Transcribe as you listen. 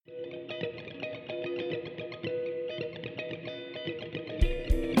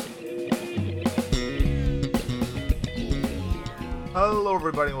Hello,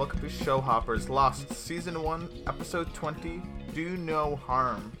 everybody, and welcome to Show Hoppers Lost, Season 1, Episode 20, Do No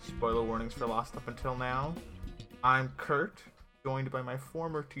Harm. Spoiler warnings for Lost up until now. I'm Kurt, joined by my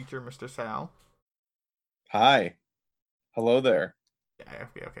former teacher, Mr. Sal. Hi. Hello there.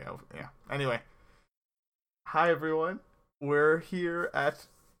 Yeah. Anyway, hi, everyone. We're here at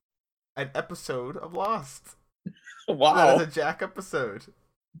an episode of Lost. Wow. That is a Jack episode.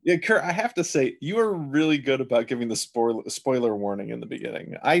 Yeah, Kurt, I have to say, you are really good about giving the spoiler warning in the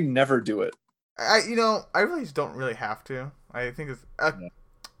beginning. I never do it. I really just don't really have to. I think it's... Yeah.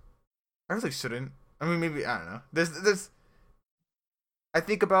 I really shouldn't. I mean, maybe, I don't know. There's... I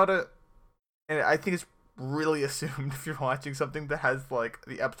think about it, and I think it's really assumed if you're watching something that has, like,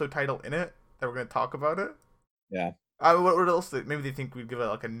 the episode title in it, that we're going to talk about it. Yeah. What else? Maybe they think we'd give it,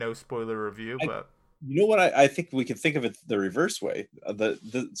 like, a no-spoiler review, but... You know what? I think we can think of it the reverse way.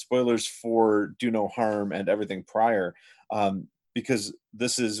 The spoilers for Do No Harm and everything prior, because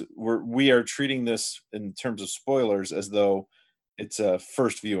we are treating this in terms of spoilers as though it's a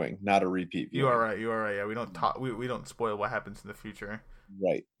first viewing, not a repeat viewing. You are right. Yeah, we don't talk. We don't spoil what happens in the future.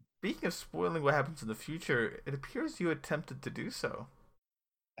 Right. Speaking of spoiling what happens in the future, it appears you attempted to do so.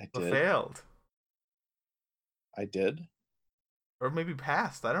 I But did. failed. I did. Or maybe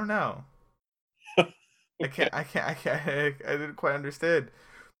passed. I don't know. Okay. I didn't quite understand.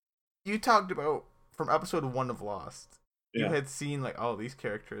 You talked about from episode 1 of Lost. You Yeah. had seen like all these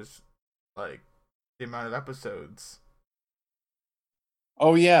characters, like the amount of episodes.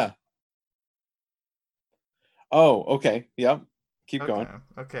 Oh yeah. Oh, okay. Yep. Keep going.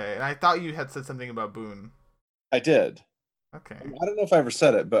 Okay. And I thought you had said something about Boone. I did. Okay. I don't know if I ever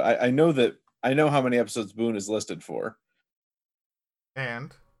said it, but I know that I know how many episodes Boone is listed for.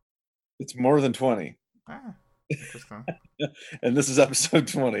 And It's more than 20. Interesting. And this is episode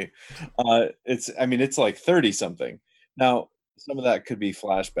 20. It's like 30 something. Now, some of that could be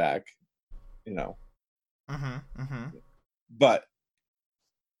flashback, you know. But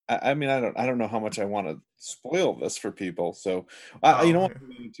I don't know how much I want to spoil this for people. So you know what I'm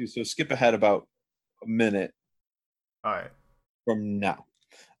going to, so skip ahead about a minute. All right. From now.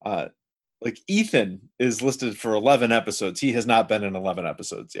 Like Ethan is listed for 11 episodes. He has not been in 11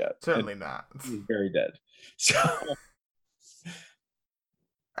 episodes yet. Certainly not. He's very dead. So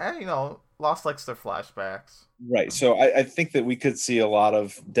and Lost likes their flashbacks. right. So I think that we could see a lot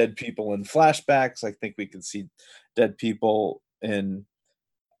of dead people in flashbacks. I think we could see dead people in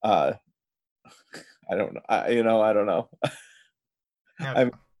I don't know. I don't know.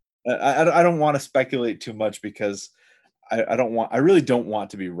 Okay. I don't want to speculate too much because I really don't want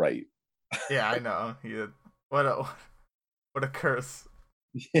to be right. Yeah, I know. What a curse.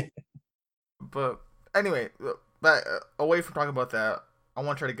 Yeah. But anyway, away from talking about that, I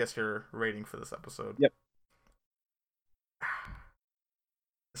want to try to guess your rating for this episode. Yep.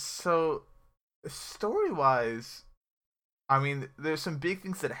 So, story-wise, I mean, there's some big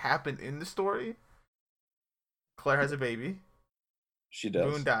things that happen in the story. Claire has a baby. She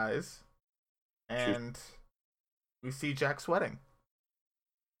does. Boone dies. And we see Jack's wedding.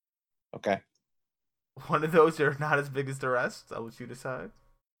 Okay. One of those are not as big as the rest. I'll let you decide.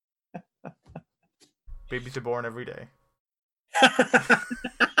 Babies are born every day.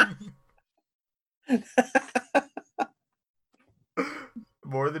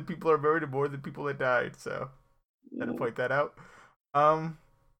 More than people are married and more than people that died, so had to point that out.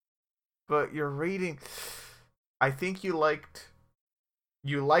 But your rating, I think you liked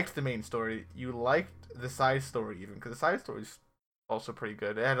the main story. You liked the side story even, because the side story is also pretty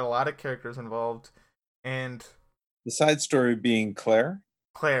good. It had a lot of characters involved, and the side story being Claire.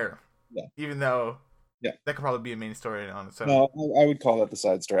 Yeah. Even though that could probably be a main story on its own. No, I would call that the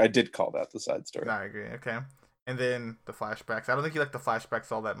side story. I did call that the side story. No, I agree. Okay. And then the flashbacks. I don't think you like the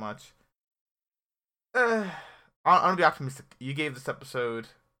flashbacks all that much. I'm gonna be optimistic. You gave this episode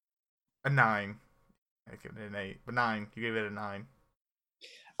a 9. I gave it an 8, but 9. You gave it a 9.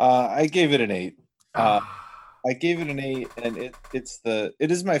 I gave it an 8. I gave it an 8, and it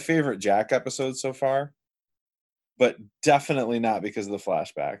is my favorite Jack episode so far, but definitely not because of the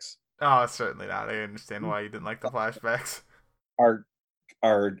flashbacks. Oh, certainly not. I understand why you didn't like the flashbacks. Are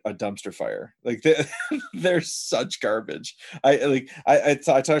a dumpster fire. Like they're such garbage. I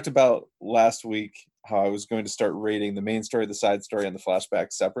talked about last week how I was going to start rating the main story, the side story, and the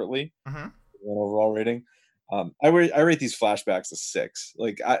flashbacks separately. Mm-hmm. One overall rating. I rate these flashbacks a 6.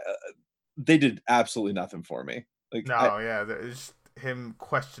 Like they did absolutely nothing for me. Like it's him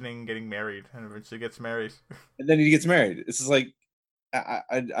questioning getting married, and eventually gets married. And then he gets married. It's just like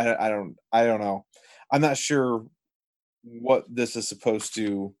I don't know. I'm not sure what this is supposed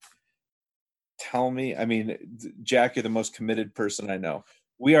to tell me. I mean, Jack, you're the most committed person I know.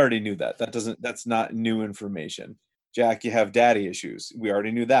 We already knew that. That's not new information. Jack, you have daddy issues. We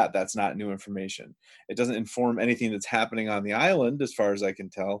already knew that. That's not new information. It doesn't inform anything that's happening on the island, as far as I can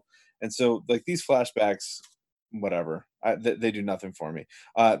tell. And so, like these flashbacks, whatever, they do nothing for me.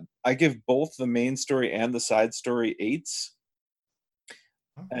 I give both the main story and the side story eights,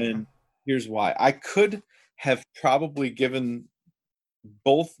 Okay. and here's why. I could have probably given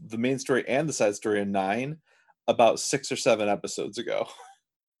both the main story and the side story a nine about 6 or 7 episodes ago.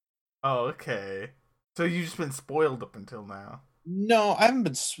 Oh, okay. So you've just been spoiled up until now. No, I haven't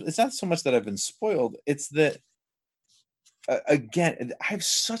been. It's not so much that I've been spoiled. It's that again, I have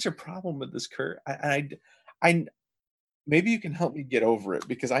such a problem with this, Kurt. I maybe you can help me get over it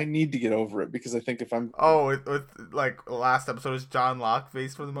because I need to get over it because I think if I'm Oh, with like last episode is John Locke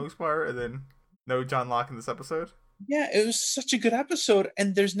based for the most part, and then no John Locke in this episode. yeah, it was such a good episode,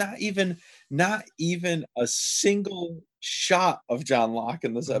 and there's not even a single shot of John Locke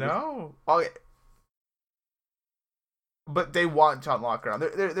in this episode. No. Oh, yeah. But they want John Locke around.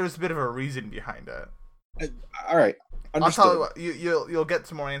 There's a bit of a reason behind it. Uh, All right, I'll tell understood. you what. You'll get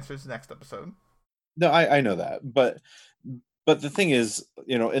some more answers next episode. No, I know that, but the thing is,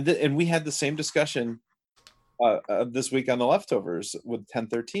 and we had the same discussion this week on the leftovers with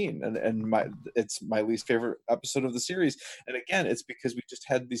 1013, and it's my least favorite episode of the series. And again, it's because we just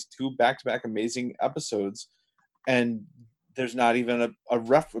had these two back-to-back amazing episodes, and there's not even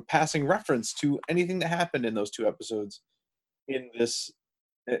a passing reference to anything that happened in those two episodes in this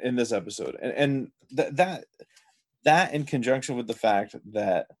episode, and that in conjunction with the fact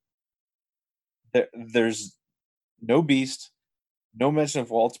that there's no Beast, no mention of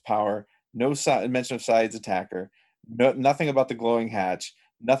Walt's power, no mention of Saeed's attacker, nothing about the glowing hatch,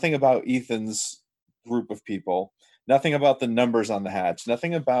 nothing about Ethan's group of people, nothing about the numbers on the hatch,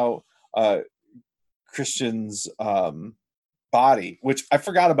 nothing about Christian's body, which I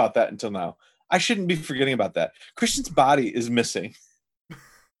forgot about that until now. I shouldn't be forgetting about that. Christian's body is missing.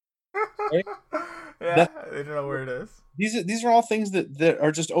 Right? Yeah, That they don't know where it is. these are all things that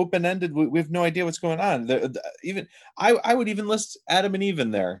are just open ended. We have no idea what's going on. Even I would even list Adam and Eve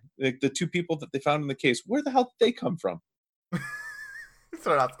in there, like the two people that they found in the case. Where the hell did they come from?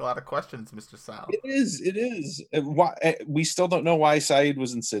 So that's a lot of questions, Mr. Sal. It is. Why we still don't know why Saeed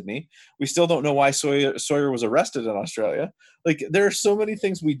was in Sydney. We still don't know why Sawyer was arrested in Australia. Like there are so many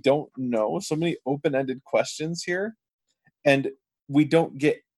things we don't know. So many open ended questions here, and we don't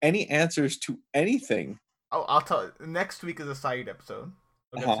get any answers to anything. Oh, I'll tell you. Next week is a side episode.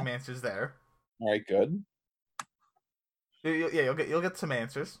 We'll get Uh-huh. some answers there. All right, good. Yeah, you'll get some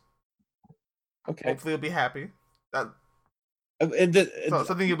answers. Okay. Hopefully, you'll be happy. That And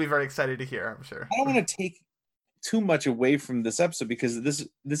something you'll be very excited to hear. I'm sure. I don't want to take too much away from this episode because this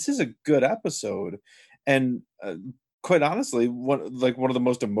is a good episode, and quite honestly, one of the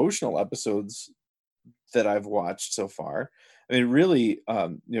most emotional episodes that I've watched so far. I mean, really,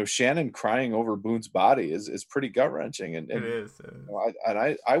 Shannon crying over Boone's body is pretty gut wrenching, and It is. It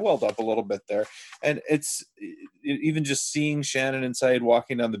is. I welled up a little bit there, and it's even just seeing Shannon and Saeed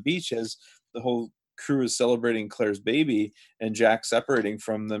walking down the beach as the whole crew is celebrating Claire's baby, and Jack separating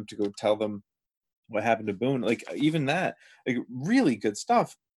from them to go tell them what happened to Boone. Like even that, like really good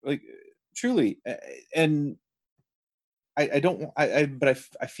stuff. Like truly, and I don't but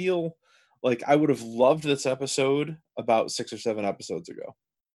I feel like I would have loved this episode about 6 or 7 episodes ago.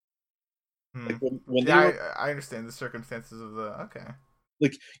 Hmm. Like when they Yeah, were I understand the circumstances of the. Okay.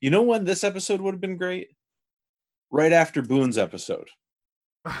 like, when this episode would have been great? Right after Boone's episode.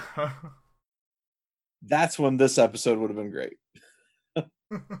 That's when this episode would have been great.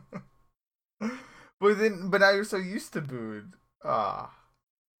 but now you're so used to Boone. Ah.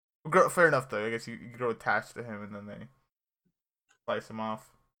 Fair enough though. I guess you grow attached to him and then they slice him off.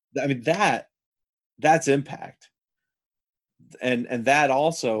 I mean that's impact. And that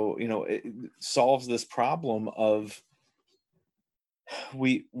also, it solves this problem of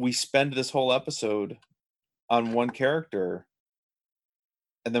we spend this whole episode on one character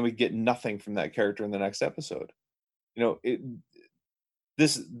and then we get nothing from that character in the next episode.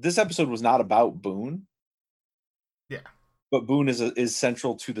 This episode was not about Boone, Yeah, but Boone is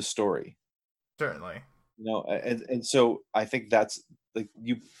central to the story. certainly. And so I think that's like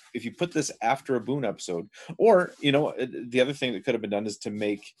if you put this after a Boone episode, or the other thing that could have been done is to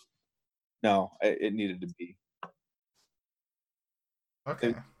make it needed to be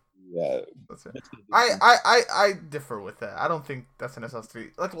Okay. yeah. That's it. I differ with that. I don't think that's a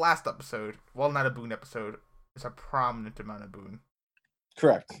necessity. Like last episode, while not a Boone episode, there's a prominent amount of Boone.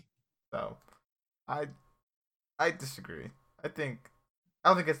 Correct. So I disagree. I think I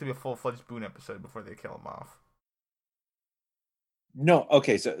don't think it's gonna be a full-fledged Boone episode before they kill him off. No,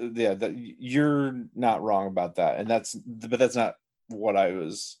 okay, so yeah, you're not wrong about that, and but that's not what I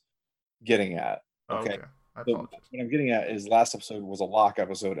was getting at. Oh, Okay, okay. I so apologize. what I'm getting at is last episode was a Locke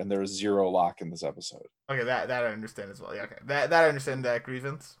episode, and there is zero Locke in this episode. Okay, that I understand as well. Yeah, okay. That I understand that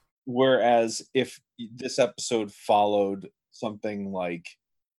grievance. Whereas if this episode followed something like,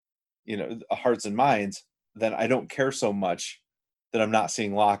 Hearts and Minds, then I don't care so much that I'm not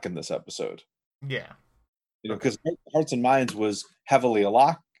seeing Locke in this episode. Yeah. Because Hearts and Minds was heavily a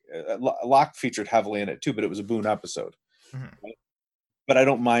Locke. Locke featured heavily in it too, but it was a Boone episode. Mm-hmm. Right? But I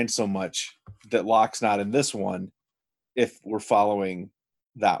don't mind so much that Locke's not in this one if we're following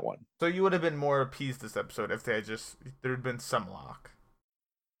that one. So you would have been more appeased this episode if there had been some Locke.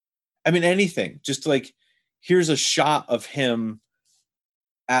 I mean, anything. Just like, here's a shot of him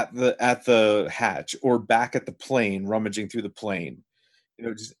at the hatch or back at the plane, rummaging through the plane.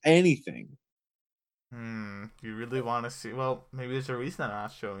 Just anything. You really want to see? Well, maybe there's a reason I'm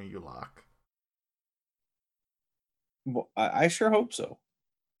not showing you Locke. Well, I sure hope so.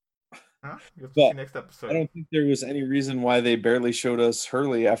 Huh? You have to see next episode. I don't think there was any reason why they barely showed us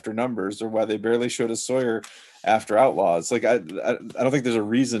Hurley after Numbers, or why they barely showed us Sawyer after Outlaws. Like I don't think there's a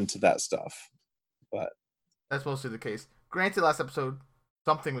reason to that stuff. But that's mostly the case. Granted, last episode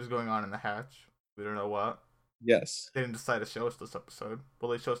something was going on in the hatch. We don't know what. Yes. They didn't decide to show us this episode. Will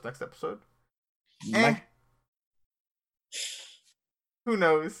they show us next episode? Who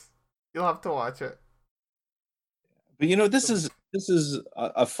knows? You'll have to watch it. But this is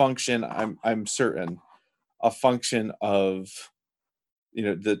a function. I'm certain a function of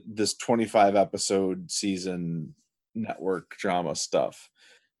this 25 episode season network drama stuff,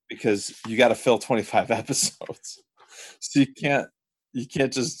 because you got to fill 25 episodes, so you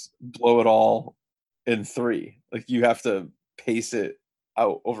can't just blow it all in 3. Like, you have to pace it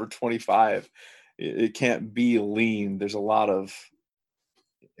out over 25. It can't be lean. There's a lot of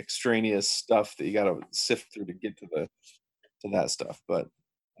extraneous stuff that you got to sift through to get to that stuff. But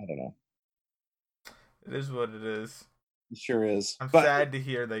I don't know. It is what it is. It sure is. I'm sad to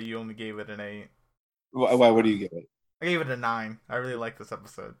hear that you only gave it an 8. Why? What do you give it? I gave it a 9. I really like this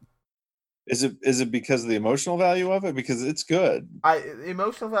episode. Is it because of the emotional value of it? Because it's good.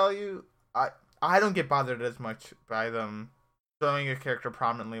 Emotional value. I don't get bothered as much by them showing a character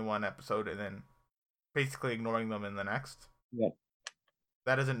prominently in one episode and then basically ignoring them in the next. Yep.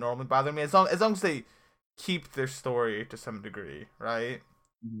 That doesn't normally bother me as long as they keep their story to some degree, right?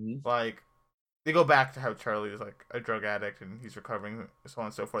 Mm-hmm. Like, they go back to how Charlie is like a drug addict and he's recovering, so on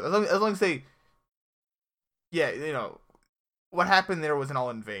and so forth. As long as they, what happened there wasn't all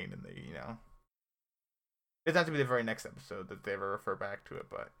in vain, and it doesn't have to be the very next episode that they ever refer back to it,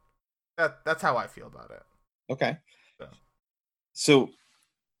 but that's how I feel about it. Okay. So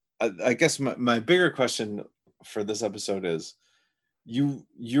I guess my bigger question for this episode is,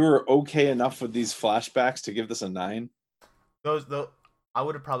 you're okay enough with these flashbacks to give this a 9? Those I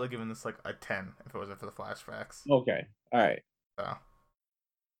would have probably given this like a 10 if it wasn't for the flashbacks. Okay. All right. So.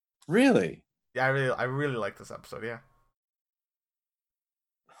 Really? Yeah, I really like this episode. Yeah.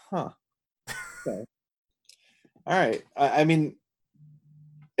 Huh. Okay. All right. I mean,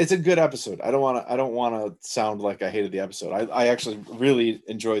 it's a good episode. I don't want to sound like I hated the episode. I actually really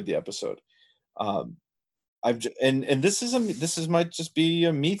enjoyed the episode. This might just be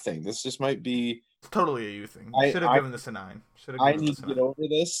a me thing. This just might be totally a you thing. You should have given this a 9. I need to get over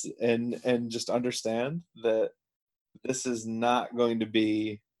this and just understand that this is not going to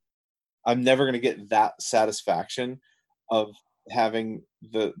be. I'm never going to get that satisfaction of having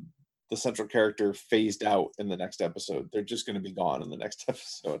the central character phased out in the next episode. They're just going to be gone in the next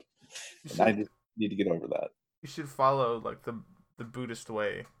episode. And I just need to get over that. You should follow like the Buddhist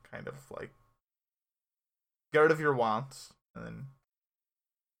way, kind of like get rid of your wants, and then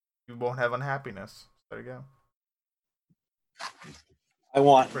you won't have unhappiness. There you go. I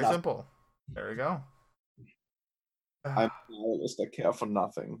want very nothing. Simple. There we go. I'm a I care for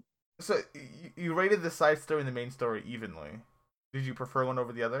nothing. So you rated the side story and the main story evenly. Did you prefer one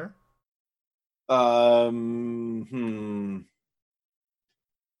over the other?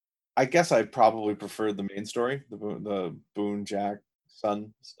 I guess I probably preferred the main story, the Boone Jack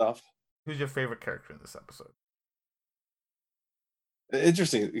son stuff. Who's your favorite character in this episode?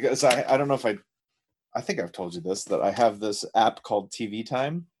 Interesting, because I don't know if I think I've told you this, that I have this app called TV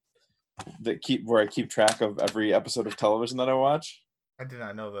Time where I keep track of every episode of television that I watch. I did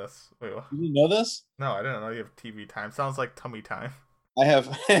not know this. Wait, what? You didn't know this? No, I didn't know you have TV Time. Sounds like tummy time. I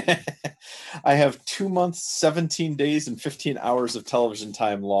have 2 months, 17 days, and 15 hours of television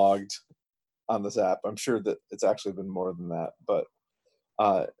time logged on this app. I'm sure that it's actually been more than that, but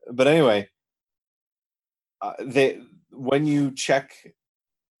But anyway, they when you check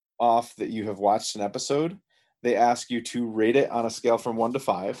off that you have watched an episode, they ask you to rate it on a scale from 1 to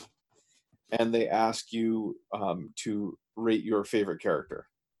 5, and they ask you to rate your favorite character.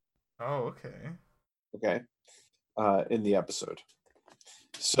 Oh, okay. Okay, in the episode.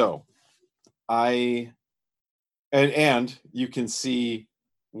 So I and you can see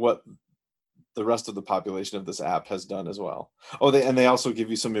what the rest of the population of this app has done as well. Oh, they also give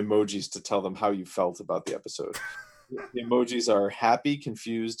you some emojis to tell them how you felt about the episode. The emojis are happy,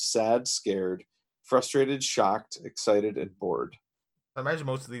 confused, sad, scared, frustrated, shocked, excited, and bored. I imagine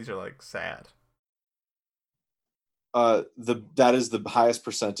most of these are like sad. That is the highest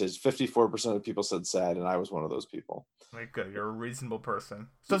percentage. 54% of people said sad, and I was one of those people. Like, good, you're a reasonable person.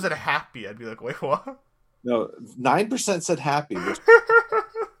 So is it happy? I'd be like, wait, what? No, 9% said happy, which I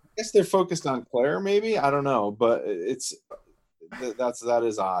guess they're focused on Claire, maybe. I don't know, but that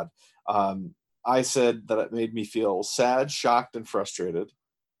is odd. I said that it made me feel sad, shocked, and frustrated.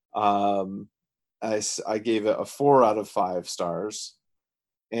 I gave it a 4 out of 5 stars,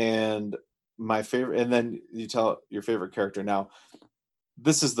 and my favorite. And then you tell your favorite character. Now,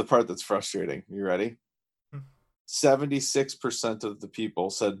 this is the part that's frustrating. You ready? 76% of the people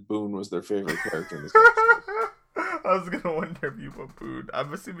said Boone was their favorite character in this episode. I was gonna wonder if you put Boone.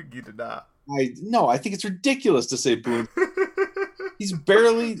 I'm assuming you did not. I think it's ridiculous to say Boone. He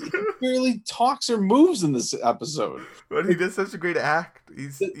barely talks or moves in this episode. But he does such a great act.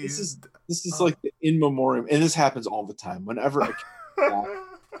 This is like the in memoriam, and this happens all the time. Whenever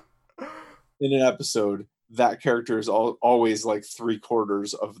in an episode, that character is always like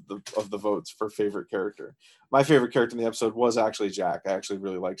 3/4 of the votes for favorite character. My favorite character in the episode was actually Jack. I actually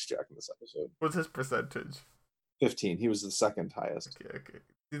really liked Jack in this episode. What's his percentage? 15. He was the second highest. Okay.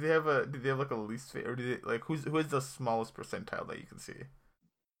 Do they have like a least favorite, or do they like who is the smallest percentile that you can see?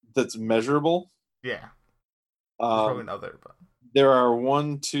 That's measurable. Yeah. Probably another, but there are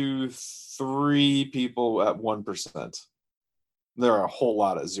 1, 2, 3 people at 1%. There are a whole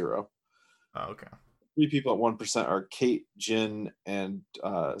lot at 0. Oh, okay. 3 people at 1% are Kate, Jin, and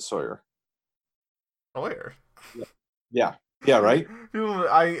Sawyer. Sawyer. Yeah, right.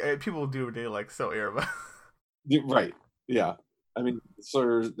 People do they like Sawyer, but right. Yeah, I mean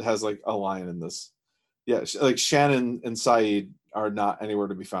Sawyer has like a line in this. Yeah, like Shannon and Saeed are not anywhere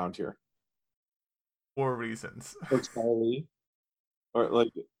to be found here. For reasons. Or Charlie, or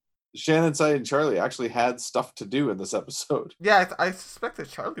like Shannon, Saeed, and Charlie actually had stuff to do in this episode. Yeah, I suspect that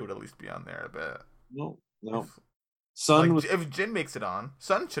Charlie would at least be on there. I bet. No. Sun like, if Jin makes it on,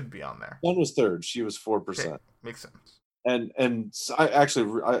 Sun should be on there. Sun was third. She was 4%. Okay. Makes sense. And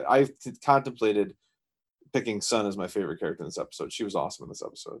I contemplated picking Sun as my favorite character in this episode. She was awesome in this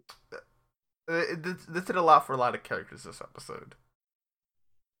episode. This did a lot for a lot of characters this episode.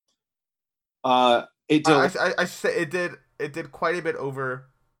 It did. I say it did quite a bit over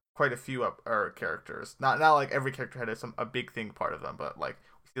quite a few characters. Not like every character had a big thing part of them, but like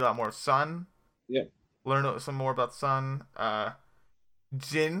we see a lot more Sun. Yeah. Learn some more about Sun.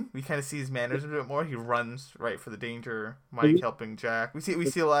 Jin, we kind of see his manners a bit more. He runs right for the danger. Mike helping Jack. We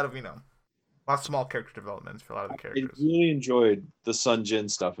see a lot of a lot of small character developments for a lot of the characters. I really enjoyed the Sun Jin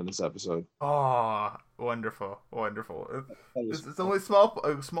stuff in this episode. Oh, wonderful. It's only small,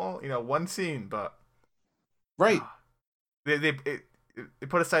 one scene, but right. They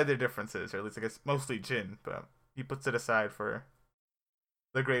put aside their differences, or at least I guess mostly Jin, but he puts it aside for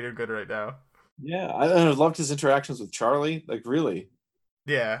the greater good right now. Yeah, I loved his interactions with Charlie. Like, really.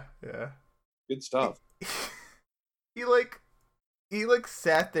 Yeah. Good stuff. He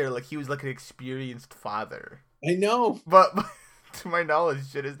sat there like he was like an experienced father. I know. But to my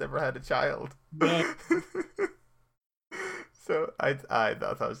knowledge, Jin has never had a child. Yeah. So I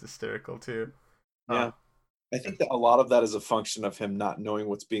thought that was hysterical too. Yeah. I think that a lot of that is a function of him not knowing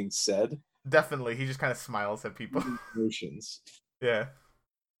what's being said. Definitely. He just kind of smiles at people. Emotions. Yeah.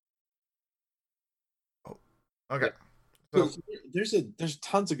 Oh. Okay. So there's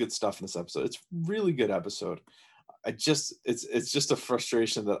tons of good stuff in this episode. It's a really good episode. It's just a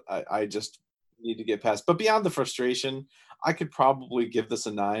frustration that I just need to get past. But beyond the frustration, I could probably give this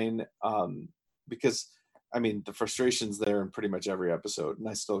a 9, because I mean the frustration's there in pretty much every episode, and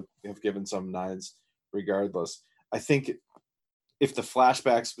I still have given some 9s regardless. I think if the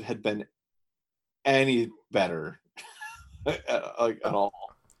flashbacks had been any better, like at all,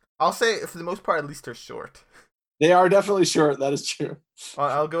 I'll say for the most part, at least they're short. They are definitely short. That is true.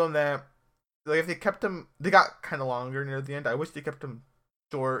 I'll go in there. Like if they kept them, they got kind of longer near the end. I wish they kept them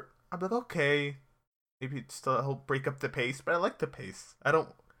short. I'd be like, okay, maybe still help break up the pace, but I like the pace. I don't.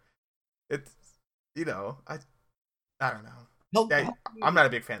 It's I don't know. Yeah, I'm not a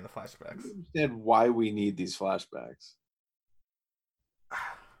big fan of the flashbacks. Understand why we need these flashbacks.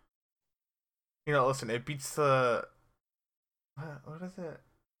 Listen, it beats the what is it?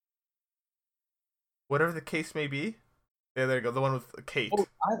 Whatever the case may be. Yeah, there you go. The one with Kate. Oh,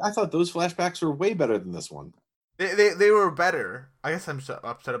 I thought those flashbacks were way better than this one. They were better. I guess I'm so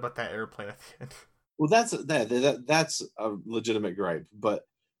upset about that airplane at the end. Well, that's a legitimate gripe, but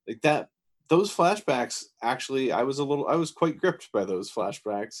like that, those flashbacks actually, I was quite gripped by those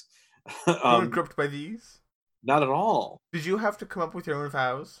flashbacks. You were gripped by these? Not at all. Did you have to come up with your own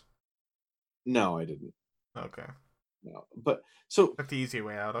vows? No, I didn't. Okay. No, but so Took the easy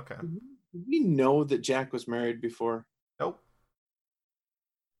way out. Okay. we know that Jack was married before. Nope.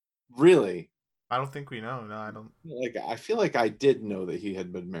 Really? I don't think we know. No, I don't. Like, I feel like I did know that he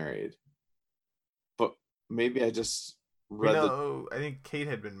had been married, but maybe I just read I think Kate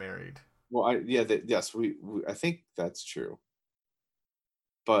had been married. Well, yes, we I think that's true.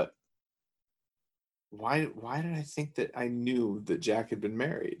 But why did I think that I knew that Jack had been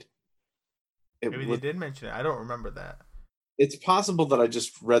married? Maybe they did mention it. I don't remember that. It's possible that I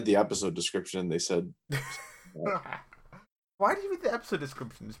just read the episode description and they said. Why do you read the episode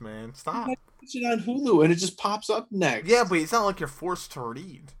descriptions, man? Stop. It's on Hulu and it just pops up next. Yeah, but it's not like you're forced to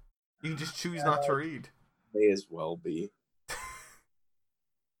read. You can just choose not to read. May as well be.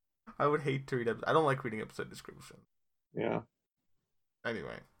 I would hate to read. I don't like reading episode descriptions. Yeah.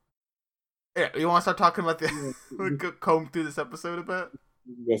 Anyway. Yeah, you want to start talking about the comb through this episode a bit?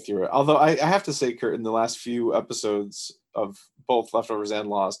 Go through it. Although I have to say, Kurt, in the last few episodes of both Leftovers and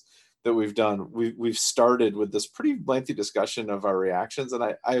Lost that we've done, we've started with this pretty lengthy discussion of our reactions, and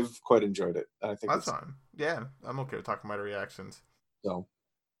I've quite enjoyed it. I think that's fine. Yeah, I'm okay with talking about our reactions. So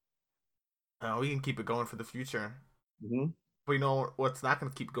we can keep it going for the future. Mm-hmm. But you know what's not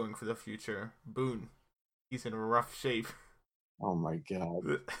going to keep going for the future? Boone. He's in rough shape. Oh my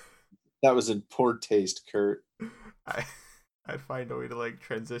god. That was in poor taste, Kurt. I'd find a way to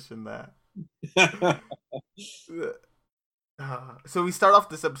transition that. So we start off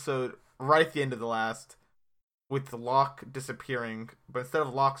this episode right at the end of the last with Locke disappearing, but instead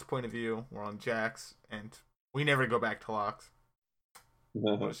of Locke's point of view, we're on Jack's, and we never go back to Locke's.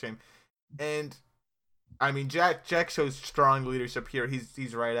 What a shame. And I mean, Jack shows strong leadership here.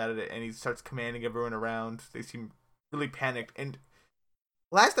 He's right at it, and he starts commanding everyone around. They seem really panicked. And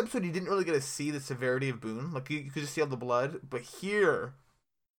last episode, you didn't really get to see the severity of Boone. You could just see all the blood, but here,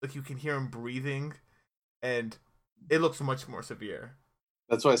 you can hear him breathing, and it looks much more severe.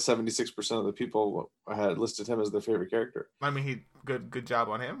 That's why 76% of the people had listed him as their favorite character. I mean, good job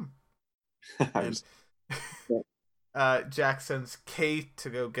on him. Jack sends Kate to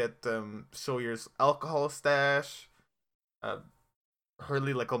go get Sawyer's alcohol stash.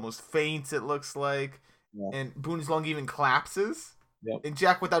 Hurley almost faints, it looks like. Yeah. And Boone's lung even collapses. Yep. And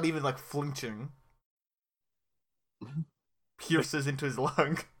Jack, without even flinching, pierces into his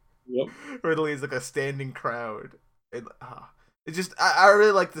lung. Yep. Hurley is a standing crowd. It just I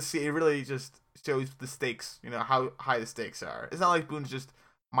really like to see it. Really just shows the stakes, how high the stakes are. It's not like Boone's just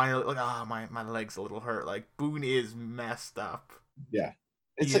minor, my leg's a little hurt. Boone is messed up. Yeah,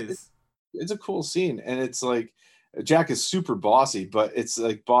 it's a cool scene, and it's Jack is super bossy, but it's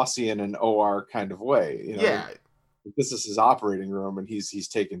bossy in an OR kind of way. Yeah, this is his operating room, and he's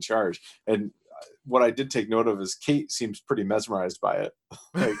taking charge. And what I did take note of is Kate seems pretty mesmerized by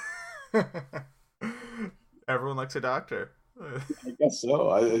it. Everyone likes a doctor. I guess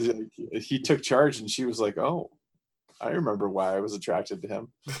so. He took charge, and she was like, "Oh, I remember why I was attracted to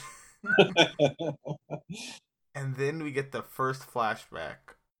him." And then we get the first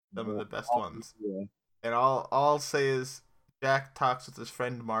flashback, some of the best ones. Yeah. And all I'll say is Jack talks with his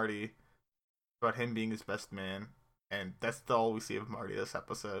friend Marty about him being his best man, and that's all we see of Marty this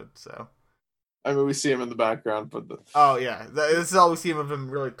episode. So, I mean, we see him in the background, but oh yeah, this is all we see of him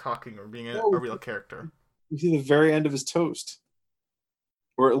really talking or being a real character. We see the very end of his toast,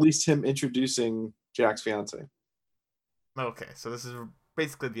 or at least him introducing Jack's fiance. Okay, so this is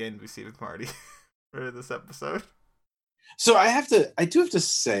basically the end we see with Marty for this episode. So I do have to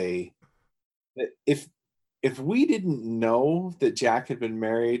say that if we didn't know that Jack had been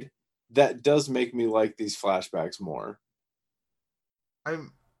married, that does make me like these flashbacks more.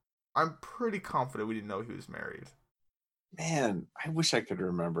 I'm pretty confident we didn't know he was married. Man, I wish I could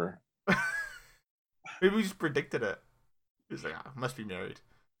remember. Maybe we just predicted it. He was must be married.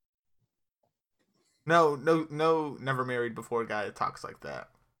 No, never married before guy that talks like that.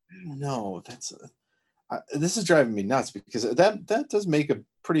 No, that's this is driving me nuts because that does make a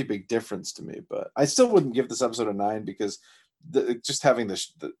pretty big difference to me. But I still wouldn't give this episode a 9 because just having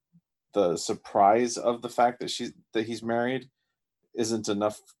the surprise of the fact that he's married isn't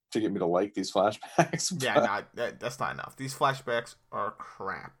enough to get me to like these flashbacks. Yeah, nah, that's not enough. These flashbacks are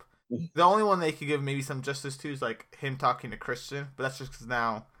crap. The only one they could give maybe some justice to is like him talking to Christian, but that's just because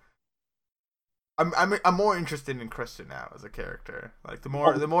now I'm more interested in Christian now as a character. Like the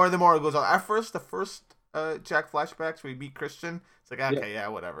more it goes on. At first, the first Jack flashbacks where we meet Christian, it's like okay, yeah,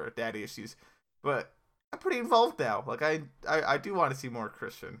 whatever, daddy issues. But I'm pretty involved now. Like I do want to see more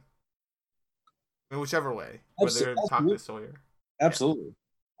Christian, in whichever way, whether they're talking to Sawyer. Absolutely.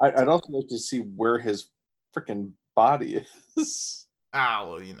 I'd also like to see where his freaking body is. Ah,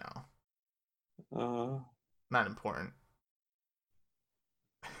 well, you know, Uh, not important.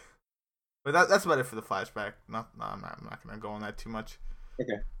 But that's about it for the flashback. No, I'm not gonna go on that too much.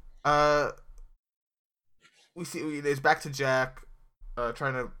 okay. It's back to Jack,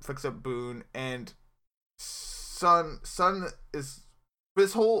 trying to fix up Boone, and Sun is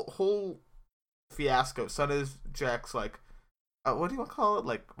this whole fiasco. Sun is Jack's like, what do you want to call it?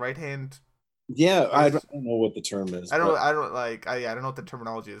 Like right hand. Yeah, I don't know what the term is. I don't know what the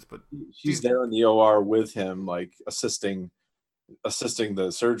terminology is, but she's there in the OR with him, like assisting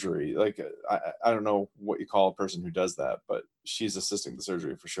the surgery. Like I don't know what you call a person who does that, but she's assisting the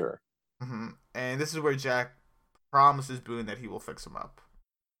surgery for sure. Mm-hmm. And this is where Jack promises Boone that he will fix him up.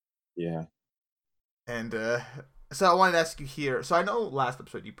 Yeah. And so I wanted to ask you here. So I know last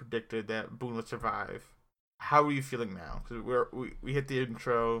episode you predicted that Boone would survive. How are you feeling now? Because we hit the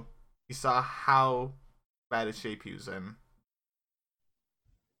intro. You saw how bad a shape he was in.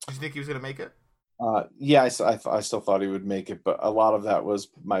 Did you think he was gonna make it? Yeah, I still thought he would make it, but a lot of that was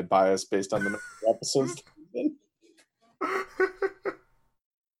my bias based on the number of episodes.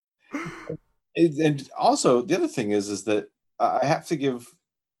 And also, the other thing is that I have to give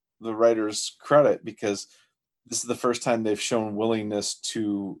the writers credit because this is the first time they've shown willingness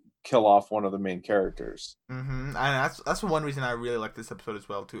to kill off one of the main characters. Mm-hmm. And that's one reason I really like this episode as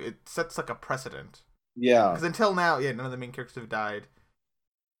well too. It sets like a precedent. Yeah. Because until now, none of the main characters have died.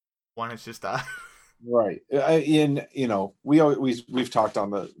 One has just died. Right. And we've talked on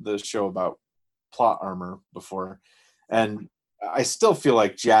the show about plot armor before, and I still feel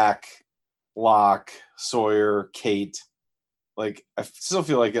like Jack, Locke, Sawyer, Kate, like I still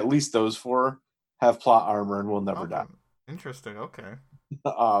feel like at least those four have plot armor and will never die. Interesting. Okay.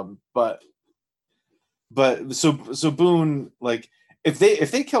 But so Boone, like if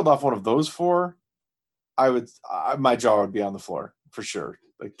they killed off one of those four, my jaw would be on the floor for sure.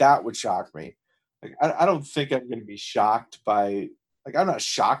 Like that would shock me. Like I don't think I'm going to be shocked by, like I'm not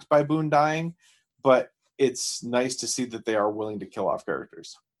shocked by Boone dying, but it's nice to see that they are willing to kill off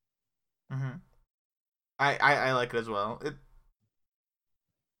characters. Mm-hmm. I like it as well.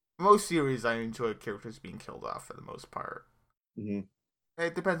 Most series I enjoy characters being killed off for the most part. Mm-hmm.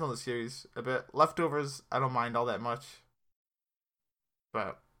 It depends on the series a bit. Leftovers I don't mind all that much,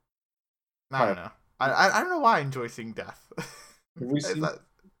 but I don't know. I don't know why I enjoy seeing death. Have we seen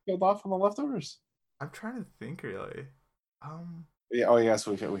killed off on the Leftovers? I'm trying to think really. Yeah. Oh yes,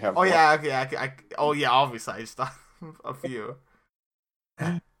 we have. Oh yeah. Okay. Obviously I just thought a few.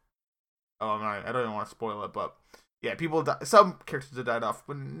 Oh, I don't even want to spoil it, but yeah, some characters have died off,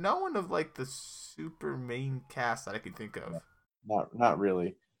 but no one of like the super main cast that I can think of. Not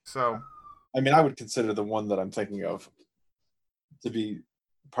really. So, I mean, I would consider the one that I'm thinking of to be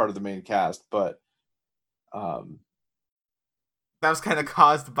part of the main cast, but that was kind of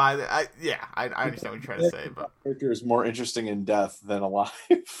caused by I understand what you're trying to say, but character is more interesting in death than alive.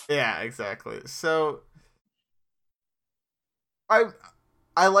 Yeah, exactly. So I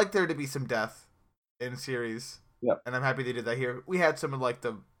like there to be some death in series. Yeah. And I'm happy they did that here. We had some of like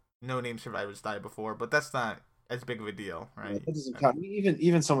the no-name survivors die before, but that's not as big of a deal, right? Yeah, that doesn't count.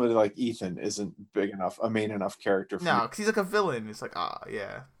 Even somebody like Ethan isn't big enough, a main enough character. No, because he's like a villain. It's like,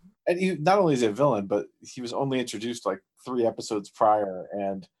 yeah. And he not only is he a villain, but he was only introduced like 3 episodes prior,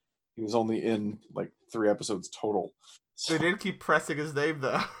 and he was only in like 3 episodes total. So, they did keep pressing his name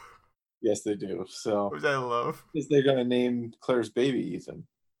though. Yes, they do. So, which I love. Because they're gonna name Claire's baby Ethan.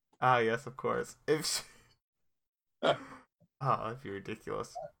 Yes, of course. That'd be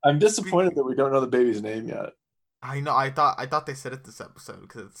ridiculous. I'm disappointed that we don't know the baby's name yet. I know. I thought they said it this episode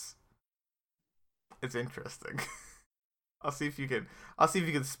because it's interesting. I'll see if you can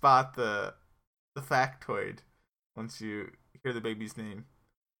spot the factoid once you hear the baby's name.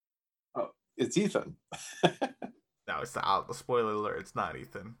 Oh, it's Ethan. No, it's not. Spoiler alert! It's not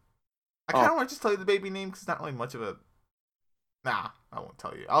Ethan. I kind of want to just tell you the baby name because it's not really much of a. Nah, I won't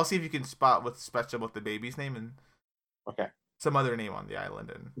tell you. I'll see if you can spot what's special about the baby's name and some other name on the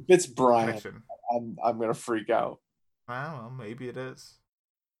island. And if it's Brian, I'm gonna freak out. Well, maybe it is.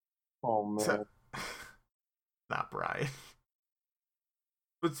 Oh man, not Brian.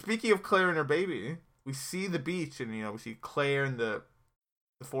 But speaking of Claire and her baby, we see the beach, and we see Claire and the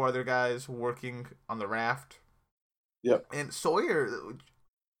four other guys working on the raft. Yep. And Sawyer,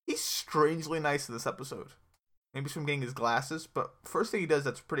 he's strangely nice in this episode. Maybe it's from getting his glasses, but first thing he does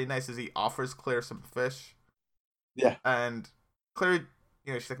that's pretty nice is he offers Claire some fish. Yeah. And Claire,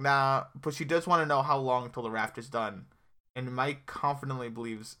 she's like, nah, but she does want to know how long until the raft is done. And Mike confidently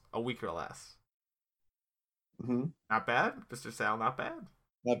believes a week or less. Mm-hmm. Not bad, Mr. Sal, not bad.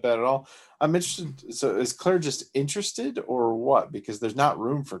 Not bad at all. I'm interested. So is Claire just interested or what? Because there's not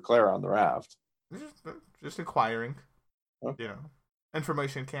room for Claire on the raft. Just inquiring. Okay.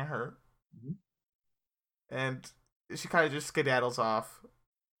 Information can't hurt. Mm-hmm. And she kind of just skedaddles off.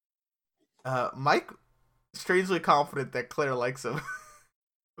 Mike, strangely confident that Claire likes him.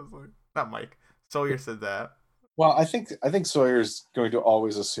 I was like, not Mike. Sawyer said that. Well, I think Sawyer's going to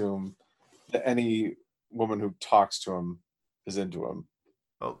always assume that any woman who talks to him is into him.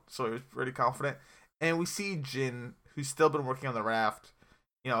 Well, Sawyer's pretty confident. And we see Jin, who's still been working on the raft.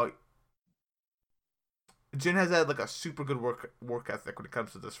 Jin has had like a super good work ethic when it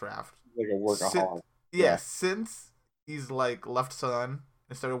comes to this raft. Like a workaholic. Since he's like left Sun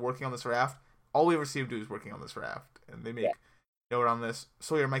and started working on this raft, all we ever see him do is working on this raft. And they make note on this.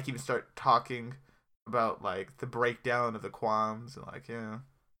 Sawyer might even start talking about like the breakdown of the qualms and like so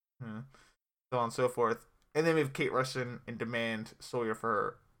on and so forth. And then we have Kate Russian and demand Sawyer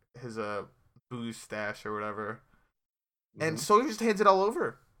for his booze stash or whatever. Mm-hmm. And Sawyer just hands it all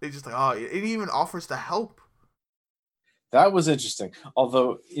over. They just like, it even offers to help. That was interesting.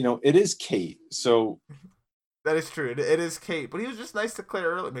 Although, it is Kate, so that is true. It is Kate, but he was just nice to Claire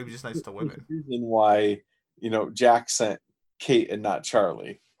earlier. Maybe just nice to women. The reason why, Jack sent Kate and not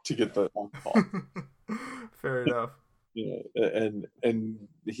Charlie to get the alcohol. Fair enough. And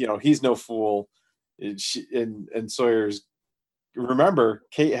he's no fool. And Sawyer's. Remember,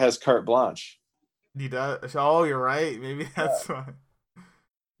 Kate has carte blanche. He does. Oh, you're right. Maybe that's why.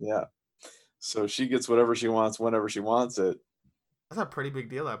 Yeah. So she gets whatever she wants whenever she wants it. That's a pretty big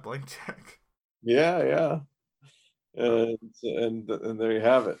deal, that blank check. Yeah. And there you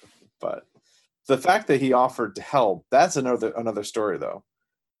have it. But the fact that he offered to help, that's another story, though.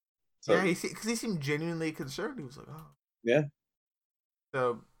 So, yeah, because he seemed genuinely concerned. He was like, oh. Yeah.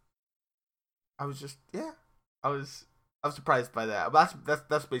 So I was just, I was surprised by that. But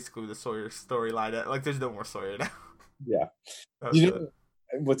that's basically the Sawyer storyline. Like, there's no more Sawyer now. Yeah.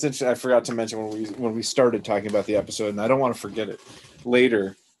 What's interesting, I forgot to mention when we started talking about the episode, and I don't want to forget it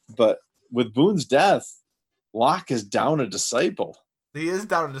later, but with Boone's death, Locke is down a disciple. He is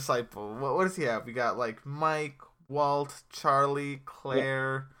down a disciple. What does he have? We got like Mike, Walt, Charlie,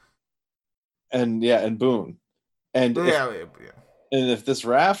 Claire, and Boone, and if this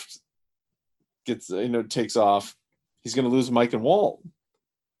raft gets takes off, he's going to lose Mike and Walt.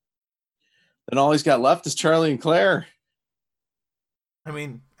 Then all he's got left is Charlie and Claire. I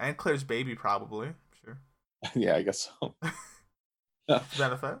mean, and Claire's baby, probably. Sure. Yeah, I guess so.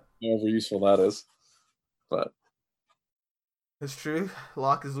 Benefit. However useful that is. But it's true.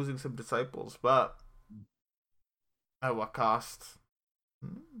 Locke is losing some disciples, but at what cost?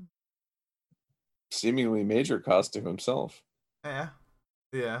 Seemingly major cost to himself. Yeah.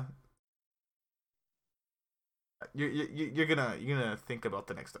 You're gonna think about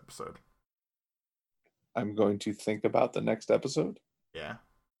the next episode. I'm going to think about the next episode? Yeah.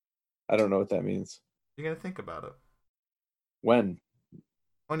 I don't know what that means. You're going to think about it. When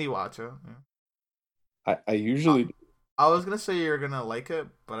you watch it. Yeah. I usually... I was going to say you're going to like it,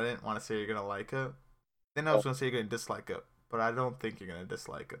 but I didn't want to say you're going to like it. Then I was going to say you're going to dislike it, but I don't think you're going to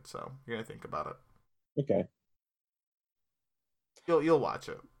dislike it, so you're going to think about it. Okay. You'll watch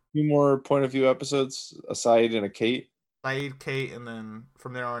it. 2 more point of view episodes, a Saeed and a Kate. Saeed, Kate, and then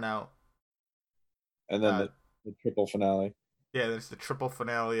from there on out. And then the triple finale. Yeah, there's the triple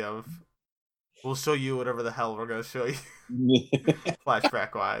finale of we'll show you whatever the hell we're gonna show you.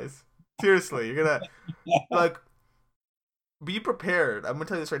 Flashback wise. Seriously, you're gonna like be prepared. I'm gonna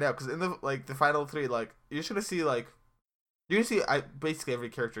tell you this right now, because in the final 3, like you're just gonna see you're gonna see basically every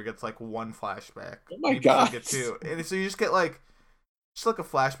character gets like 1 flashback. Oh my god. Get 2. And so you just get like a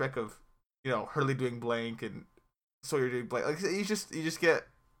flashback of Hurley doing blank and Sawyer doing blank. Like you just get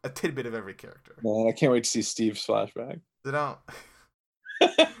a tidbit of every character. Man, I can't wait to see Steve's flashback. Don't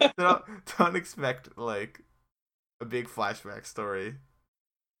expect like a big flashback story.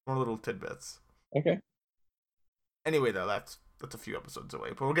 More little tidbits. Okay. Anyway, though, that's a few episodes away,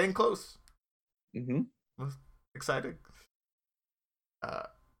 but we're getting close. Mm-hmm. Exciting. I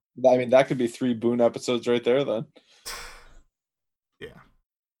mean, that could be 3 Boone episodes right there, then. Yeah.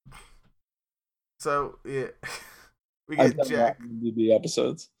 So yeah, We I've get done that Jack. in DB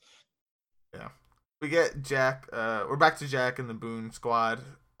episodes. Yeah. We get Jack. We're back to Jack and the Boone squad.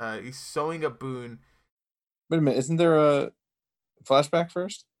 He's sewing up Boone. Wait a minute, isn't there a flashback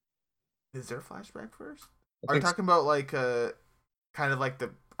first? Is there a flashback first? I Are you think so. talking about like kind of like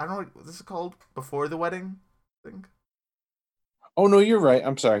the I don't know what this is called before the wedding thing? Oh no, you're right.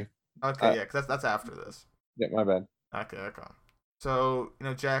 I'm sorry. Okay, yeah, because that's after this. Yeah, my bad. Okay, okay. So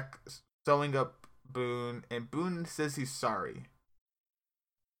Jack sewing up Boone, and Boone says he's sorry,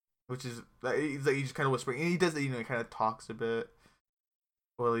 which is he's just kind of whispering, and he does it. He kind of talks a bit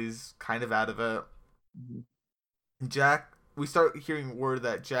while he's kind of out of it. Mhm. Jack, we start hearing word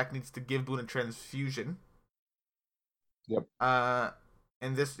that Jack needs to give Boone a transfusion. Yep.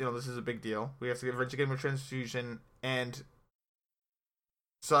 And this is a big deal. We have to eventually get him a transfusion, and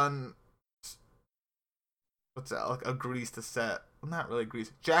Son, what's that? Like agrees to set. Well, not really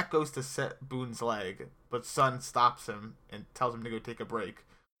agrees. Jack goes to set Boone's leg, but Son stops him and tells him to go take a break,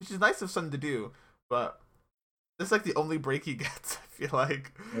 which is nice of Son to do. But this is like the only break he gets. I feel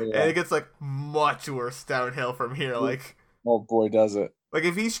like, Oh, and yeah. it gets like much worse downhill from here. Oh boy, does it. Like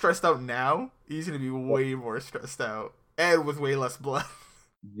if he's stressed out now, he's gonna be way more stressed out and with way less blood.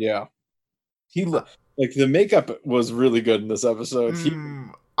 Yeah. Uh, Like the makeup was really good in this episode. He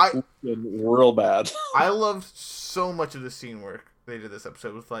I looked real bad. I loved so much of the scene work they did this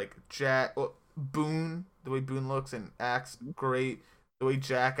episode with like Jack, Boone, the way Boone looks and acts great. The way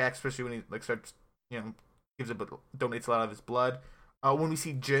Jack acts, especially when he like starts, gives a bit, donates a lot of his blood. When we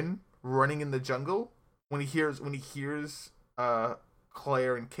see Jin running in the jungle, when he hears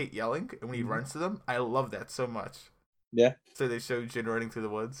Claire and Kate yelling, and when he runs to them, I love that so much. Yeah. So they show Jin running through the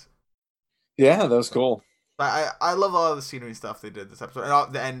woods. Yeah, that was cool. I love a lot of the scenery stuff they did this episode,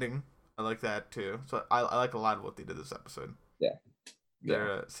 and the ending. I like that too. So I like a lot of what they did this episode. Yeah.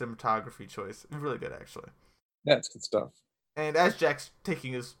 Their cinematography choice really good actually. That's good stuff. And as Jack's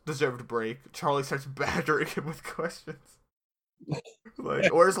taking his deserved break, Charlie starts badgering him with questions.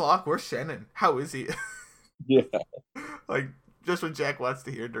 Like, where's Locke? Where's Shannon? How is he? Yeah. Like, just what Jack wants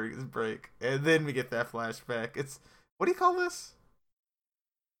to hear during his break. And then we get that flashback. It's, what do you call this?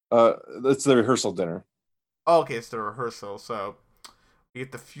 It's the rehearsal dinner. Oh, okay, it's the rehearsal. So we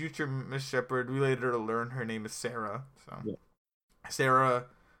get the future Miss Shepherd. We later learn her name is Sarah. So Yeah. Sarah,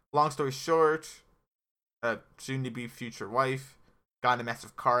 long story short, soon to be future wife, got in a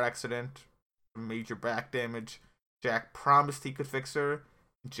massive car accident, major back damage. Jack promised he could fix her.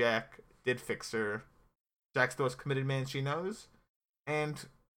 Jack did fix her. Jack's the most committed man she knows, and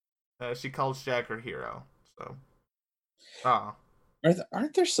she calls Jack her hero. So,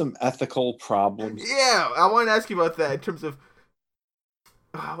 Aren't there some ethical problems? yeah, I want to ask you about that in terms of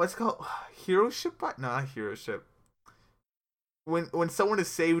what's it called hero ship? Not hero ship. When someone is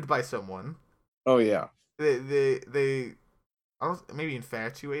saved by someone, Oh yeah. they I don't maybe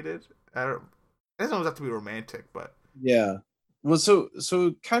infatuated. I don't. It doesn't always have to be romantic, but Yeah. Well, so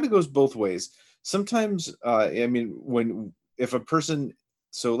it kind of goes both ways. Sometimes, I mean, when if a person,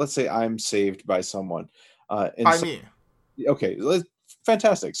 so let's say I'm saved by someone, and by so, me. okay,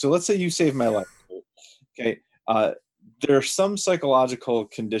 fantastic. So let's say you saved my life. Okay. There are some psychological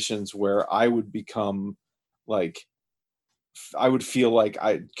conditions where I would become like, I would feel like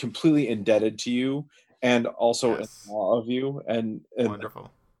I completely indebted to you and also in Yes, awe of you, and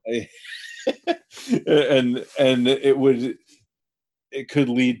wonderful. and it could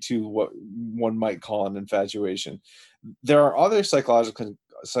lead to what one might call an infatuation. There are other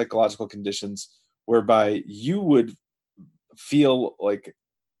psychological conditions whereby you would feel like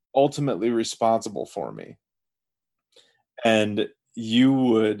ultimately responsible for me, and you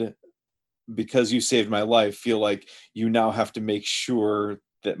would, because you saved my life, feel like you now have to make sure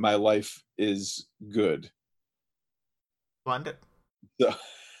that my life is good. Splendid. So,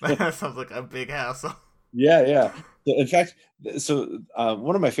 That sounds like a big hassle. yeah, yeah. In fact, so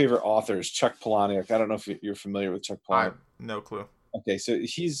one of my favorite authors, Chuck Palahniuk. I don't know if you're familiar with Chuck I Palahniuk. have no clue. Okay, so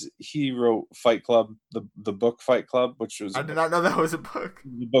he wrote Fight Club, the book Fight Club, which was I did not know that was a book.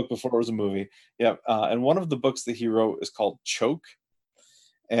 the book before it was a movie. Yeah, and one of the books that he wrote is called Choke,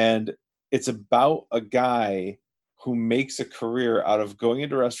 and it's about a guy who makes a career out of going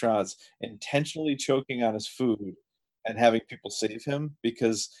into restaurants, intentionally choking on his food, and having people save him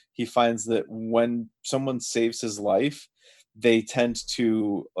because he finds that when someone saves his life, they tend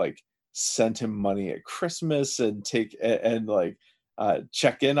to like send him money at Christmas and like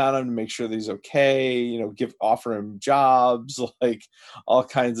check in on him to make sure that he's okay. Offer him jobs, like all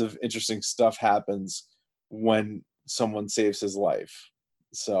kinds of interesting stuff happens when someone saves his life.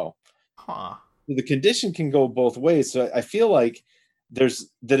 So Huh. the condition can go both ways. So I feel like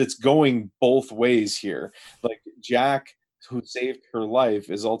it's going both ways here. Like Jack, who saved her life,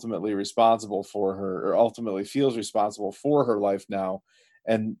 is ultimately responsible for her, or ultimately feels responsible for her life now,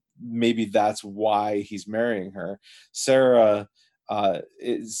 and maybe that's why he's marrying her. Sarah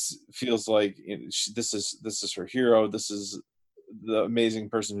feels like, this is her hero. This is the amazing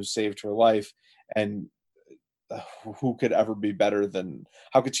person who saved her life, and who could ever be better than?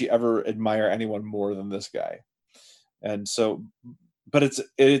 How could she ever admire anyone more than this guy? And so, but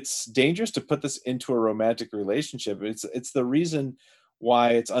it's dangerous to put this into a romantic relationship. It's the reason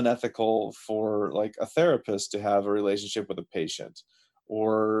why it's unethical for like a therapist to have a relationship with a patient,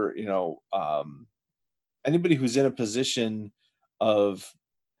 or anybody who's in a position of,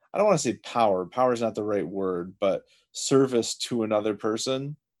 I don't want to say power is not the right word, but service to another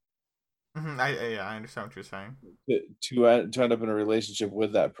person, I understand what you're saying. to end up in a relationship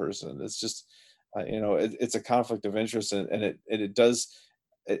with that person. It's just, it's a conflict of interest, and it does,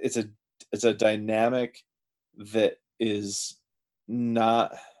 it's a dynamic that is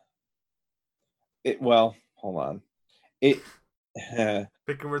not it. Well, hold on. It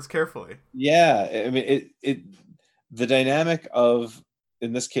Pick your words carefully. yeah, I mean, the dynamic of,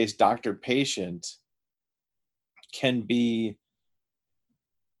 in this case, doctor patient, can be,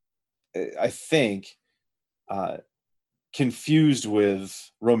 I think, confused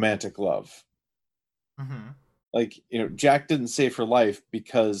with romantic love. Mm-hmm. Like, Jack didn't save her life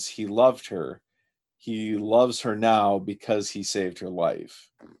because he loved her. He loves her now because he saved her life.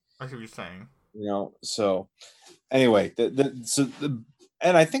 I see what you're saying. So anyway,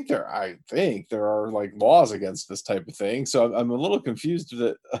 and I think there are like laws against this type of thing. So I'm a little confused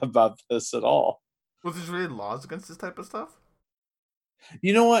about this at all. Was there really laws against this type of stuff?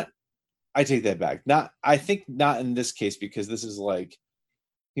 You know what? I take that back. I think not in this case, because this is like,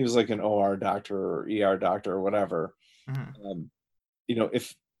 he was like an OR doctor or ER doctor or whatever. Mm-hmm.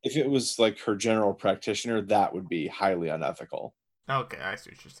 If it was like her general practitioner, that would be highly unethical. Okay, I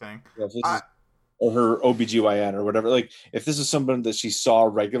see what you're saying. If this I is, or her OBGYN or whatever, like if this is someone that she saw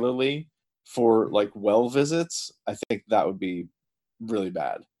regularly for like well visits, I think that would be really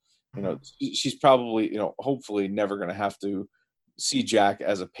bad. She's probably, hopefully never going to have to see Jack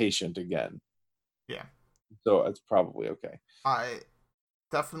as a patient again. Yeah. So it's probably okay. I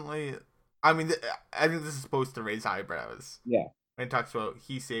definitely. I mean, I think this is supposed to raise eyebrows. Yeah. When it talks about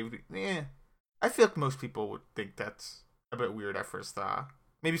he saved. I feel like most people would think that's a bit weird at first thought.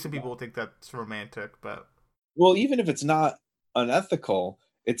 Maybe some people will think that's romantic, but Well, even if it's not unethical,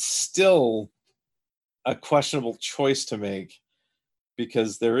 it's still a questionable choice to make,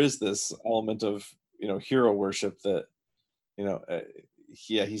 because there is this element of, hero worship that, you know uh,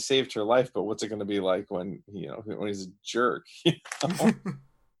 yeah, he saved her life, but what's it going to be like when when he's a jerk?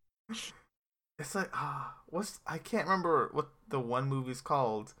 it's like what's I can't remember what the one movie's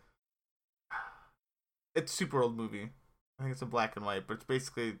called. It's a super old movie. I think it's in black and white, but it's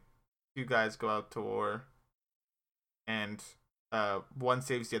basically two guys go out to war, and one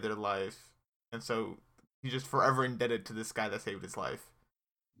saves the other life, and so he's just forever indebted to this guy that saved his life.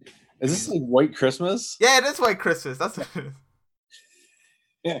 Is this like White Christmas? Yeah, it is White Christmas. That's what it is.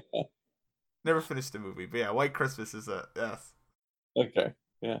 Yeah. Never finished the movie, but yeah, White Christmas is a yes. Okay.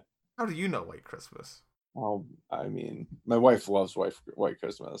 Yeah. How do you know White Christmas? Oh, I mean, my wife loves White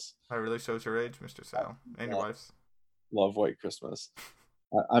Christmas. That really shows your age, Mr. Sal, and your wife's. Love White Christmas.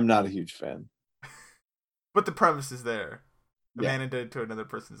 I'm not a huge fan. But the premise is there. A Yeah. man indebted to another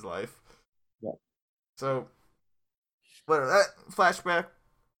person's life. Yeah. So, whatever. That flashback.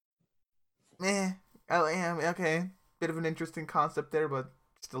 Okay. Bit of an interesting concept there, but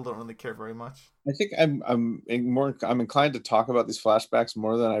still don't really care very much. I think I'm inclined to talk about these flashbacks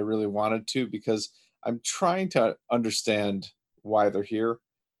more than I really wanted to, because I'm trying to understand why they're here,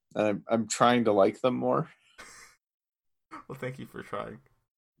 and I'm trying to like them more. Well, thank you for trying.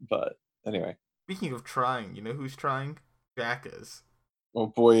 But anyway. Speaking of trying, you know who's trying? Jack is. Oh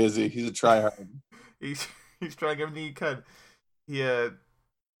boy, is he! He's a tryhard. he's trying everything he can.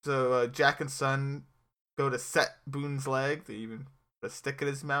 So Jack and Son go to set Boone's leg. They even put a stick in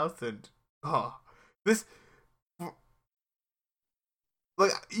his mouth, and this,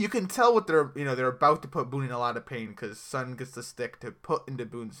 like, you can tell what they're about to put Boone in a lot of pain, because Son gets the stick to put into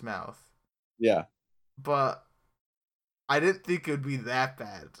Boone's mouth. Yeah, but I didn't think it would be that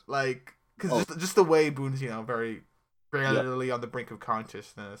bad. Like, because just the way Boone's very barely on the brink of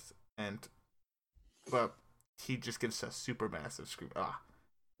consciousness, but he just gives a super massive scream.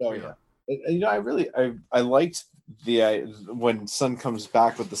 Oh yeah. I liked when Son comes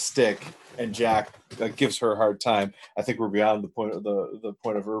back with the stick and Jack gives her a hard time. I think we're beyond the point of the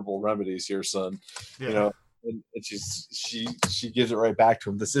point of herbal remedies here, Son. Yeah. and she gives it right back to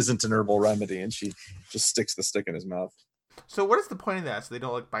him. This isn't an herbal remedy, and she just sticks the stick in his mouth. So what is the point of that? So they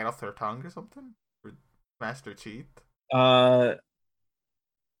don't like bite off their tongue or something, or smash their teeth? Uh,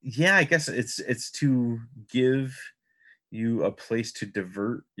 yeah, I guess it's to give you a place to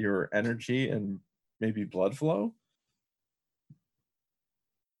divert your energy and maybe blood flow.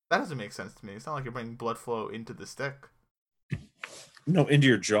 That doesn't make sense to me. It's not like you're bringing blood flow into the stick. No, into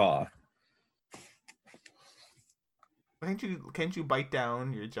your jaw. Can't you bite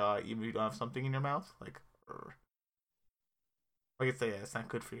down your jaw even if you don't have something in your mouth? Like, I could say yeah, it's not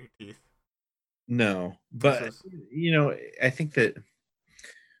good for your teeth. No, but I think that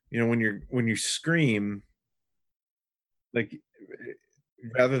when you scream, like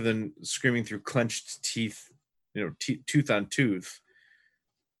rather than screaming through clenched teeth, tooth on tooth,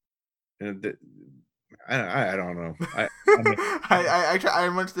 I don't know. I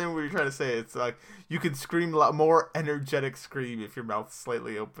understand what you're trying to say. It's like you can scream a lot more energetic scream if your mouth's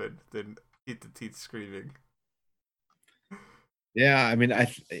slightly open than teeth to teeth screaming. Yeah, I mean, I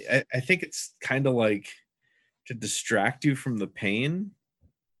think it's kind of like to distract you from the pain.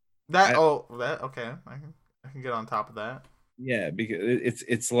 That okay. I can get on top of that. Yeah, because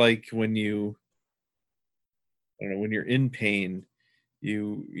it's like when when you're in pain,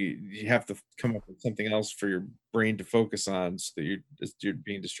 you have to come up with something else for your brain to focus on, so that you're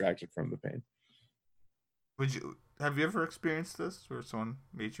being distracted from the pain. Have you ever experienced this where someone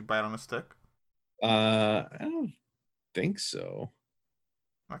made you bite on a stick? I don't think so.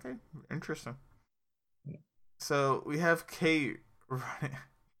 Okay, interesting. So we have Kate running.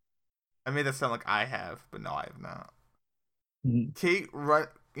 I made that sound like I have, but no, I have not. Mhm. Kate run.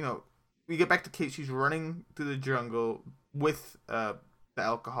 We get back to Kate. She's running through the jungle with the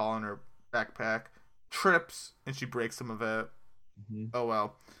alcohol in her backpack. Trips and she breaks some of it. Mhm. Oh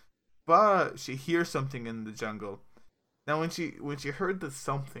well. But she hears something in the jungle. Now, when she heard the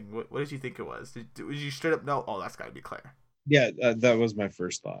something, what did you think it was? Did you straight up know? Oh, that's got to be Claire. Yeah, that was my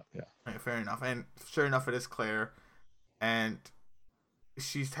first thought. Yeah. Right, fair enough. And sure enough, it is Claire, and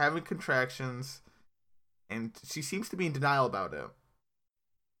she's having contractions, and she seems to be in denial about it.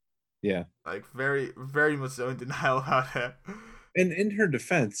 Yeah. Like very, very much so in denial about it. And in her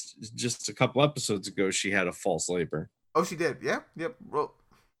defense, just a couple episodes ago, she had a false labor. Oh, she did. Yeah. Yep. Well,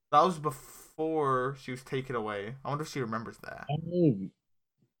 that was before she was taken away. I wonder if she remembers that. Oh,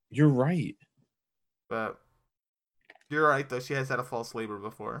 you're right. But you're right, though. She has had a false labor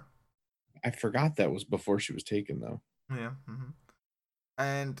before. I forgot that was before she was taken, though. Yeah. Mm-hmm.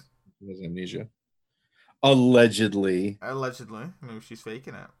 And It was amnesia. Allegedly. maybe she's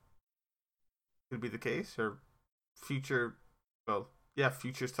faking it. Could be the case. Her future,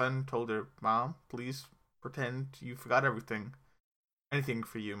 future son told her, "Mom, please pretend you forgot everything. Anything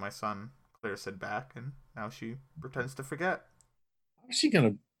for you, my son." Claire said back, and now she pretends to forget. How's she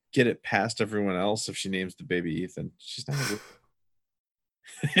gonna get it past everyone else if she names the baby Ethan? She's not gonna.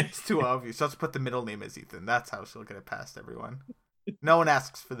 It's too obvious. She'll just put the middle name as Ethan. That's how she'll get it past everyone. No one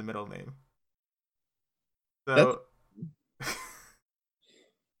asks for the middle name. So,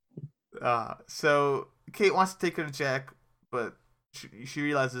 so Kate wants to take her to Jack, but she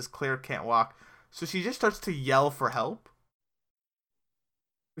realizes Claire can't walk, so she just starts to yell for help.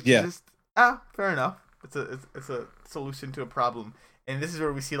 Which is just fair enough. It's a solution to a problem, and this is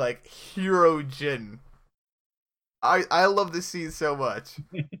where we see like hero Jin. I love this scene so much,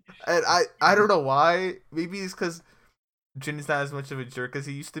 and I don't know why. Maybe it's because Jin is not as much of a jerk as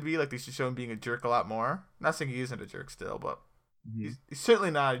he used to be. Like they should show him being a jerk a lot more. Not saying he isn't a jerk still, but he's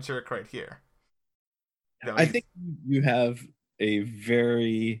certainly not a jerk right here. I think you have a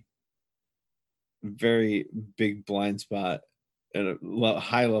very, very big blind spot and a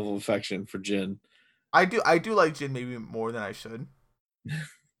high level of affection for Jin. I do like Jin maybe more than I should,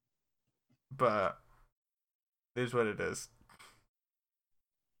 but here's what it is.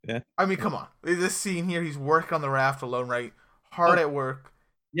 Yeah. I mean, come on. This scene here, he's working on the raft alone, right? Hard at work.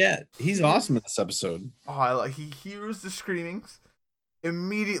 Yeah, he's awesome in this episode. Oh, he hears the screamings,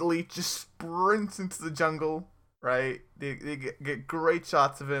 immediately just sprints into the jungle, right? They get great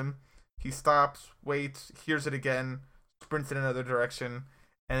shots of him. He stops, waits, hears it again, sprints in another direction,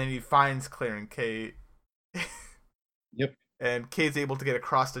 and then he finds Claire and Kate. Yep. And Kate's able to get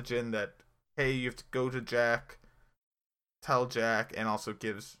across to Jin that, hey, you have to go to Jack, tell Jack, and also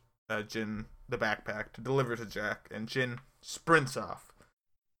gives Jin the backpack to deliver to Jack, and Jin sprints off.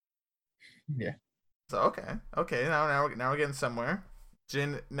 Yeah. So okay, now we're getting somewhere.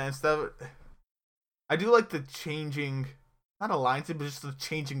 Jin, instead of, I do like the changing, not alliances, but just the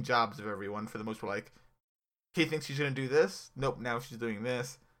changing jobs of everyone for the most part. Like, Kate thinks she's gonna do this. Nope, now she's doing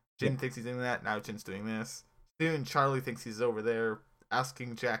this. Jin thinks he's doing that. Now Jin's doing this. Soon Charlie thinks he's over there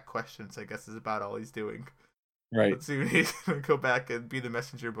asking Jack questions. I guess is about all he's doing. Right. But soon he's gonna go back and be the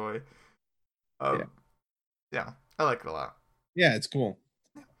messenger boy. Yeah, I like it a lot. Yeah, it's cool.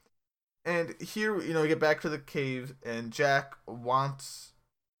 And here, we get back to the cave, and Jack wants.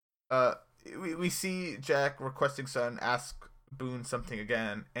 We see Jack requesting Sun ask Boone something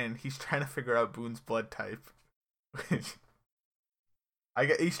again, and he's trying to figure out Boone's blood type. Which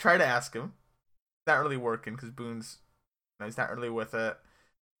he's trying to ask him. It's not really working because Boone's, he's not really with it.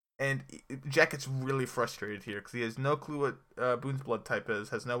 And Jack gets really frustrated here because he has no clue what Boone's blood type is,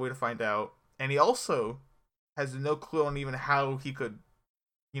 has no way to find out, and he also has no clue on even how he could,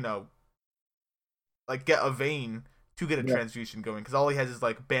 like get a vein to get a transfusion going because all he has is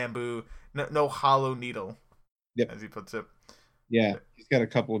like bamboo, no hollow needle. Yep. As he puts it. Yeah, he's got a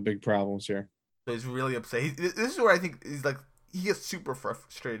couple of big problems here. So he's really upset. This is where I think he's like he gets super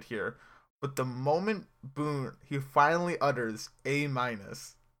frustrated here. But the moment Boone he finally utters A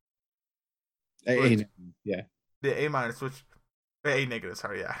minus. Yeah. The A minus, which A negative.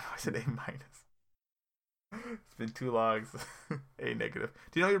 Sorry, yeah, I said A minus. It's been too long. A negative.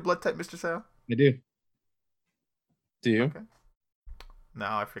 Do you know your blood type, Mr. Sal? I do. Do you? Okay. No,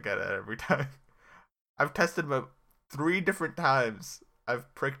 I forget it every time. I've tested my 3 different times.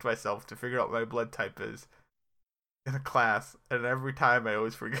 I've pricked myself to figure out what my blood type is in a class, and every time I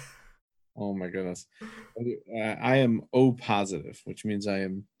always forget. Oh my goodness. I am O positive, which means I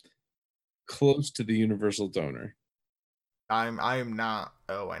am close to the universal donor. I am not.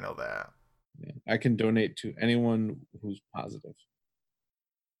 Oh, I know that. Yeah. I can donate to anyone who's positive.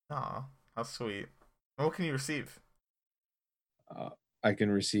 Aw, how sweet. And what can you receive? I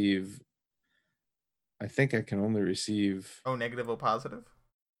can receive. I think I can only receive. O negative, O positive?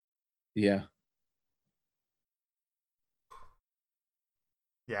 Yeah.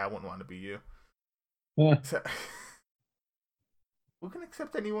 Yeah, I wouldn't want to be you. Huh. Who can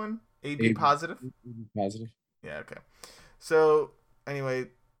accept anyone? AB positive? Positive. Yeah, okay. So, anyway,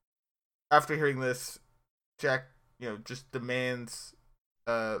 after hearing this, Jack, just demands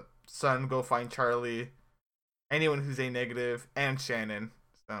Sun go find Charlie, anyone who's A negative, and Shannon.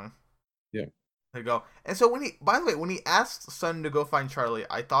 So, yeah. There you go. And so when he asked Sun to go find Charlie,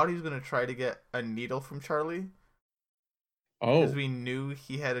 I thought he was going to try to get a needle from Charlie. Oh. Because we knew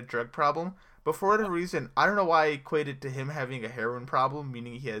he had a drug problem. But for whatever reason, I don't know why I equated to him having a heroin problem,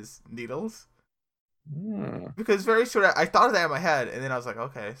 meaning he has needles. Because very sure I thought of that in my head, and then I was like,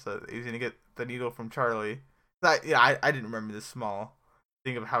 okay, so he's gonna get the needle from Charlie. I didn't remember this small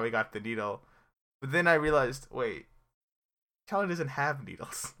thing of how he got the needle, but then I realized, wait, Charlie doesn't have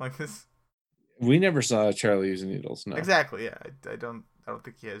needles like this. We never saw Charlie using needles. No, exactly. Yeah, I don't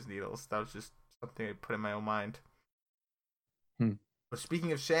think he has needles. That was just something I put in my own mind. But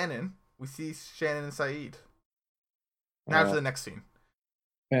speaking of Shannon, we see Shannon and Saeed. Now to the next scene.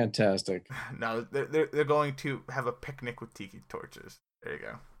 Fantastic. No, they're going to have a picnic with tiki torches. There you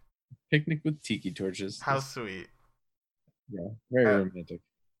go. Picnic with tiki torches. How sweet. Yeah, very romantic.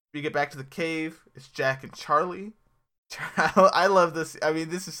 We get back to the cave. It's Jack and Charlie. I love this. I mean,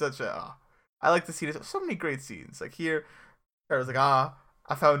 this is such a... I like to see this. So many great scenes. Like here, Charlie's like, I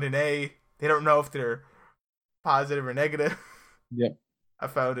found an A. They don't know if they're positive or negative. Yep. I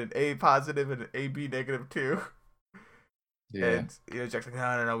found an A positive and an AB negative too. Yeah. And Jack's like,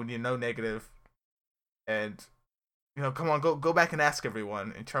 no, we need no negative. And come on, go back and ask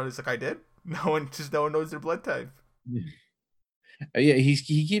everyone. And Charlie's like, I did. No one knows their blood type. Yeah, he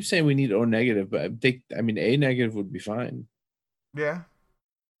keeps saying we need O negative, but I mean A negative would be fine. Yeah.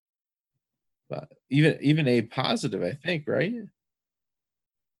 But even A positive, I think, right?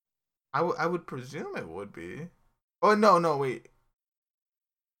 I would presume it would be. Oh no, wait.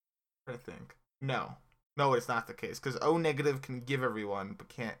 I think no, it's not the case because O negative can give everyone but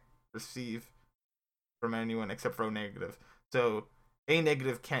can't receive from anyone except for O negative. So A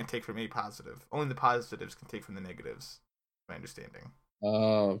negative can't take from A positive. Only the positives can take from the negatives. My understanding.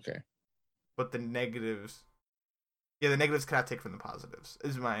 Oh, okay. But the negatives cannot take from the positives.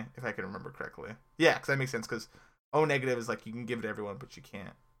 Is if I can remember correctly. Yeah, because that makes sense. Because O negative is like you can give it to everyone, but you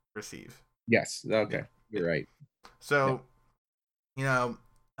can't receive. Yes. Okay. Yeah. You're right. So, I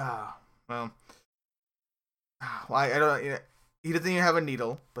don't. He doesn't even have a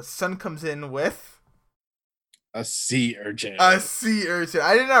needle, but Sun comes in with a sea urchin. I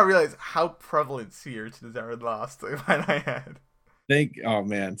did not realize how prevalent sea urchins are in Lost. When I had. Oh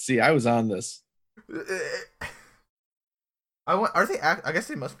man, see, I was on this. Are they? I guess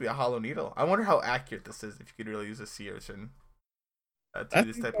they must be a hollow needle. I wonder how accurate this is. If you could really use a sea urchin to do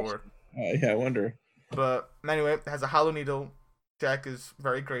this type of work. Yeah, I wonder. But anyway, it has a hollow needle. Jack is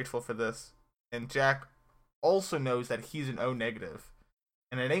very grateful for this, and Jack also knows that he's an O negative,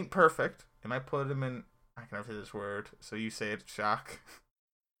 and it ain't perfect. It might put him in. I can never say this word, so you say it. Shock.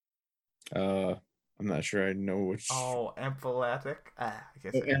 I'm not sure I know which. Oh, amphilactic. I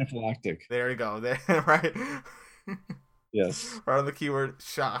guess Oh, it. anaphylactic. There we go. There, right. Yes. Right on the keyword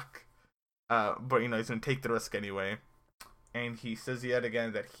shock. But he's gonna take the risk anyway, and he says yet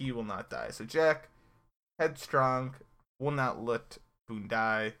again that he will not die. So Jack, headstrong, will not let Boone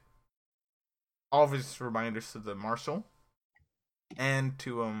die. All of his reminders to the marshal, and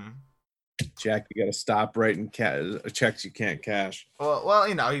to Jack, you got to stop writing checks you can't cash. Well,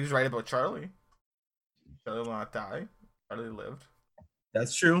 he was right about Charlie. Charlie will not die. Charlie lived.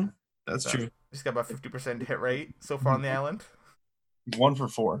 That's true. That's true. He's got about 50% hit rate so far on the island. He's 1 for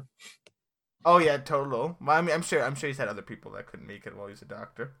 4. Oh yeah, total. Well, I mean, I'm sure he's had other people that couldn't make it while he's a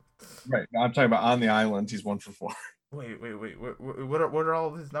doctor. Right. Now I'm talking about on the island. He's 1 for 4. Wait. What are all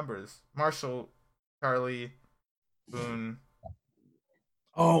of his numbers? Marshall, Charlie, Boone.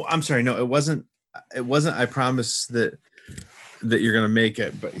 Oh, I'm sorry. No, it wasn't. I promise that you're gonna make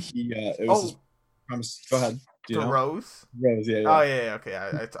it. But it was. Promise. Go ahead. Do you know? Rose. Rose. Yeah. Oh yeah. Okay.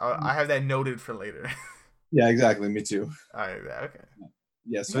 I have that noted for later. Yeah. Exactly. Me too. Okay.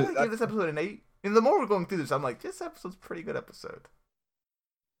 Yeah. So I give this episode an 8. And the more we're going through this, I'm like, this episode's a pretty good episode.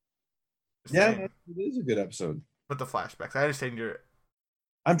 Yeah, it is a good episode. But the flashbacks, I understand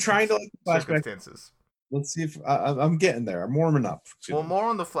I'm trying to like the flashbacks. Circumstances. Let's see if I'm getting there. I'm warming up. Well, more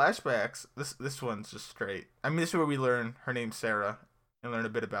on the flashbacks. This one's just straight. I mean, this is where we learn her name's Sarah and learn a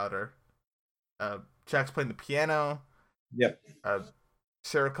bit about her. Jack's playing the piano. Yep.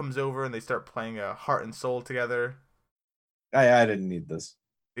 Sarah comes over and they start playing Heart and Soul together. I didn't need this.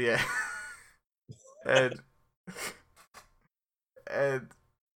 Yeah. and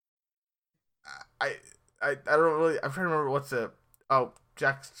I don't really. I'm trying to remember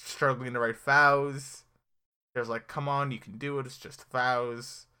Jack's struggling to write vows. There's like, come on, you can do it. It's just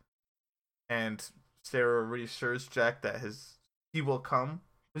vows. And Sarah reassures Jack that he will come.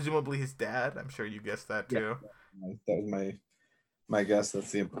 Presumably his dad. I'm sure you guessed that too. Yeah, that was my guess.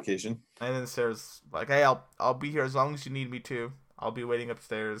 That's the implication. And then Sarah's like, hey, I'll be here as long as you need me to. I'll be waiting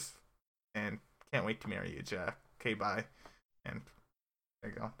upstairs, and can't wait to marry you, Jack. Okay, bye. And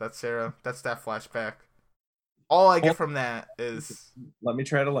there you go. That's Sarah. That's that flashback. All I get from that is... Let me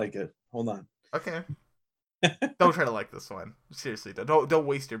try to like it. Hold on. Okay. Don't try to like this one. Seriously, don't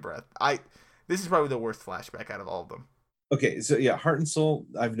waste your breath. This is probably the worst flashback out of all of them. Okay, so yeah, Heart and Soul,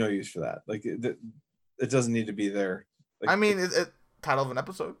 I have no use for that. Like, it doesn't need to be there. Like, I mean, it title of an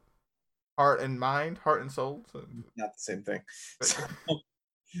episode. Heart and Mind, Heart and Soul. So. Not the same thing.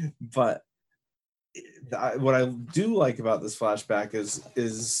 But what I do like about this flashback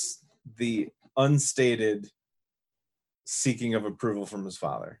is the unstated seeking of approval from his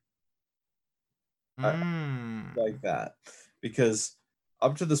father. Like that, because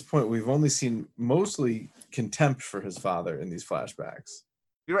up to this point we've only seen mostly contempt for his father in these flashbacks.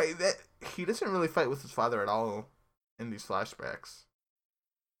 You're right, that he doesn't really fight with his father at all in these flashbacks.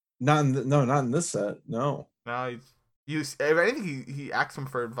 Not in this set. No, if anything, he asks him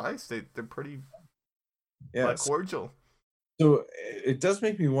for advice. They're pretty cordial. So it does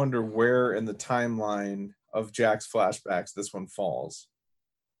make me wonder where in the timeline of Jack's flashbacks this one falls.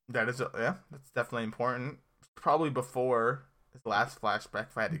 That's definitely important. Probably before his last flashback,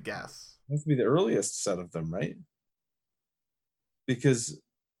 if I had to guess. It has to be the earliest set of them, right? Because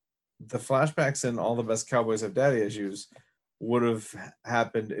the flashbacks in All the Best Cowboys Have Daddy Issues would have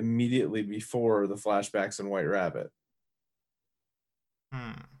happened immediately before the flashbacks in White Rabbit.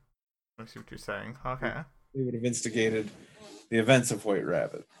 I see what you're saying. Okay. They would have instigated the events of White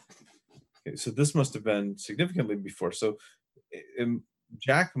Rabbit. Okay, so this must have been significantly before. So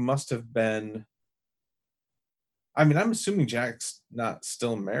Jack must have been... I mean, I'm assuming Jack's not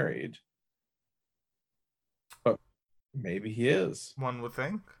still married. But maybe he is. One would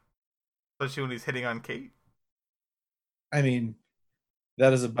think. Especially when he's hitting on Kate. I mean,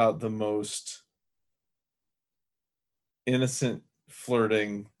 that is about the most innocent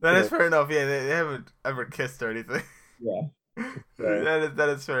flirting. That is fair enough. Yeah, they haven't ever kissed or anything. Yeah. That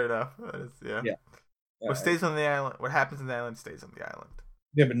is fair enough. Yeah. What stays on the island? What happens on the island stays on the island.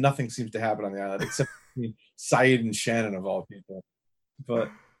 Yeah, but nothing seems to happen on the island except Sayid and Shannon of all people. But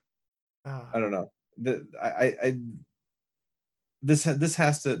I don't know. This set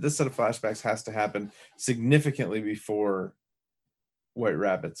of flashbacks has to happen significantly before White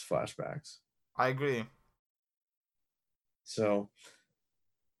Rabbit's flashbacks. I agree. So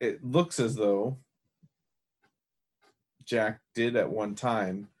it looks as though Jack did at one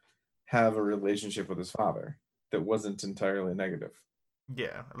time have a relationship with his father that wasn't entirely negative.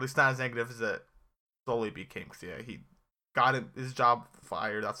 Yeah, at least not as negative as it slowly became. Cause yeah, he got his job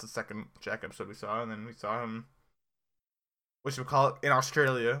fired. That's the second Jack episode we saw, and then we saw him, which we call it, in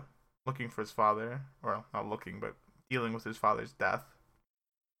Australia, looking for his father. Well, not looking, but dealing with his father's death.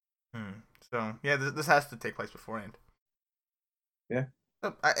 So yeah, this has to take place beforehand. Yeah.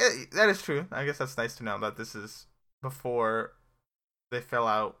 That is true. I guess that's nice to know that this is before they fell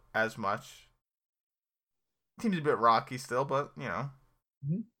out as much. Seems a bit rocky still, but you know.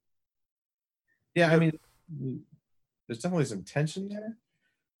 Mm-hmm. Yeah, I mean, there's definitely some tension there,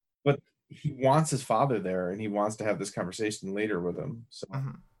 but he wants his father there, and he wants to have this conversation later with him. So I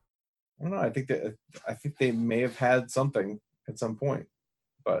don't know. I think they may have had something at some point,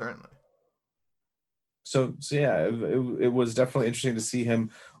 but certainly. So yeah, it was definitely interesting to see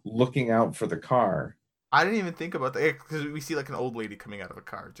him looking out for the car. I didn't even think about that because we see like an old lady coming out of a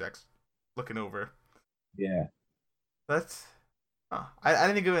car. Jack's looking over. Yeah, That's. I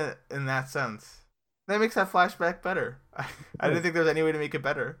didn't think of it in that sense. That makes that flashback better. I didn't think there was any way to make it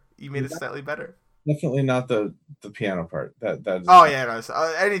better. You made it slightly better. Definitely not the piano part. That. Oh yeah, no.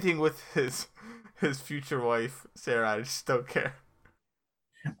 Anything with his future wife Sarah, I just don't care.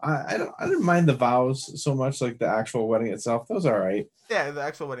 I didn't mind the vows so much, like the actual wedding itself. Those are all right. Yeah, the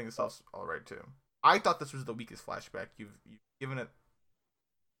actual wedding itself's all right too. I thought this was the weakest flashback. You've given it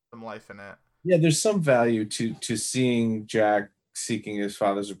some life in it. Yeah, there's some value to seeing Jack seeking his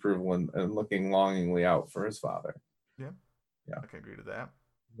father's approval and looking longingly out for his father. Yeah, I can agree to that.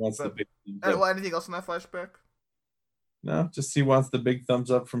 Wants the big. Well, anything else in that flashback? No, just he wants the big thumbs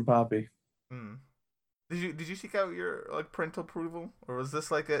up from Poppy. Did you seek out your like parental approval, or was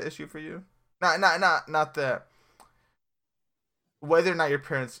this like an issue for you? Not that whether or not your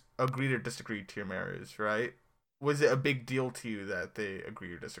parents agreed or disagreed to your marriage, right? Was it a big deal to you that they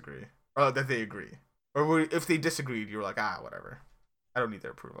agree or disagree, or that they agree, or if they disagreed, you were like, whatever, I don't need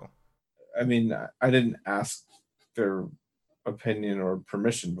their approval. I mean, I didn't ask their opinion or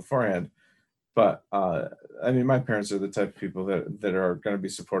permission beforehand, but I mean, my parents are the type of people that are going to be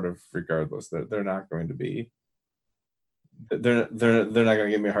supportive regardless. That they're not going to be. They're not going to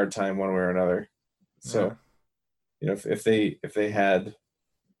give me a hard time one way or another. So, yeah. If they had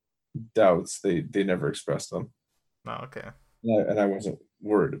doubts, they never expressed them. Oh, okay. And I wasn't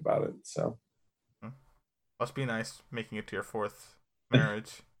worried about it. So, must be nice making it to your fourth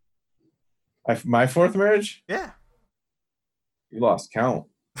marriage. My fourth marriage? Yeah. You lost count.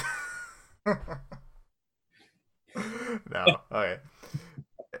 No. Okay.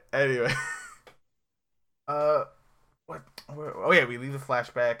 Anyway. What? Oh yeah, we leave the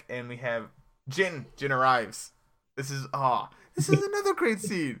flashback and we have Jin. Jin arrives. This is another great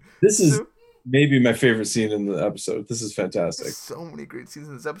scene. This is maybe my favorite scene in the episode. This is fantastic. So many great scenes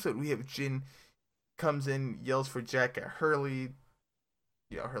in this episode. We have Jin comes in, yells for Jack at Hurley.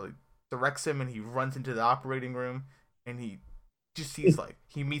 Yeah, Hurley directs him and he runs into the operating room and he just sees like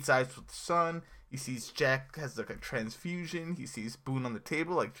he meets eyes with the son. He sees Jack has like a transfusion. He sees Boone on the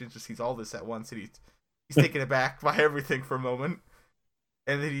table. Like Jin just sees all this at once and he's taken aback by everything for a moment.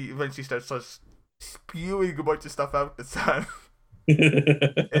 And then he eventually starts spewing a bunch of stuff out to Son.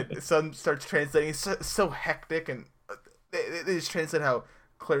 And Son starts translating. It's so hectic, and they just translate how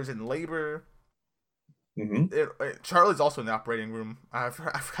Claire's in labor. Charlie's also in the operating room. I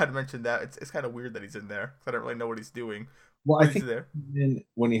forgot to mention that. It's kind of weird that he's in there. I don't really know what he's doing. Well, I think there.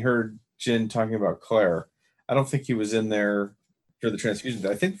 When he heard Jin talking about Claire, I don't think he was in there for the transfusion.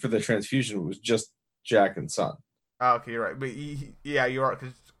 I think for the transfusion it was just Jack and Son. Oh, okay, you're right. But yeah, you are,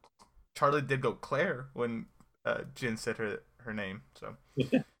 because Charlie did go Claire when Jin said her name. So,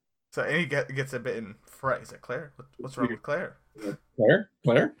 so and he gets a bit in fright. He's like, Claire, what's wrong with Claire?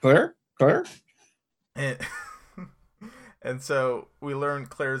 Claire. And so we learn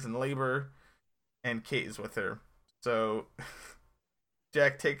Claire's in labor, and Kate is with her. So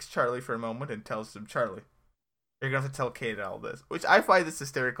Jack takes Charlie for a moment and tells him, Charlie, you're gonna have to tell Kate all this. Which I find this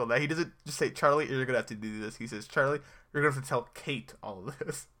hysterical that he doesn't just say, Charlie, you're gonna have to do this. He says, Charlie, you're gonna have to tell Kate all of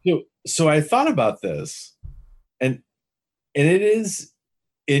this. So I thought about this, and it is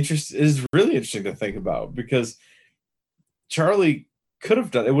interesting. It is really interesting to think about, because Charlie could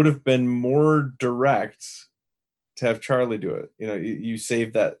have done it. Would have been more direct to have Charlie do it. You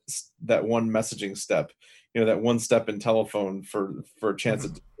save that one messaging step. That one step in telephone for a chance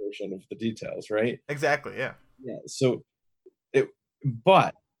at distortion of the details, right? Exactly. Yeah. Yeah. So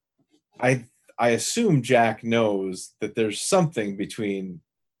but I assume Jack knows that there's something between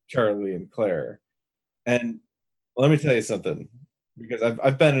Charlie and Claire. And let me tell you something, because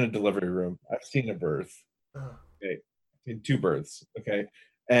I've been in a delivery room. I've seen a birth. Okay. I've seen two births. Okay.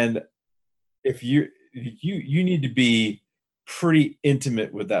 And if you need to be pretty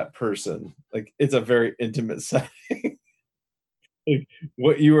intimate with that person. Like it's a very intimate setting. Like,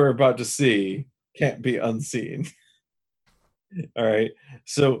 what you are about to see can't be unseen. All right.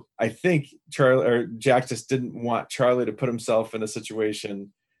 So I think Charlie or Jack just didn't want Charlie to put himself in a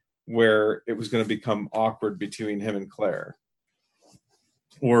situation where it was going to become awkward between him and Claire,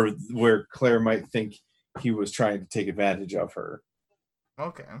 or where Claire might think he was trying to take advantage of her.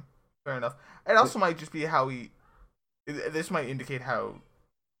 Okay, fair enough. It also might just be how he. This might indicate how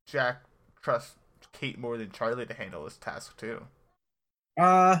Jack trusts Kate more than Charlie to handle this task too.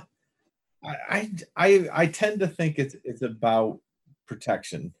 Uh I tend to think it's about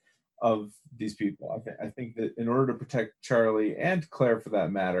protection of these people. I think that in order to protect Charlie and Claire for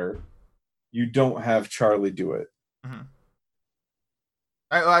that matter, you don't have Charlie do it. Mm-hmm.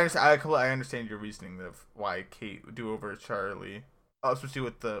 I understand your reasoning of why Kate would do over Charlie, especially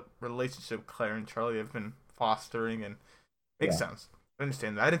with the relationship Claire and Charlie have been fostering, and makes Yeah. sense. I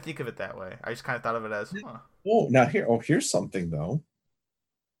understand that. I didn't think of it that way. I just kind of thought of it as, huh. Oh, now here. Oh, here's something though.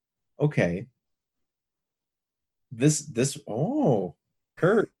 Okay. This. Oh,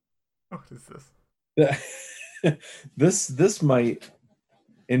 Kurt. What is this? This might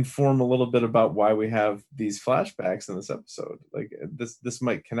inform a little bit about why we have these flashbacks in this episode. Like this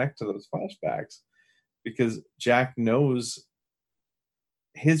might connect to those flashbacks because Jack knows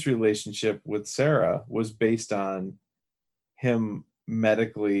his relationship with Sarah was based on him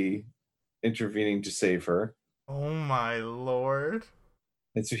medically intervening to save her. Oh my lord.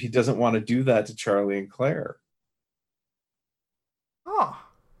 And so he doesn't want to do that to Charlie and Claire. Oh.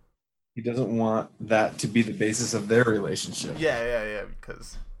 He doesn't want that to be the basis of their relationship. Yeah.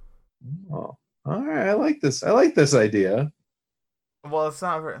 Because. Oh, all right. I like this. I like this idea. Well, it's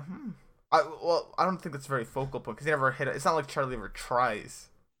not very. I don't think it's a very focal point because he never hit it. It's not like Charlie ever tries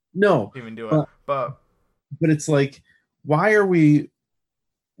No, to even do it. but, But but it's like, why are we?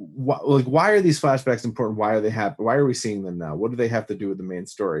 Why are these flashbacks important? Why are they happening? Why are we seeing them now? What do they have to do with the main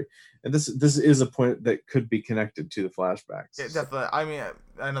story? And this is a point that could be connected to the flashbacks. yeah, definitely. I mean,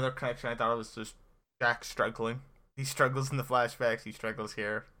 another connection I thought was just Jack struggling. He struggles in the flashbacks. He struggles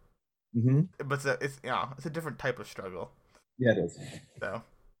here. Mm-hmm. But it's a different type of struggle. Yeah, it is. So,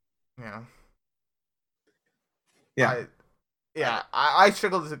 yeah. Yeah. I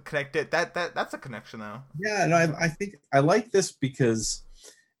struggle to connect it. That's a connection though. Yeah, and I think I like this because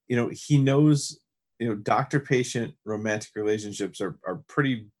he knows doctor patient romantic relationships are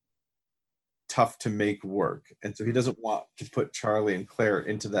pretty tough to make work, and so he doesn't want to put Charlie and Claire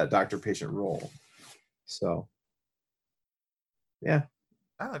into that doctor patient role. So yeah,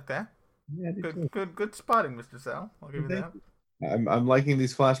 I like that. yeah, Good spotting, Mr. Sal. I'll give you that. I'm liking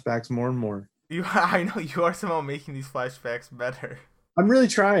these flashbacks more and more. I know you are somehow making these flashbacks better. I'm really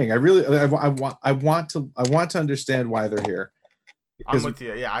trying. I want to understand why they're here. I'm with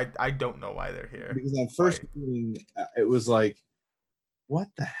you. Yeah, I don't know why they're here. Because on first reading, it was like, what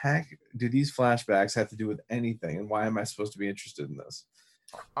the heck do these flashbacks have to do with anything, and why am I supposed to be interested in this?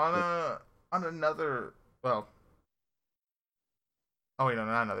 On another, well, oh wait, no,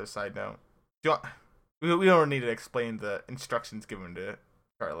 not another side note. We don't need to explain the instructions given to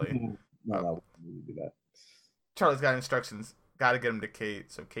Charlie. No, we need to do that. Charlie's got instructions. Got to get him to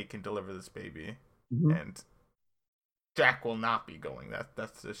Kate so Kate can deliver this baby, and Jack will not be going.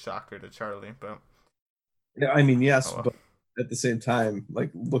 That's a shocker to Charlie, but yeah, I mean, yes, but at the same time, like,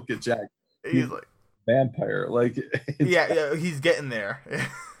 look at Jack. He's like vampire. Like, yeah, he's getting there.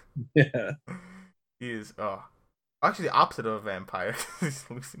 Yeah, he's actually the opposite of a vampire. He's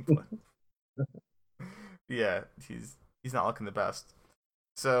losing blood. Yeah, he's not looking the best.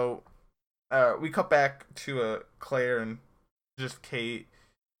 So, we cut back to Claire and just Kate,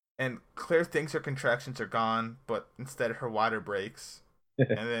 and Claire thinks her contractions are gone, but instead her water breaks, and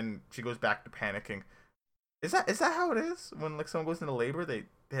then she goes back to panicking. Is that how it is when like someone goes into labor? They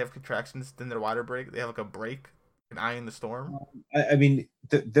have contractions, then their water break. They have like a break, an eye in the storm. I mean,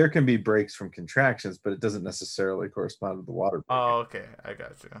 there can be breaks from contractions, but it doesn't necessarily correspond to the water break. Oh, okay, I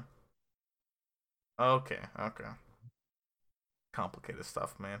got you. Okay. Complicated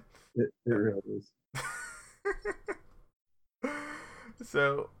stuff, man. It really is.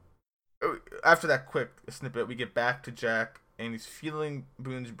 So, after that quick snippet, we get back to Jack, and he's feeling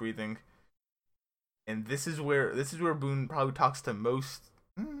Boone's breathing, and this is where Boone probably talks to most,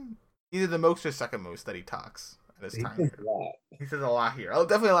 either the most or second most that he talks at his time here. He says a lot here. Oh,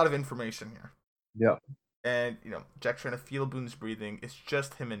 definitely a lot of information here. Yeah. And Jack's trying to feel Boone's breathing. It's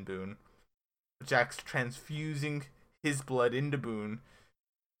just him and Boone. Jack's transfusing his blood into Boone,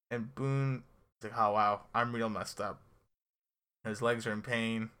 and Boone is like, "Oh wow, I'm real messed up." His legs are in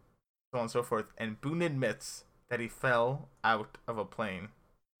pain, so on and so forth. And Boone admits that he fell out of a plane.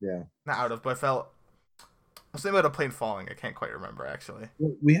 Yeah. Not out of, but fell. Something about a plane falling. I can't quite remember actually.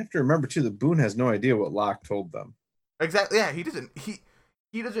 Well, we have to remember too that Boone has no idea what Locke told them. Exactly. Yeah, he doesn't.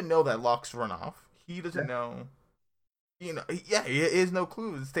 He doesn't know that Locke's run off. He doesn't know. Yeah, he has no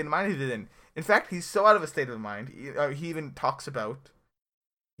clue the state of mind he's in. In fact, he's so out of a state of mind. He even talks about.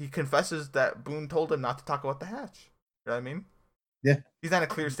 He confesses that Boone told him not to talk about the hatch. You know what I mean? Yeah. He's not in a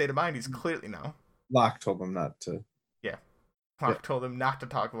clear state of mind. He's clearly no. Locke told him not to. Yeah. Locke told him not to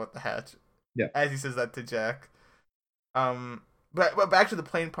talk about the hatch. Yeah. As he says that to Jack. But back to the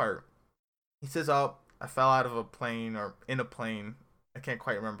plane part. He says, "Oh, I fell out of a plane or in a plane." I can't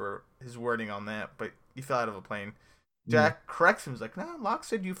quite remember his wording on that, but he fell out of a plane. Jack corrects him. He's like, "No, Locke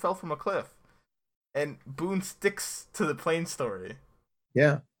said you fell from a cliff." And Boone sticks to the plane story.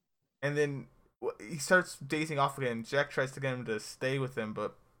 Yeah. And then he starts dazing off again. Jack tries to get him to stay with him,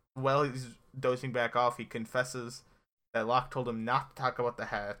 but while he's dozing back off, he confesses that Locke told him not to talk about the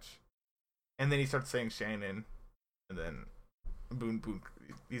hatch. And then he starts saying Shannon. And then Boone,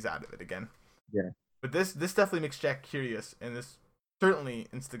 he's out of it again. Yeah. But this definitely makes Jack curious, and this certainly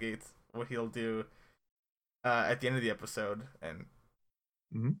instigates what he'll do at the end of the episode, and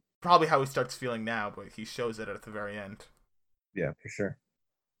probably how he starts feeling now, but he shows it at the very end. Yeah, for sure.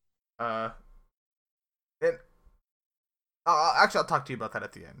 And actually, I'll talk to you about that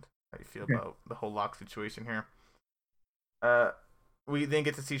at the end. How you feel about the whole Locke situation here. We then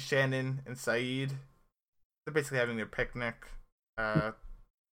get to see Shannon and Sayid. They're basically having their picnic. Oh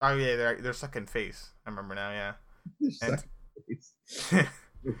yeah, they're stuck in face. I remember now. Yeah.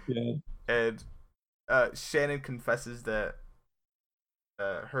 And Shannon confesses that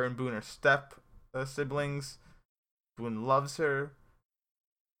her and Boone are step siblings. Boone loves her.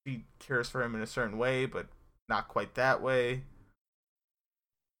 She cares for him in a certain way, but not quite that way.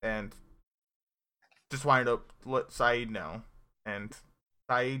 And just wanted to let Sayid know. And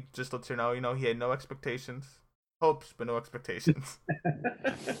Sayid just lets her know, he had no expectations. Hopes, but no expectations.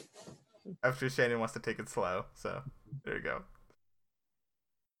 After Shannon wants to take it slow. So, there you go.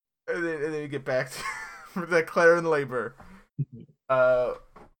 And then we get back to the Claire in labor.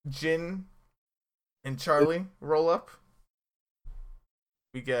 Jin and Charlie roll up.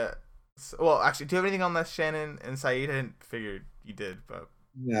 We get... Well, actually, do you have anything on that Shannon and Sayid? I didn't figure you did, but...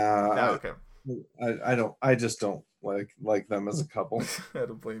 No, okay. I don't. I just don't like them as a couple. I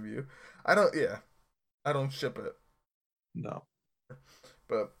don't blame you. I don't ship it. No.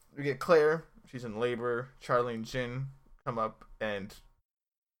 But we get Claire. She's in labor. Charlie and Jin come up, and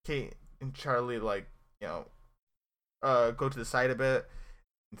Kate and Charlie go to the side a bit.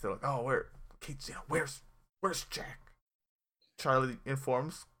 And they're like, "Oh, Kate's? Where's Jack?" Charlie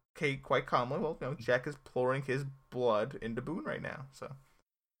informs Kate quite calmly, "Well, Jack is pouring his blood into Boone right now, so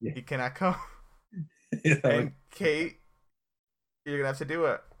he cannot come." And Kate, you're gonna have to do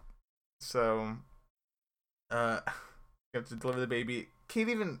it. So, you have to deliver the baby. Kate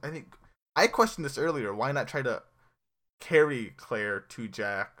I questioned this earlier. Why not try to carry Claire to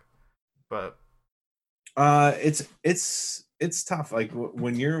Jack? But it's tough. Like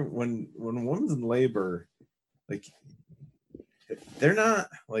when a woman's in labor, like they're not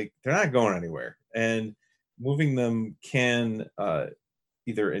going anywhere, and moving them can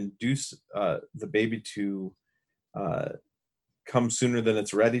either induce the baby to come sooner than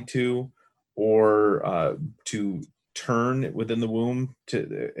it's ready to, or to turn within the womb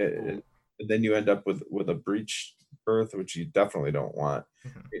and then you end up with a breech birth, which you definitely don't want.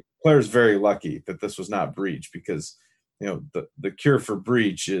 Claire's very lucky that this was not breech, because the cure for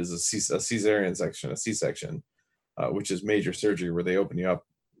breech is a cesarean section, a C-section, which is major surgery where they open up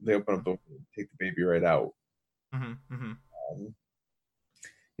the, take the baby right out.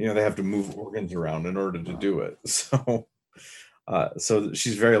 They have to move organs around in order to do it. So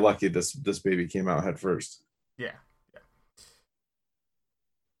she's very lucky this baby came out head first. Yeah.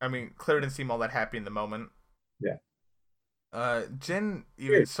 I mean, Claire didn't seem all that happy in the moment. Yeah. Jin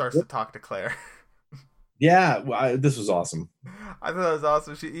even starts to talk to Claire. Yeah, this was awesome. I thought that was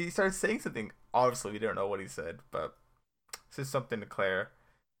awesome. He started saying something. Obviously, we don't know what he said, but says something to Claire.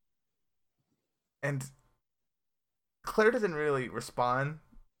 And Claire doesn't really respond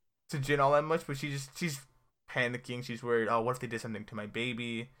to Jin all that much, but she's panicking. She's worried. Oh, what if they did something to my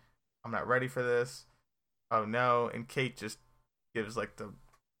baby? I'm not ready for this. Oh no! And Kate just gives the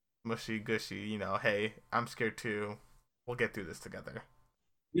mushy gushy. Hey, I'm scared too. We'll get through this together.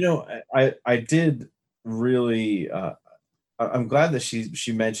 I did really. I'm glad that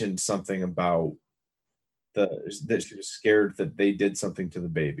she mentioned something about that she was scared that they did something to the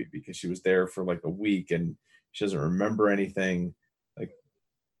baby, because she was there for a week and she doesn't remember anything.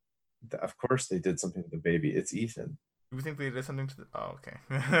 Of course they did something to the baby. It's Ethan. You think they did something to the? Oh, okay.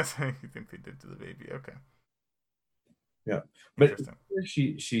 You think they did to the baby? Okay, Yeah, but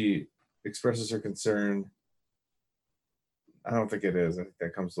interesting. she expresses her concern. I don't think it is. I think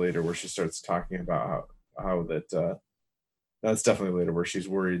that comes later, where she starts talking about how that that's definitely later, where she's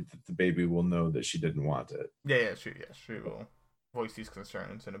worried that the baby will know that she didn't want it. Yeah, she will voice these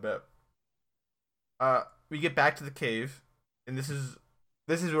concerns in a bit. We get back to the cave, and this is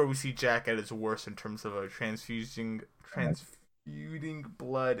where we see Jack at his worst in terms of transfusing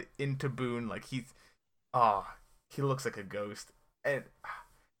blood into Boone. Like he looks like a ghost, and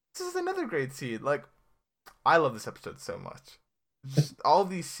this is another great scene. Like I love this episode so much. Just all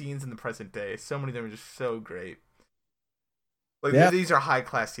these scenes in the present day, so many of them are just so great. Like Yeah. these are high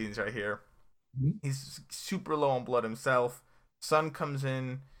class scenes right here. Mhm. He's super low on blood himself. Sun comes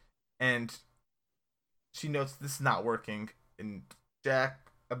in, and she notes this is not working, and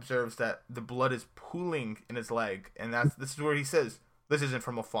Jack observes that the blood is pooling in his leg, and this is where he says, "This isn't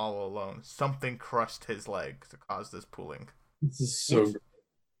from a fall alone. Something crushed his leg to cause this pooling," This is so which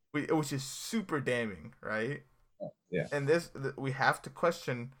great. which is super damning, right? Yeah. And we have to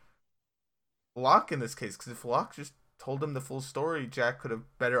question Locke in this case, because if Locke just told him the full story, Jack could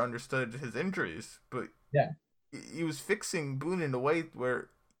have better understood his injuries. But Yeah. he was fixing Boone in a way where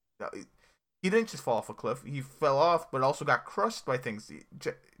he didn't just fall off a cliff. He fell off, but also got crushed by things.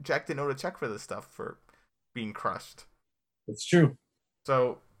 Jack didn't know to check for this stuff for being crushed. It's true.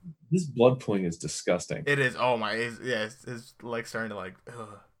 So This blood pooling is disgusting. it is. Oh my! His legs starting to like.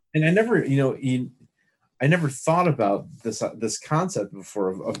 Ugh. And I never thought about this concept before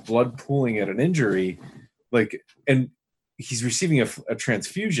of blood pooling at an injury, like, and he's receiving a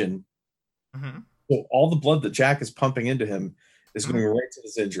transfusion, Mm-hmm. so all the blood that Jack is pumping into him is Mm-hmm. going right to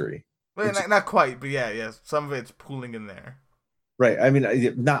this injury. Well, Which not quite, but yeah. Some of it's pooling in there. right? I mean,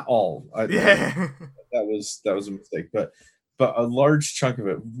 not all. Yeah. That was a mistake, but a large chunk of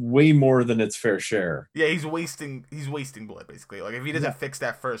it, way more than its fair share. Yeah, he's wasting blood basically. Like if he Yeah. doesn't fix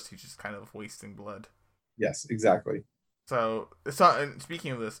that first, he's just kind of wasting blood. Yes, exactly. So Sun, and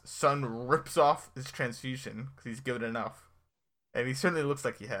speaking of this, Sun rips off his transfusion because he's given enough, and he certainly looks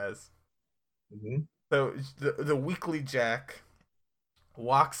like he has. Hmm. So the weekly Jack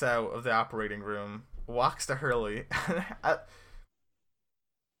walks out of the operating room, walks to Hurley.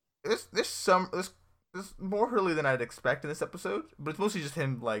 There's more Hurley than I'd expect in this episode, but it's mostly just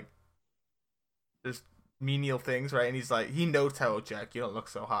him like just menial things, right? And he's like, he notes how, Jack, you don't look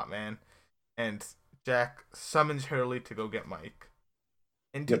so hot, man. And Jack summons Hurley to go get Mike.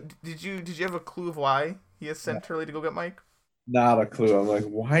 And Yep. did you have a clue of why he has sent Hurley to go get Mike? Not a clue. I'm like,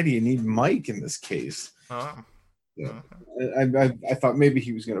 why do you need Mike in this case? Oh, Yeah. okay. I thought maybe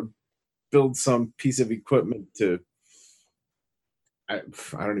he was going to build some piece of equipment to, I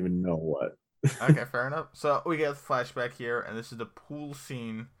don't even know what. Okay, fair enough. So we get a flashback here, and this is the pool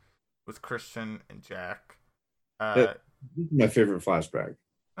scene with Christian and Jack. Uh, This is my favorite flashback.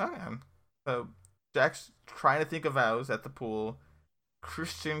 okay. So Jack's trying to think of vows at the pool.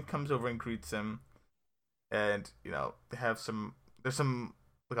 Christian comes over and greets him, and they have some. There's some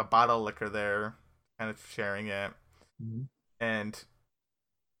like a bottle of liquor there, kind of sharing it, Mhm. and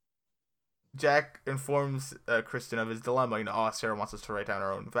Jack informs Kristen of his dilemma. Sarah wants us to write down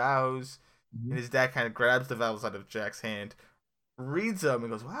our own vows. And his dad kind of grabs the vows out of Jack's hand, reads them,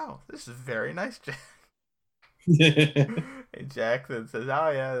 and goes, "Wow, this is very nice, Jack." And Jack then says,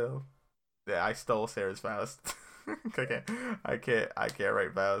 "Oh yeah, I stole Sarah's vows. I can't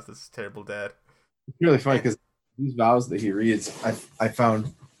write vows. This is terrible, Dad." It's really funny because these vows that he reads, I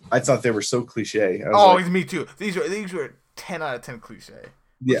thought they were so cliche. I was Oh, like, me too. These were 10 out of 10 cliche.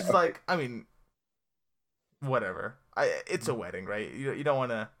 Which yeah, is like, I mean, whatever. It's a wedding, right? You don't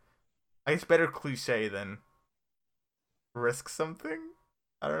want to. I guess better cliche than risk something.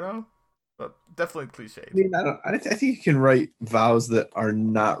 I don't know, but definitely cliche. I mean, I think you can write vows that are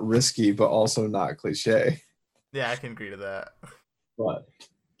not risky, but also not cliche. Yeah, I can agree to that. But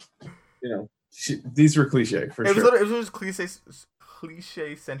these were cliche for It was sure. literally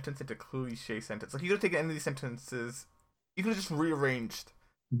cliche sentence into cliche sentence. Like you could have taken any of these sentences, you could have just rearranged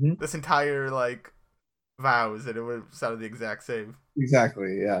Mhm. this entire like vows, and it would have sounded the exact same.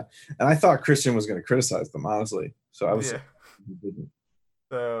 Exactly, yeah. And I thought Christian was going to criticize them, honestly. So I was. Yeah.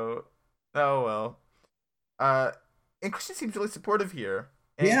 So, oh well. Uh, and Christian seems really supportive here,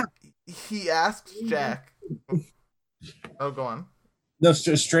 and Yeah. he asks Jack. Oh, go on. No, it's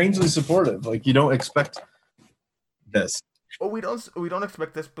just strangely supportive. Like you don't expect this. Well, we don't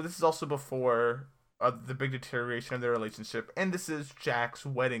expect this, but this is also before the big deterioration of their relationship, and this is Jack's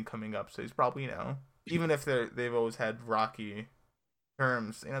wedding coming up, so he's probably even if they've always had rocky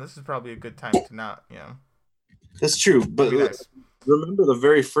terms, this is probably a good time to not, That's true, but be nice. remember the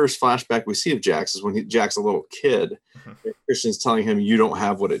very first flashback we see of Jax is when Jack's a little kid. And Christian's telling him, "You don't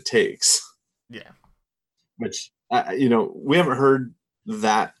have what it takes." Yeah. Which we haven't heard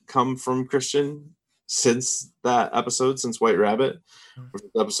that come from Christian since that episode, since White Rabbit, which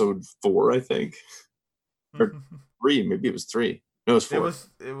was episode 4, I think, or 3. Maybe it was 3. No, it was 4.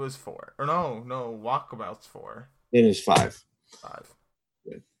 It was 4. Or no, Walkabout's 4. It is 5. 5.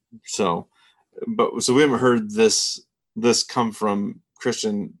 So we haven't heard this come from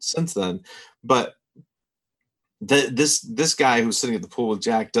Christian since then, but this guy who's sitting at the pool with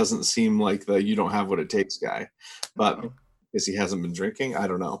Jack doesn't seem like the "you don't have what it takes" guy, but because he hasn't been drinking, I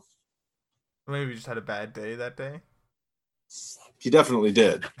don't know. Maybe he just had a bad day that day. He definitely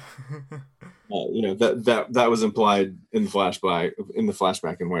did. That was implied in the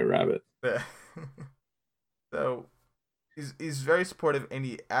flashback in White Rabbit. So he's very supportive, and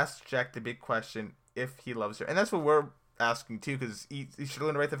he asks Jack the big question if he loves her, and that's what we're asking too, because he should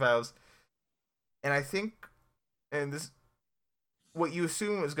learn to write the vows. And I think, and this, what you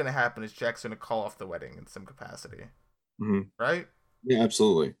assume is going to happen is Jack's going to call off the wedding in some capacity, right? Yeah,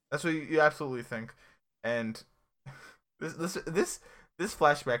 absolutely. That's what you absolutely think. And this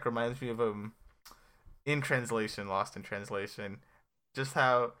flashback reminds me of in translation, Lost in Translation, just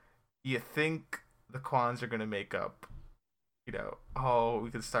how you think the Kwans are gonna make up. We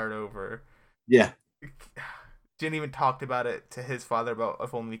could start over. Yeah. Jin even talked about it to his father about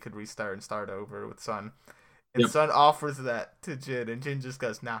if only he could restart and start over with Sun. And Sun offers that to Jin, and Jin just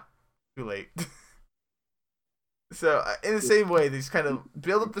goes, "Nah, too late." So in the same way, they just kind of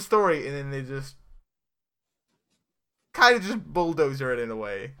build up the story, and then they just kind of just bulldozer it in a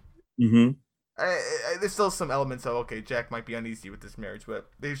way. There's still some elements of, okay, Jack might be uneasy with this marriage,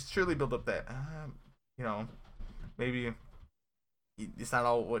 but they surely build up that, maybe it's not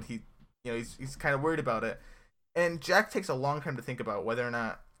all what he, he's kind of worried about it. And Jack takes a long time to think about whether or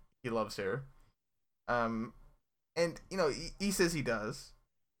not he loves her. And, he says he does,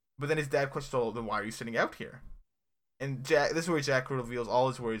 but then his dad questions, "Oh, then why are you sitting out here?" And this is where Jack reveals all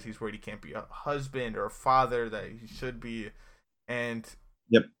his worries. He's worried he can't be a husband or a father that he should be. And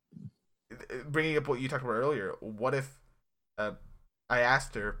bringing up what you talked about earlier, what if I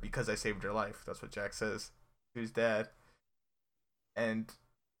asked her because I saved her life? That's what Jack says to his dad. And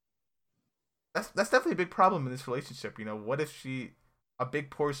that's definitely a big problem in this relationship. What if a big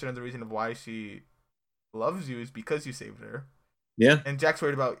portion of the reason of why she loves you is because you saved her? Yeah. And Jack's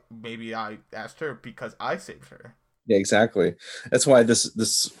worried about, maybe I asked her because I saved her. Yeah, exactly. That's why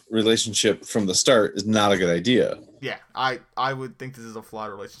this relationship from the start is not a good idea. Yeah, I would think this is a flawed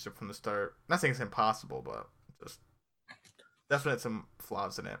relationship from the start. I'm not saying it's impossible, but just definitely some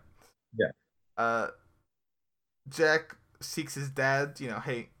flaws in it. Yeah. Jack seeks his dad.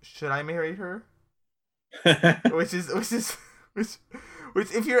 Hey, should I marry her? which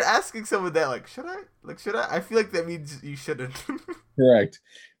if you're asking someone that, like, should I? I feel like that means you shouldn't.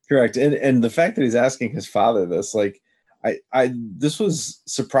 Correct. And the fact that he's asking his father this, like, this was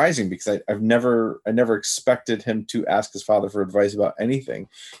surprising because I never expected him to ask his father for advice about anything.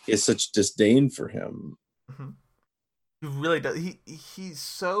 He has such disdain for him. He really does.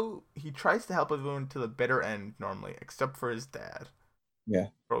 He tries to help everyone to the bitter end normally, except for his dad. Yeah.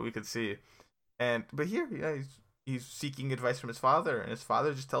 For what we could see. But here, he's seeking advice from his father, and his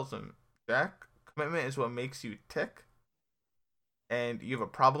father just tells him, "Jack, commitment is what makes you tick, and you have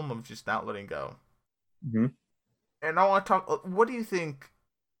a problem of just not letting go." And I want to talk. What do you think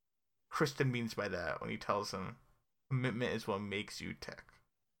Kristen means by that when he tells him commitment is what makes you tick?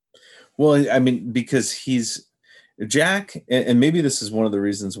 Well, I mean, because Jack, and maybe this is one of the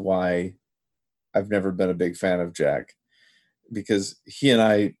reasons why I've never been a big fan of Jack, because he and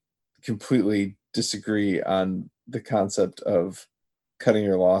I completely disagree on the concept of cutting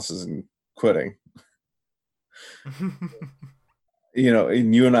your losses and quitting.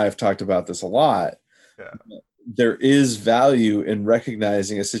 And you and I have talked about this a lot. Yeah. There is value in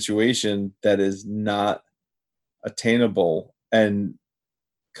recognizing a situation that is not attainable and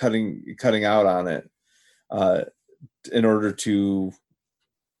cutting out on it in order to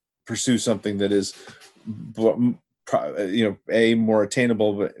pursue something that is, A, more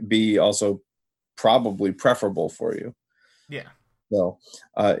attainable, but B, also probably preferable for you. Yeah. So,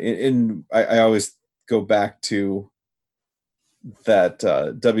 I always go back to that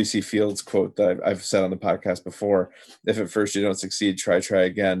W.C. Fields quote that I've said on the podcast before: "If at first you don't succeed, try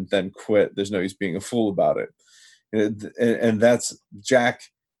again, then quit. There's no use being a fool about it." And that's, Jack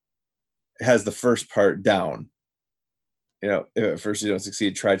has the first part down. If at first you don't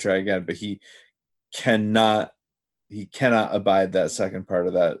succeed, try again. But he cannot he cannot abide that second part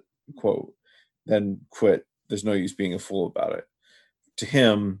of that quote, then quit. There's no use being a fool about it. To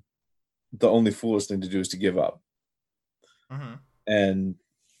him, the only foolish thing to do is to give up. Mm-hmm. And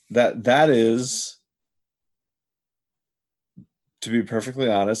that is, to be perfectly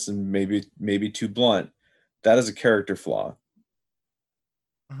honest and maybe too blunt, that is a character flaw.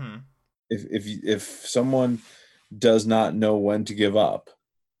 Mm-hmm. If someone does not know when to give up,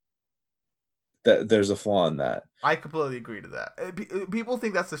 that there's a flaw in that. I completely agree to that. People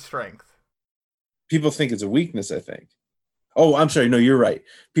think that's a strength. People think it's a weakness, I think. Oh, I'm sorry. No, you're right.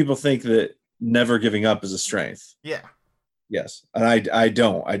 People think that never giving up is a strength. Yeah. Yes. And I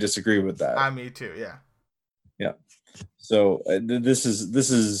don't. I disagree with that. Me too. Yeah. Yeah. So this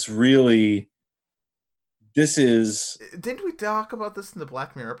is really, this is Didn't we talk about this in the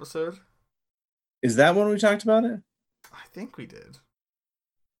Black Mirror episode? is that when we talked about it? I think we did.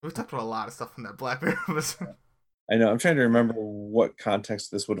 We talked about a lot of stuff in that Black Mirror episode. I know. I'm trying to remember what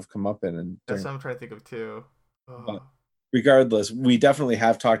context this would have come up in. And That's what I'm trying to think of too. but regardless, we definitely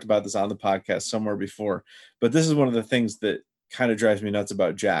have talked about this on the podcast somewhere before. But this is one of the things that kind of drives me nuts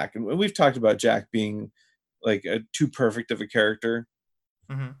about Jack. And we've talked about Jack being like too perfect of a character.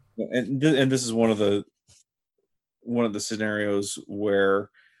 Mm-hmm. And this is one of the scenarios where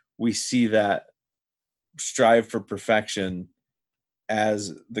we see that strive for perfection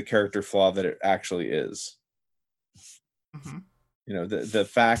as the character flaw that it actually is. Mm-hmm. You know, the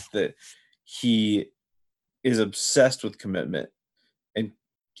fact that he is obsessed with commitment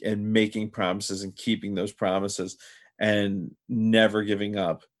and making promises and keeping those promises and never giving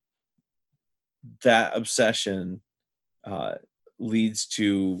up. That obsession leads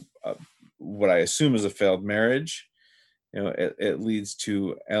to what I assume is a failed marriage. You know, it leads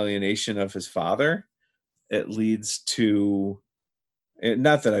to alienation of his father. It leads to,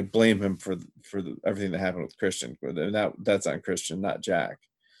 not that I blame him for everything that happened with Christian. That's on Christian, not Jack.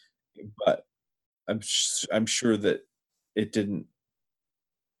 But I'm sure that it didn't.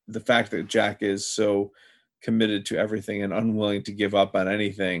 The fact that Jack is so committed to everything and unwilling to give up on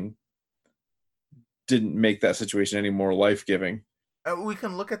anything didn't make that situation any more life-giving. We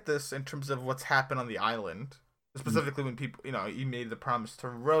can look at this in terms of what's happened on the island, specifically when people, he made the promise to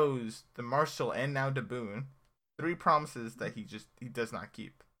Rose, the Marshal, and now to Boone. 3 promises that he does not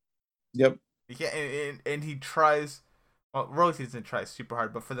keep. Yep. He can't, and he tries. Well, Rose doesn't try super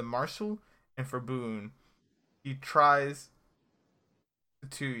hard, but for the Marshal and for Boone, he tries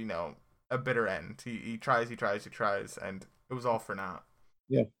to a bitter end. He tries, and it was all for naught.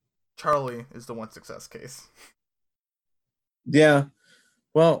 Yeah. Charlie is the one success case. Yeah.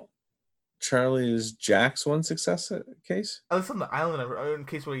 Well, Charlie is Jack's one success case. At least on the island, in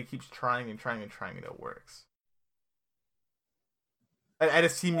case where he keeps trying and trying and trying, and it works. At a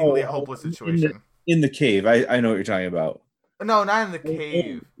seemingly hopeless situation. In the cave, I know what you're talking about. No, not in the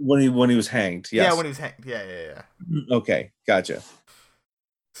cave. When he was hanged. Yes. Yeah, when he was hanged. Yeah. Okay, gotcha.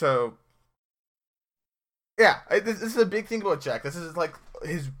 So, yeah, this is a big thing about Jack. This is like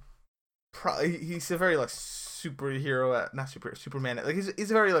he's a very like superhero, not Superman. Like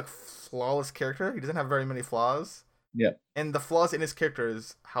he's a very like flawless character. He doesn't have very many flaws. Yeah. And the flaws in his character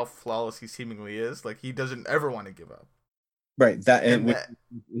is how flawless he seemingly is. Like he doesn't ever want to give up. Right. That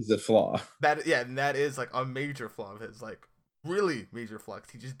is a flaw. And that is like a major flaw of his, like really major flaw.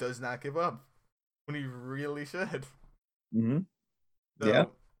 He just does not give up when he really should. Mm-hmm. So, yeah.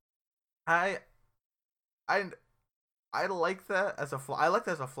 I like that as a flaw. I like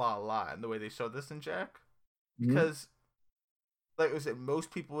that as a flaw a lot in the way they showed this in Jack, because, like I said,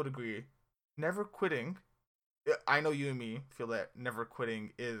 most people would agree, never quitting. I know you and me feel that never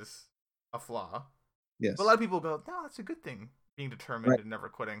quitting is a flaw. Yes. But a lot of people go, no, that's a good thing, being determined and never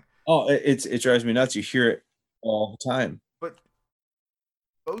quitting. Oh, it drives me nuts. You hear it all the time. But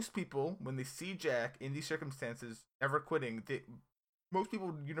most people, when they see Jack in these circumstances, never quitting, most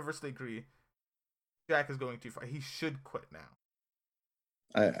people universally agree Jack is going too far. He should quit now.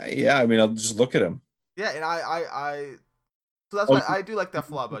 I mean, I'll just look at him. Yeah, and so that's why I do like that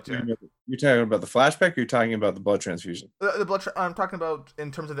flaw about Jack. You're talking about the flashback, or you're talking about the blood transfusion? The blood. I'm talking about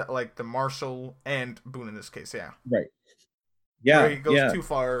in terms of the Marshal and Boone in this case. Yeah. Right. Yeah. Where he goes too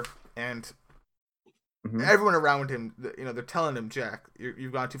far, and everyone around him, they're telling him, Jack,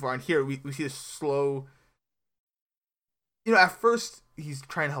 you've gone too far. And here we see this slow. At first he's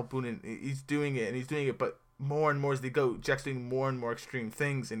trying to help Boone, and he's doing it, but more and more as they go, Jack's doing more and more extreme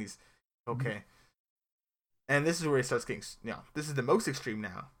things, and he's okay. And this is where he starts getting, this is the most extreme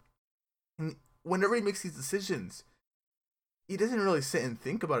now. And whenever he makes these decisions, he doesn't really sit and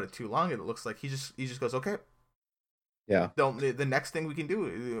think about it too long. It looks like he just goes, okay, Yeah. The next thing we can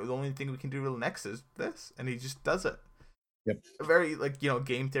do, the only thing we can do real next is this, and he just does it. Yep. Very like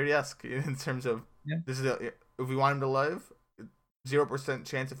game theory esque in terms of this is if we want him to live, 0%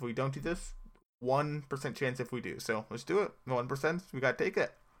 chance if we don't do this, 1% chance if we do. So let's do it. 1% we gotta take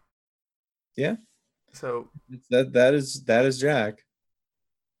it. Yeah. So that is Jack.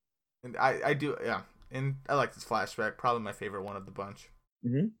 And I do, yeah, and I like this flashback. Probably my favorite one of the bunch.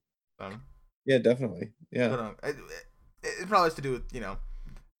 Mm-hmm. Yeah, definitely. Yeah. But it probably has to do with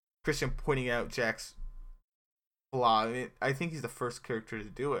Christian pointing out Jack's flaw. I think he's the first character to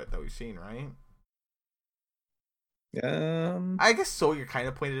do it that we've seen, right? I guess Sawyer kind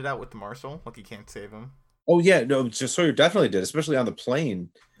of pointed it out with the marshal, like he can't save him. Oh yeah, no, just Sawyer definitely did, especially on the plane.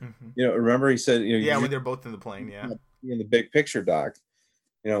 Mm-hmm. Remember he said, yeah, when they're both in the plane, yeah, in the big picture, Doc.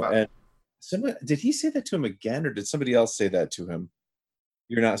 And someone did he say that to him again, or did somebody else say that to him?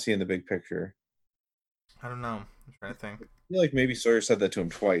 You're not seeing the big picture. I don't know. I'm trying to think. I feel like maybe Sawyer said that to him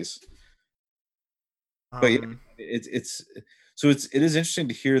twice. But yeah, it is interesting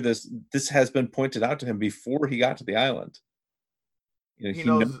to hear this. This has been pointed out to him before he got to the island. He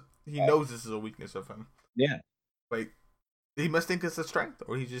knows this is a weakness of him. Yeah, like he must think it's a strength,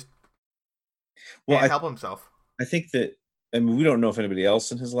 or he just can't help himself. I think that. I mean, we don't know if anybody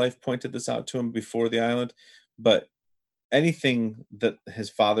else in his life pointed this out to him before the island, but anything that his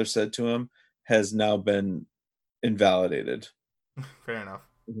father said to him has now been invalidated. Fair enough.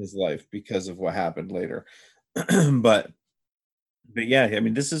 In his life because of what happened later. but yeah, I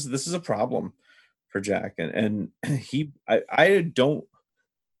mean, this is a problem for Jack, and I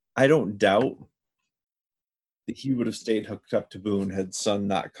don't doubt that he would have stayed hooked up to Boone had Sun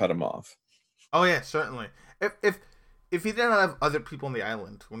not cut him off. Oh yeah, certainly. If he didn't have other people on the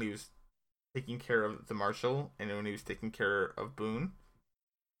island when he was taking care of the marshal and when he was taking care of Boone,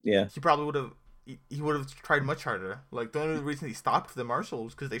 yeah, he probably would have. He would have tried much harder. Like the only reason he stopped the marshal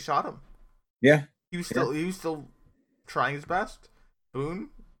was because they shot him. Yeah, he was still trying his best. Boone,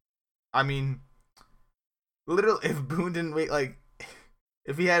 I mean, literally, if Boone didn't wait, like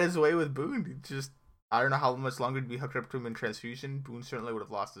if he had his way with Boone, he just I don't know how much longer he'd be hooked up to him in transfusion. Boone certainly would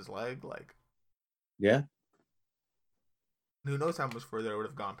have lost his leg. Like, yeah, who knows how much further it would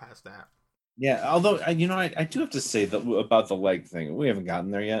have gone past that. Yeah, although I do have to say that about the leg thing, we haven't gotten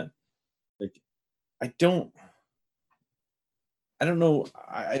there yet. Like, I don't know.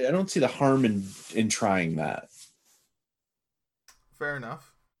 I don't see the harm in trying that. Fair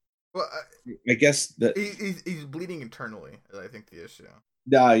enough. Well, I guess that he's bleeding internally. I think the issue.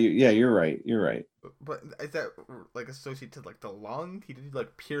 Yeah, you're right. You're right. But is that like associated to like the lung? He did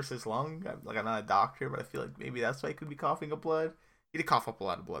like pierce his lung. Like I'm not a doctor, but I feel like maybe that's why he could be coughing up blood. He did cough up a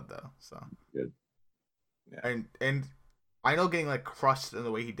lot of blood though. So good. Yeah. And I know getting like crushed in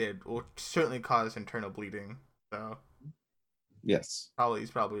the way he did will certainly cause internal bleeding. So yes,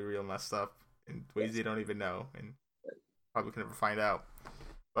 he's probably real messed up in ways you don't even know, and probably can never find out.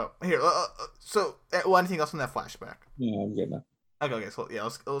 But here, so anything else on that flashback? Yeah, I'm good now. Okay, so yeah,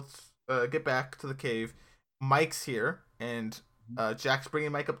 let's get back to the cave. Mike's here, and Jack's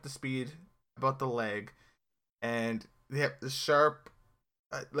bringing Mike up to speed about the leg, and they have the sharp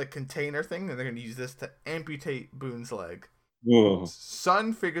like container thing, and they're gonna use this to amputate Boone's leg. Whoa.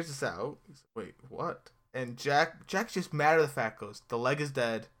 Son figures this out. He's like, wait, what? And Jack's just mad at the fact goes, the leg is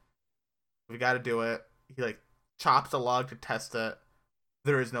dead. We got to do it. He like chops a log to test it.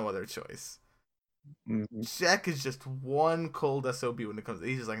 There is no other choice. Mm-hmm. Jack is just one cold SOB when it comes to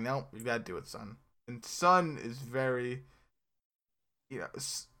he's just like, no, you gotta do it, son. And Son is very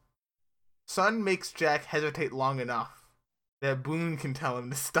Son makes Jack hesitate long enough that Boone can tell him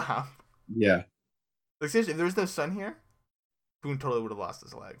to stop. Yeah. Like seriously, if there was no Son here, Boone totally would have lost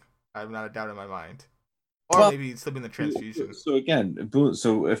his leg. I have not a doubt in my mind. Or maybe it's still been the transfusion. So again, if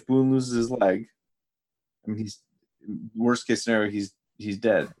Boone loses his leg, I mean he's worst case scenario, he's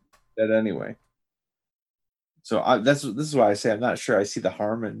dead anyway. So this is why I say I'm not sure I see the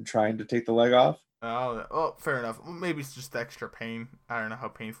harm in trying to take the leg off. Oh, fair enough. Maybe it's just extra pain. I don't know how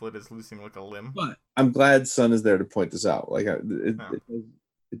painful it is losing like a limb. But I'm glad Son is there to point this out. Like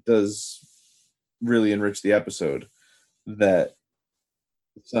it does really enrich the episode that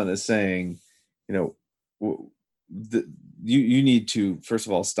Son is saying, you need to first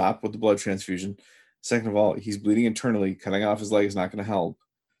of all stop with the blood transfusion. Second of all, he's bleeding internally. Cutting off his leg is not going to help.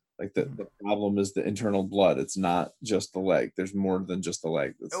 Like the problem is the internal blood. It's not just the leg. There's more than just the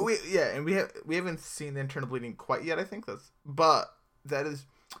leg. And we haven't seen the internal bleeding quite yet. I think but that is.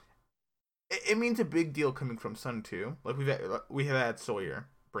 It means a big deal coming from Son too. Like we have had Sawyer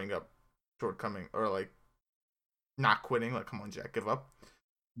bring up shortcoming or like not quitting. Like come on, Jack, give up.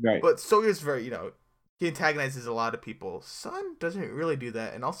 Right. But Sawyer's very he antagonizes a lot of people. Sun doesn't really do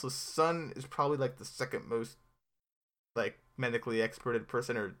that, and also Sun is probably like the second most like medically experted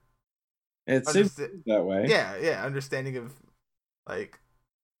person, or It seems understand. that way. Yeah, understanding of like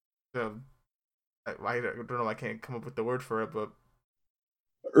the. I don't know. I can't come up with the word for it, but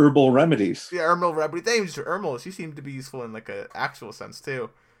Herbal remedies. yeah, Ermel Rebri. They use Ermel. She seemed to be useful in like a actual sense too.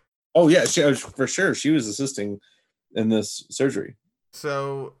 Oh yeah, for sure. She was assisting in this surgery.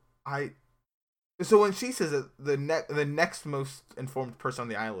 So I So when she says that the next most informed person on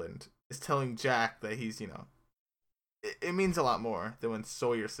the island is telling Jack that he's it means a lot more than when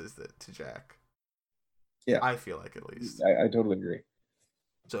Sawyer says that to Jack. Yeah, I feel like at least. I totally agree.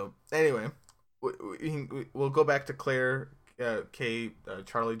 So anyway, we'll go back to Claire, Kate,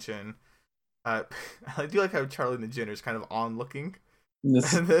 Charlie, Jin. I do like how Charlie and Jin is kind of on looking,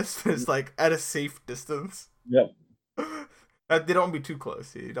 and this is like at a safe distance. Yep. They don't be too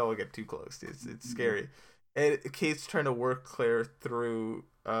close. You don't get too close. It's scary. And Kate's trying to work Claire through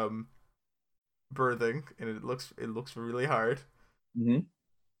birthing, and it looks really hard. Mm-hmm.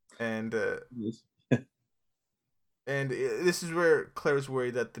 And and this is where Claire's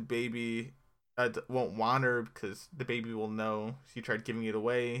worried that the baby won't want her because the baby will know she tried giving it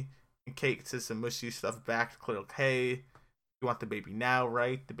away. And Kate says some mushy stuff back to Claire, like, "Hey, you want the baby now,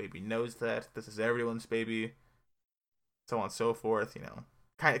 right? The baby knows that this is everyone's baby." So on and so forth,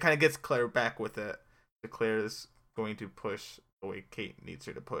 kind of gets Claire back with it. But Claire is going to push the way Kate needs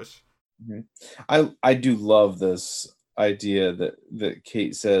her to push. Mm-hmm. I do love this idea that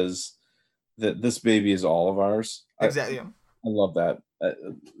Kate says that this baby is all of ours. Exactly. I love that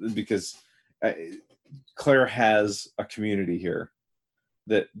because Claire has a community here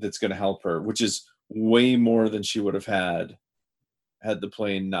that's going to help her, which is way more than she would have had the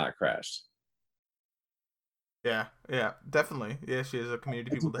plane not crashed. Yeah, definitely. Yeah, she has a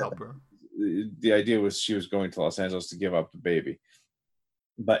community of people to help her. The idea was she was going to Los Angeles to give up the baby.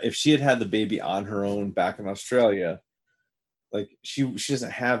 But if she had the baby on her own back in Australia, like she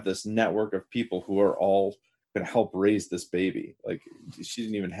doesn't have this network of people who are all going to help raise this baby. Like she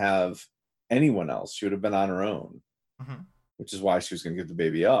didn't even have anyone else. She would have been on her own, which is why she was going to give the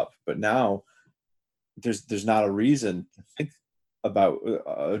baby up. But now there's not a reason to think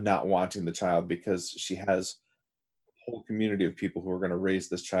about not wanting the child because she has a whole community of people who are going to raise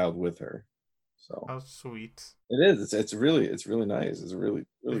this child with her. So how sweet it is. It's really nice. It's really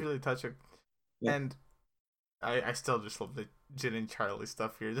touching. Yeah. And I still just love the Jin and Charlie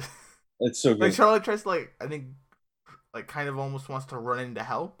stuff here. It's so good. Like Charlie tries to I think kind of almost wants to run in to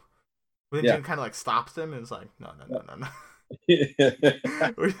help, but then Jin kind of stops him and is like, no.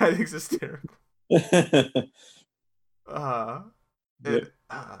 Which I think is hysterical.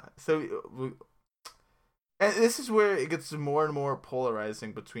 So and this is where it gets more and more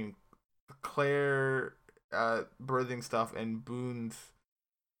polarizing between Claire birthing stuff and Boone's.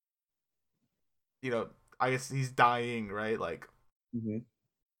 I guess he's dying, right? Like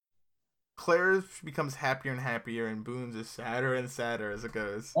Claire becomes happier and happier, and Boone's is sadder and sadder as it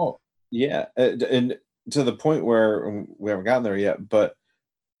goes. Oh yeah, and to the point where we haven't gotten there yet, but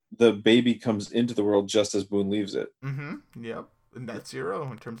the baby comes into the world just as Boone leaves it. Yep. And that's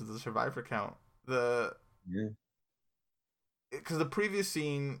 0 in terms of the survivor count. Because the previous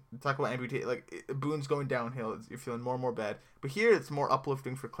scene, talk about amputate, like Boone's going downhill, you're feeling more and more bad. But here it's more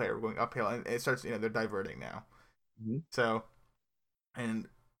uplifting for Claire, going uphill, and it starts, they're diverting now. So, and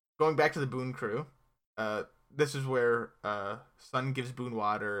going back to the Boone crew, this is where Sun gives Boone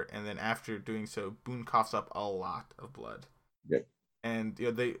water, and then after doing so, Boone coughs up a lot of blood. Yep. And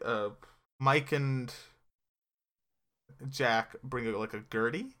they Mike and Jack bring a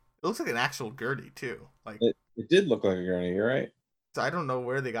gurney. It looks like an actual gurney too. Like it did look like a gurney. You're right. So I don't know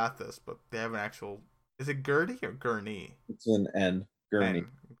where they got this, but they have an actual. Is it gurney or gurney? It's an N. Gurney.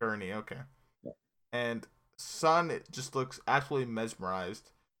 Gurney. Okay. Yeah. And Sun just looks absolutely mesmerized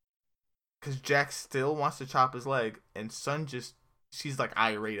because Jack still wants to chop his leg, and Sun she's like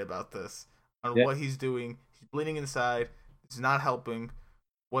irate about this on what he's doing. He's bleeding inside. It's not helping.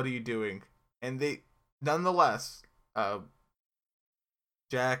 What are you doing? And they, nonetheless,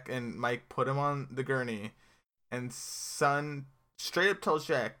 Jack and Mike put him on the gurney, and Sun straight up tells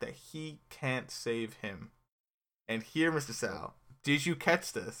Jack that he can't save him. And here, Mr. Sal, did you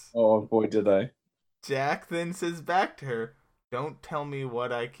catch this? Oh boy, did I. Jack then says back to her, "Don't tell me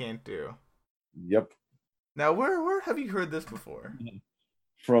what I can't do." Yep. Now, where have you heard this before?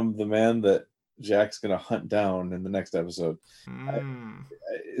 From the man that Jack's gonna hunt down in the next episode.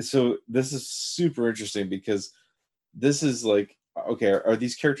 So this is super interesting because this is like, okay, are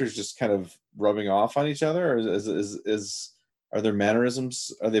these characters just kind of rubbing off on each other, or is are there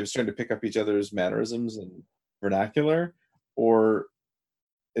mannerisms? Are they starting to pick up each other's mannerisms and vernacular, or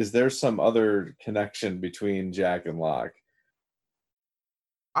is there some other connection between Jack and Locke?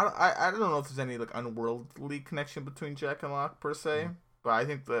 I don't know if there's any like unworldly connection between Jack and Locke per se, but I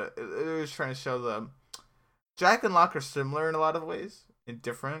think it was trying to show the Jack and Locke are similar in a lot of ways and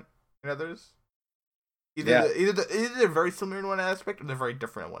different in others. Yeah, Either they're very similar in one aspect or they're very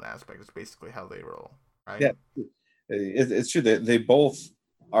different in one aspect. It's basically how they roll, right? yeah, it's true. They both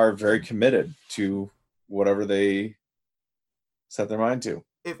are very committed to whatever they set their mind to.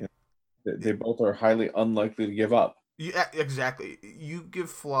 If You they both are highly unlikely to give up. yeah, exactly. You give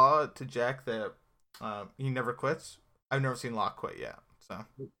flaw to Jack that he never quits. I've never seen Locke quit yet. So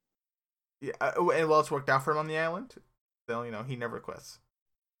yeah, and well, it's worked out for him on the island. So he never quits.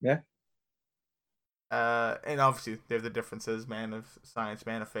 Yeah, And obviously they have the differences: man of science,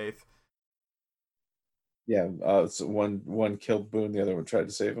 man of faith. yeah. So one killed Boone, the other one tried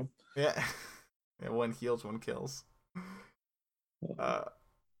to save him. Yeah, yeah. One heals, one kills. Uh,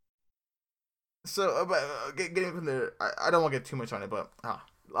 so but getting from there, I don't want to get too much on it, but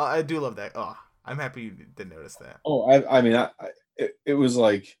I do love that. I'm happy you did notice that. Oh, I mean, it was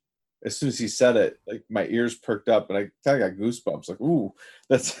like as soon as he said it, like my ears perked up, and I kind of got goosebumps. Like, ooh,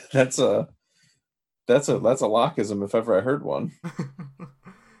 that's a Lockism if ever I heard one.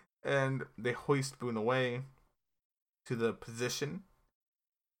 And they hoist Boone away to the position.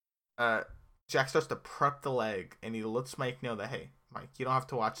 Uh, Jack starts to prep the leg, and he lets Mike know that, hey, Mike, you don't have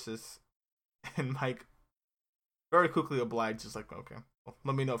to watch this. And Mike very quickly obliges, like, okay, well,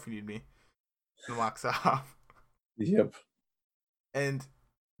 let me know if you need me, and walks off. Yep. And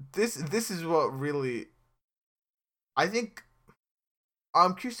this is what really, I think.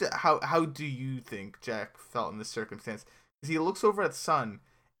 I'm curious to how do you think Jack felt in this circumstance? Because he looks over at Sun,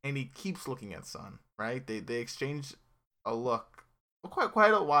 and he keeps looking at Sun. Right? They exchange a look for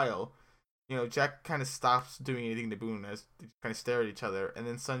quite a while. Jack kind of stops doing anything to Boone as they kind of stare at each other, and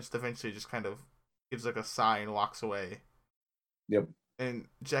then Sun just eventually just kind of gives like a sigh and walks away. Yep. And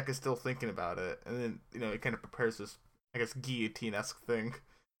Jack is still thinking about it, and then it kind of prepares this, I guess, guillotine-esque thing.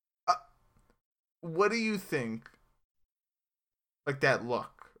 What do you think? Like that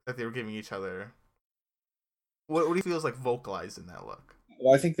look that they were giving each other. What do you feel is like vocalized in that look?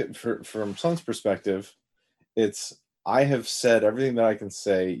 Well, I think that from Sun's perspective, it's I have said everything that I can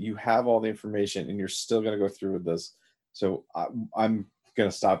say. You have all the information, and you're still going to go through with this. So I'm going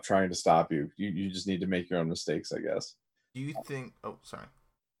to stop trying to stop you. You just need to make your own mistakes, I guess. Do you think? Oh, sorry.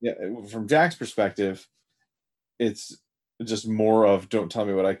 Yeah, from Jack's perspective, it's just more of don't tell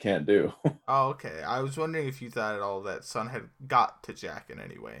me what I can't do. Oh, okay. I was wondering if you thought at all that Sun had got to Jack in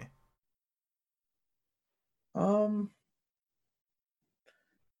any way. um,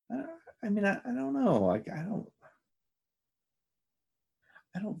 I mean, I don't know. Like,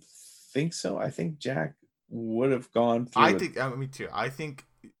 I don't think so. I think Jack would have gone I through it. think, me too. I think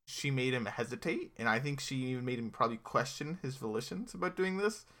she made him hesitate, and I think she even made him probably question his volitions about doing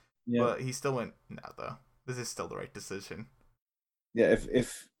this. Yeah, But he still went, no, though. This is still the right decision. yeah.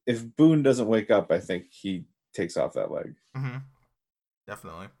 If Boone doesn't wake up, I think he takes off that leg. Mm-hmm.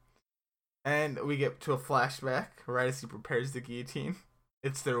 Definitely. And we get to a flashback right as he prepares the guillotine.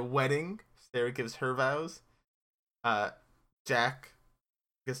 It's their wedding. Sarah gives her vows. Jack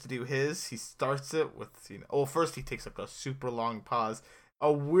gets to do his. He starts it with well, first he takes like a super long pause, a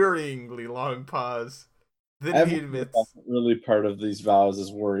worryingly long pause. Then he admits, That's really part of these vows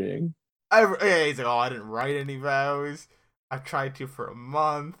is worrying. yeah, he's like, oh, I didn't write any vows. I've tried to for a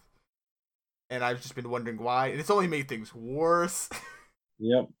month, and I've just been wondering why, and it's only made things worse.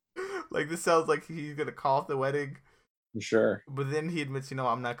 Yep, Like this sounds like he's gonna call off the wedding. for sure. But then he admits,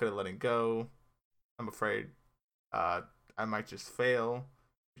 I'm not gonna let it go. I'm afraid I might just fail.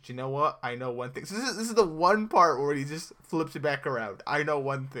 But you know what? I know one thing. So this is the one part where he just flips it back around. I know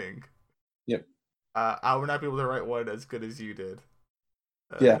one thing. Yep. I would not be able to write one as good as you did.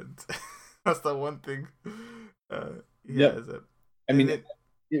 Yeah. That's the one thing. Yep. I mean,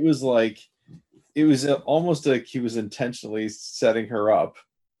 it was like it was almost like he was intentionally setting her up.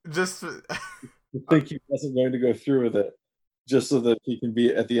 Just I think he wasn't going to go through with it, just so that he can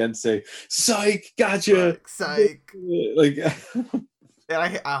be at the end say, "Psych, gotcha." Psych. Like,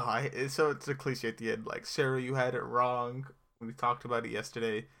 and so it's a cliche at the end. Like, Sarah, you had it wrong. We talked about it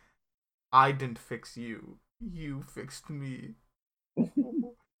yesterday. I didn't fix you. You fixed me.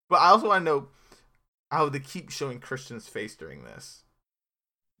 But I also want to know how they keep showing Christian's face during this.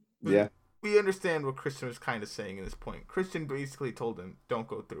 yeah, we understand what Christian was kind of saying at this point. Christian basically told him, "Don't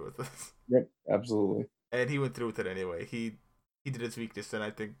go through with this." yep, absolutely. And he went through with it anyway. He did his weakness, and I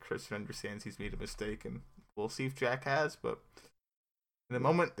think Christian understands he's made a mistake and we'll see if Jack has. But in the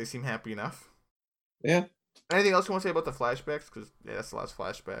moment, they seem happy enough. Yeah. Anything else you want to say about the flashbacks? Because that's the last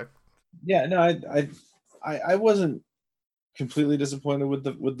flashback. Yeah, no, I wasn't completely disappointed with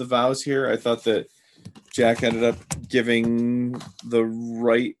the vows here. I thought that Jack ended up giving the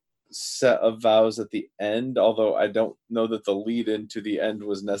right set of vows at the end, although I don't know that the lead into the end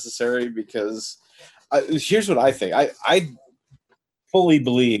was necessary, because here's what I think. I fully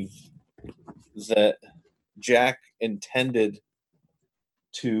believe that Jack intended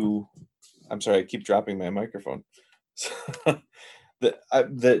to. I'm sorry, I keep dropping my microphone.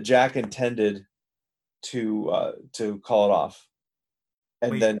 that Jack intended to call it off,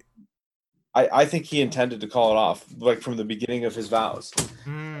 and Wait. then I think he intended to call it off, like from the beginning of his vows.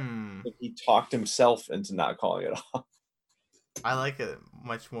 He talked himself into not calling it off. I like it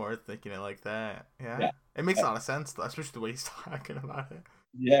much more thinking it like that. Yeah. It makes a lot of sense, though, especially the way he's talking about it.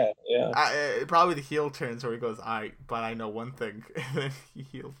 Yeah. Probably the heel turns where he goes, but I know one thing, and then he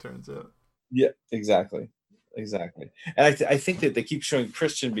heel turns it. Yeah, exactly. And I think that they keep showing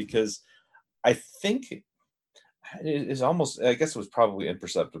Christian because I think it is almost, I guess it was probably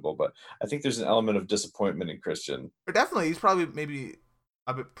imperceptible, but I think there's an element of disappointment in Christian. But definitely, he's probably maybe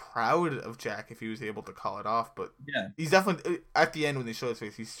a bit proud of Jack if he was able to call it off, but Yeah, he's definitely, at the end when they show his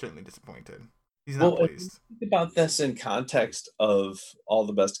face, he's certainly disappointed. He's not pleased. Think about this in context of All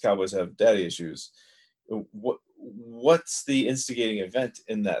the Best Cowboys Have Daddy Issues. What's the instigating event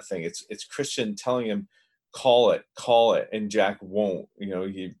in that thing? It's Christian telling him, call it, and Jack won't.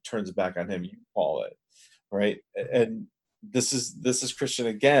 He turns it back on him. You call it, right? And this is Christian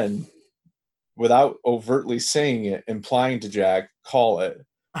again, without overtly saying it, implying to Jack, call it,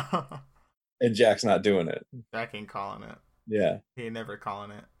 and Jack's not doing it. Jack ain't calling it. Yeah, he ain't never calling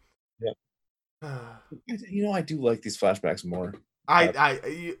it. Yeah. I do like these flashbacks more.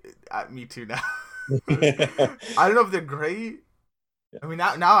 Me too now. I don't know if they're great. Yeah. I mean,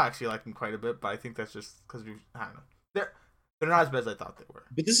 now I actually like them quite a bit, but I think that's just because I don't know. They're not as bad as I thought they were.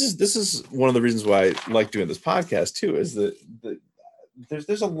 But this is one of the reasons why I like doing this podcast too, is that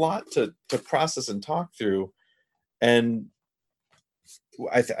there's a lot to process and talk through, and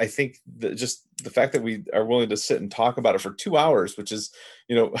I think that just the fact that we are willing to sit and talk about it for 2 hours, which is,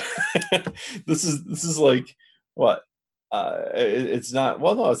 this is like what. It's not,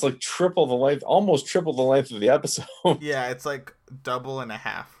 well, no, it's like almost triple the length of the episode. Yeah, it's like double and a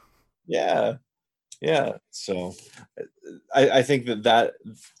half. Yeah. So I think that's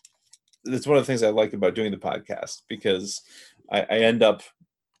one of the things I like about doing the podcast, because I end up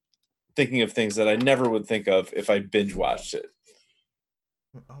thinking of things that I never would think of if I binge watched it.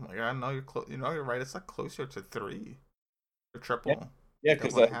 Oh my god! No, you're close. You're right. It's like closer to 3, or triple. Yeah,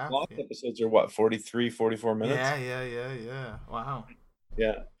 because the long episodes are what, 43, 44 minutes? Yeah. Wow.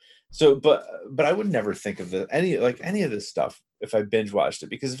 Yeah. So, but I would never think of any of this stuff if I binge watched it,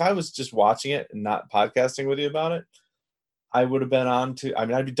 because if I was just watching it and not podcasting with you about it, I would have been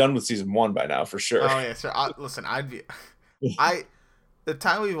I'd be done with season 1 by now for sure. Oh yeah, sure. Listen, the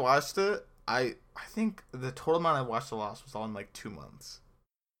time we watched it, I think the total amount I watched The Lost was all in like 2 months.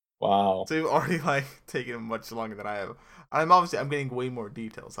 Wow. So you've already taken much longer than I have. I'm getting way more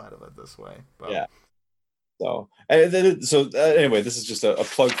details out of it this way. But. Yeah. So anyway, this is just a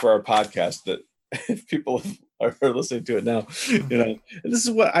plug for our podcast, that if people are listening to it now, and this is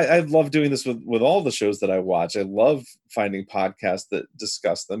what I love doing this with all the shows that I watch. I love finding podcasts that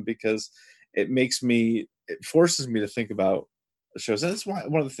discuss them, because it forces me to think about shows. And that's why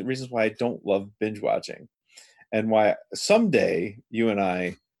one of the reasons why I don't love binge watching, and why someday you and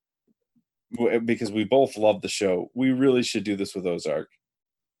I, because we both love the show, we really should do this with Ozark.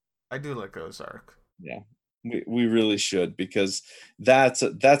 I do like Ozark. Yeah, we really should, because that's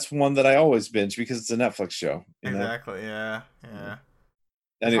one that I always binge, because it's a Netflix show. Exactly. Yeah.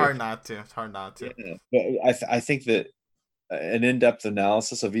 Anyway, it's hard not to. Yeah. But I think that an in-depth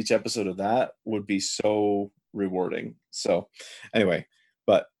analysis of each episode of that would be so rewarding. So anyway,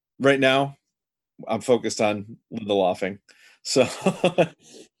 but right now I'm focused on the laughing. So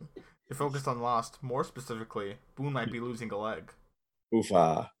you're focused on Lost. More specifically, Boone might be losing a leg.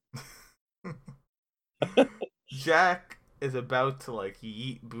 Oofa. Jack is about to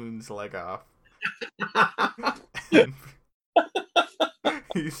yeet Boone's leg off.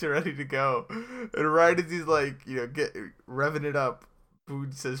 He's ready to go, and right as he's get revving it up,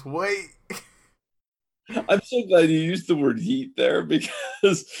 Boone says, "Wait." I'm so glad you used the word yeet there,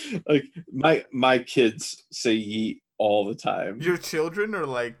 because my kids say yeet all the time. Your children, or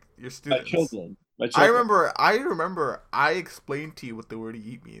your students? My children. I remember I explained to you what the word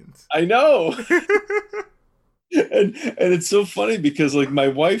yeet means. I know. And it's so funny because like my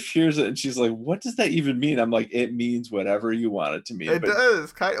wife hears it and she's like, "What does that even mean?" I'm like, "It means whatever you want it to mean." It But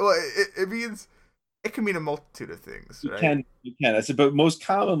does kind of. Well, it means it can mean a multitude of things, right? you can. I said, but most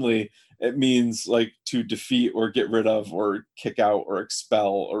commonly it means like to defeat or get rid of or kick out or expel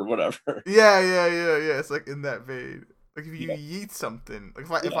or whatever. Yeah. It's like in that vein. Like if you Yeah, yeet something, like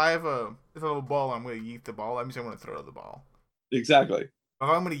if yeah, I have a ball, I'm gonna yeet the ball. That means I'm gonna throw the ball. exactly. If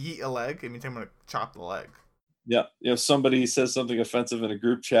I'm gonna yeet a leg, it means I'm gonna chop the leg. Yeah, somebody says something offensive in a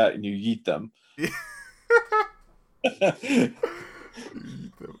group chat and you yeet them. Yeet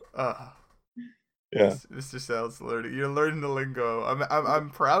them. Yeah. Mr. Sales learning. You're learning the lingo. I'm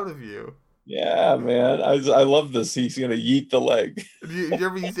proud of you. Yeah, man. I love this. He's gonna yeet the leg. Do you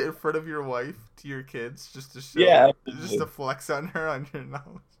ever use it in front of your wife to your kids just to Yeah, show, just to absolutely. flex on her on your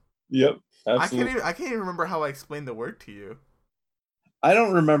knowledge? Yep, absolutely. I can't even remember how I explained the word to you. I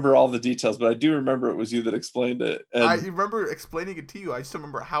don't remember all the details, but I do remember it was you that explained it. I And remember explaining it to you. I just don't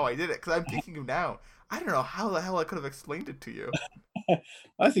remember how I did it because I'm thinking of now. I don't know how the hell I could have explained it to you.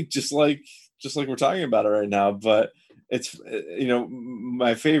 I think just like we're talking about it right now, but it's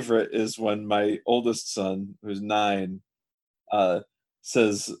my favorite is when my oldest son, who's 9, uh,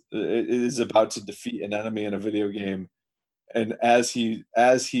 says it is about to defeat an enemy in a video game, and as he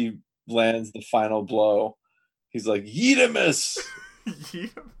lands the final blow, he's like, "Yeetimus! Yeah.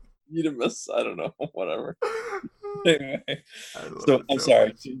 Yeetimus!" I don't know, whatever. Anyway, I love so it I'm so sorry.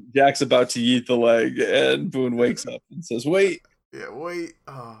 much. Jack's about to yeet the leg, and Boone wakes up and says, "Wait." Yeah, wait.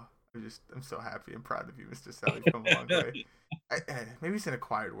 Oh, I'm so happy and proud of you, Mr. Sal. You've come a long way. Maybe it's an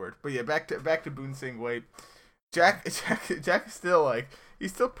acquired word, but yeah, back to Boone saying wait. Jack is still like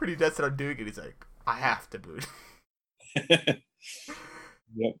he's still pretty dead set on doing it. He's like, I have to Boone.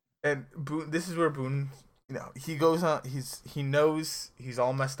 Yep. And Boone, this is where Boone, he goes on. He knows he's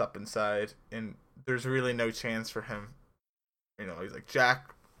all messed up inside, and there's really no chance for him. He's like Jack,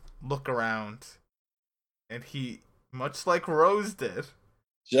 look around, and he, much like Rose did,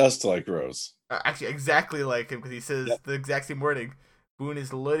 Just like Rose. actually exactly like him because he says Yep. the exact same wording. Boone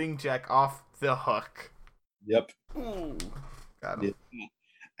is letting Jack off the hook. Yep. Ooh, got him.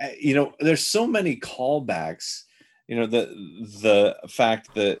 Yeah. There's so many callbacks. The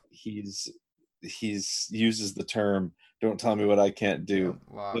fact that he's uses the term "Don't tell me what I can't Yeah, do."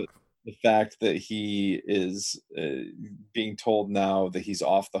 The, lock. the fact that he is being told now that he's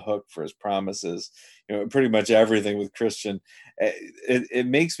off the hook for his promises. Pretty much everything with Christian. It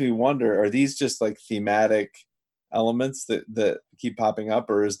makes me wonder: are these just like thematic elements that keep popping up,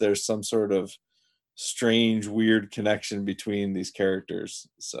 or is there some sort of strange, weird connection between these characters?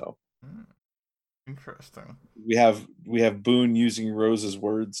 So Hmm, interesting. we have Boone using Rose's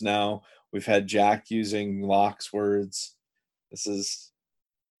words now. We've had Jack using Locke's words. This is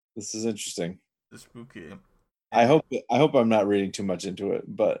this is interesting. The spooky, I and hope I hope I'm not reading too much into it,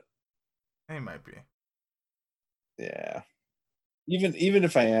 but he might be. yeah. Even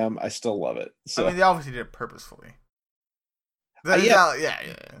if I am, I still love it. I So mean, they obviously did it purposefully. That is yeah, how, yeah.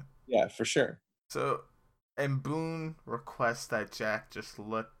 yeah, for sure. So, and Boone requests that Jack just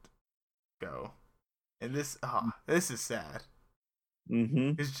let go. And this is sad.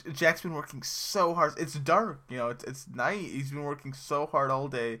 Hmm. Because Jack's been working so hard. It's dark, it's night. He's been working so hard all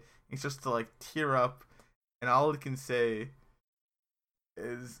day. He's just to like tear up, and all he can say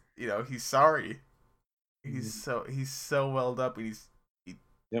is, he's sorry. He's so welled up, and he,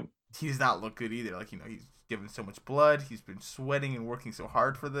 Yep. he does not look good either. Like he's given so much blood. He's been sweating and working so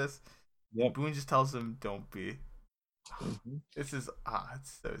hard for this. And Yep. Boone just tells him, "Don't be." Hmm. This is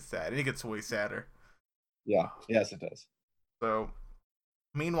it's so sad, and it gets way sadder. Yeah. Yes, it does. So,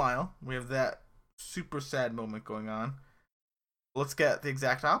 meanwhile, we have that super sad moment going on. Let's get the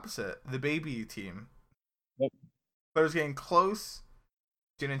exact opposite. The baby team. Yep. Claire's getting close.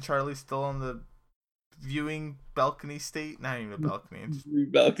 Jen and Charlie still on the viewing balcony state. Not even a balcony. Just,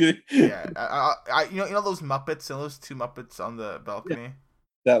 Balcony. yeah, those Muppets and those two Muppets on the Yeah. balcony.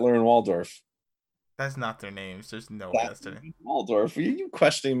 Statler and Waldorf. That's not their names. There's no way that's their name. Statler and Waldorf. Are you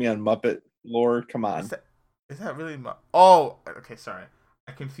questioning me on Muppet lore? Come Is on. that is that really? Oh, okay. Sorry,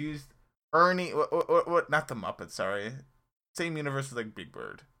 I confused Ernie. What? Not the Muppets. Sorry, same universe as like Big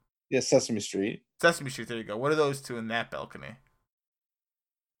Bird. Yeah, Sesame Street. Sesame Street. There you go. What are those two in that balcony?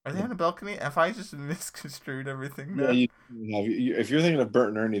 Are they The- on a balcony? Have I just misconstrued everything yeah, now? if you're thinking of Bert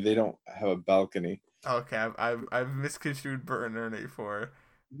and Ernie, they don't have a balcony. Okay, I've misconstrued Bert and Ernie for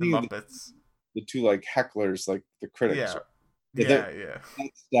the Thinking of Muppets. the two like hecklers, like the critics. Yeah, Yeah, they're yeah.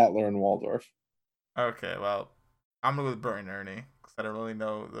 that's Statler and Waldorf. Okay, well, I'm gonna go with Bert and Ernie because I don't really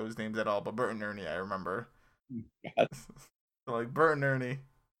know those names at all. But Bert and Ernie, I remember. God. So like Bert and Ernie,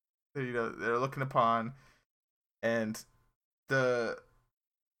 they're looked upon and the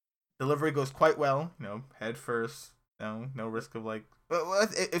delivery goes quite well. Head first. No risk of like. Well,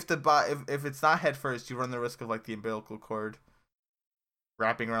 if it's not head first, you run the risk of like the umbilical cord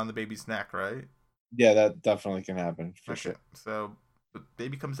wrapping around the baby's neck, right? Yeah, that definitely can happen for Okay, sure. so the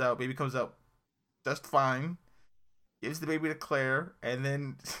baby comes out. Baby comes out just fine. Gives the baby to Claire, and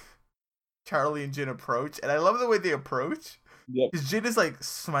then Charlie and Jin approach, and I love the way they approach. Yep. Because Jin is like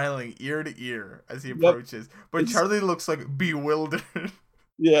smiling ear to ear as he Yep. approaches, but Charlie looks like bewildered.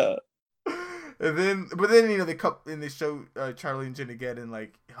 Yeah. But then they cut and they show Charlie and Jin again, and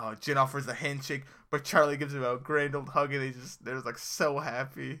like Jin offers a handshake, but Charlie gives him a grand old hug, and they're like so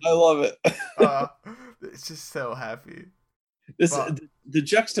happy. I love it. Uh, it's just so happy. This But the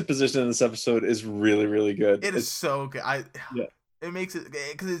juxtaposition in this episode is really, really good. it is so good. Yeah. It makes it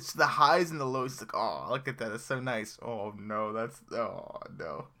because it's the highs and the lows. It's like, oh, look at that, it's so nice. Oh no,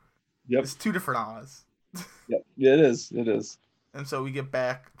 no. Yep. It's two different Oz. Yep. Yeah, it is. It is. And so we get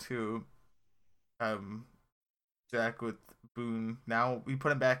back to Jack with Boone. Now we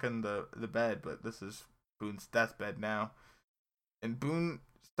put him back in the bed, but this is Boone's deathbed now. And Boone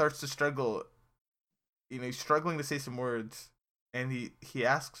starts to struggle. He's struggling to say some words, and he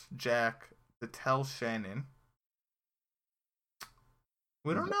asks Jack to tell Shannon.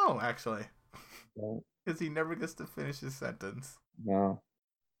 We don't know, actually, because he never gets to finish his sentence. No.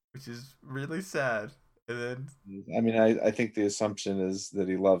 Which is really sad. And then, I mean, I think the assumption is that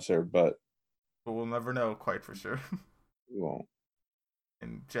he loves her, but we'll never know quite for sure. we won't.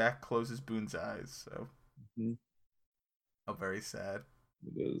 And Jack closes Boone's eyes. So, Mm-hmm. how very sad.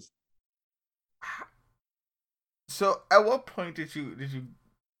 It is. So, at what point did you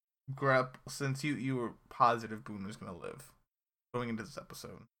grab, since you were positive Boone was gonna live going into this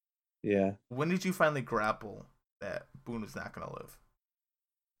episode? Yeah. When did you finally grapple that Boone was not gonna live?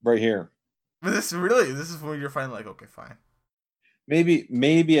 Right here. But this is when you're finally like, okay, fine.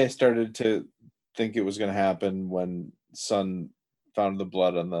 Maybe I started to think it was going to happen when Sun found the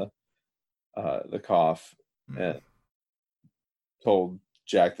blood on the cough and told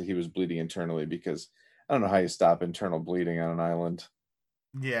Jack that he was bleeding internally, because I don't know how you stop internal bleeding on an island.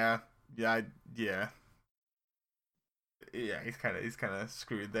 Yeah. He's kind of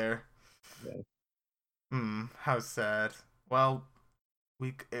screwed there. Yeah. How sad. Well,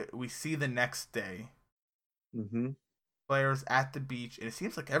 we see the next day. Mm-hmm. Claire's at the beach, and it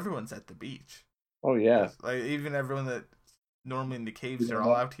seems like everyone's at the beach. Oh yeah. Like even everyone that normally in the caves, they're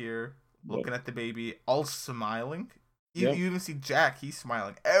all out here looking at the baby, all smiling. You even see Jack; he's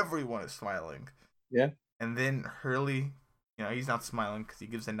smiling. Everyone is smiling. Yeah. And then Hurley, he's not smiling because he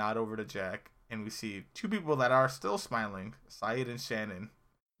gives a nod over to Jack, and we see two people that are still smiling: Syed and Shannon.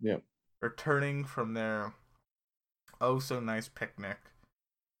 Yeah. Returning from their oh so nice picnic.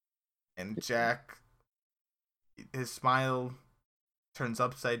 And Jack, his smile turns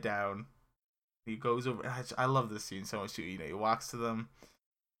upside down. He goes over. I love this scene so much too. He walks to them,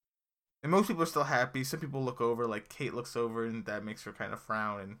 and most people are still happy. Some people look over, like Kate looks over, and that makes her kind of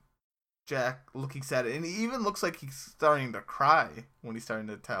frown. And Jack looking sad, and he even looks like he's starting to cry when he's starting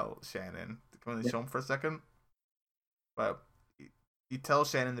to tell Shannon. When they show him for a second, but he tells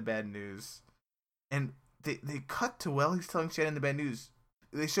Shannon the bad news, and they cut to while he's telling Shannon the bad news.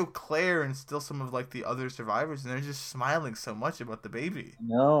 They show Claire and still some of like the other survivors, and they're just smiling so much about the baby.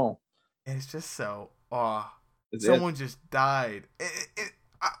 No. And it's just so someone just died.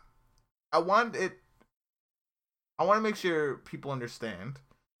 I want to make sure people understand.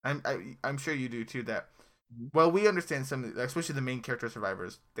 I'm sure you do too. That well, we understand some, especially the main character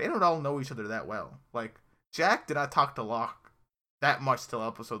survivors. They don't all know each other that well. Like Jack did not talk to Locke that much till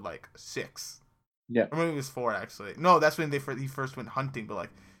episode like 6. Yeah. Or maybe it was 4 actually. No, that's when he first went hunting. But like,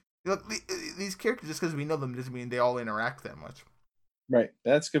 look, these characters, just because we know them doesn't mean they all interact that much. Right.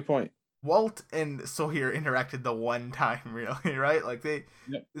 That's a good point. Walt and Sawyer interacted the one time, really, right? Like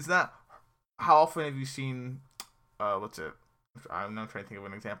it's not. How often have you seen? What's it? I'm not trying to think of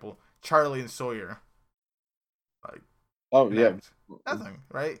an example. Charlie and Sawyer. Like. Oh yeah. Nothing,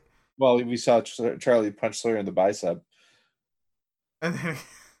 right? Well, we saw Charlie punch Sawyer in the bicep. And then,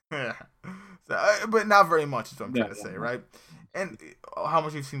 yeah. So, but not very much is what I'm trying to say, right? And how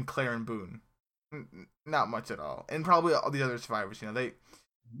much you've seen Claire and Boone? Not much at all. And probably all the other survivors, this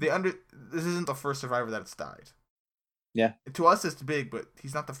isn't the first survivor that's died. Yeah. To us, it's big, but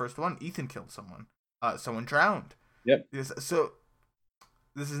he's not the first one. Ethan killed someone. Someone drowned. Yep. So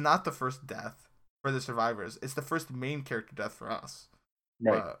this is not the first death for the survivors. It's the first main character death for us.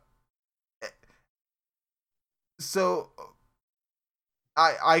 Right. So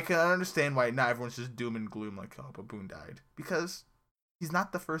I can understand why not everyone's just doom and gloom like, oh, but Boone died, because he's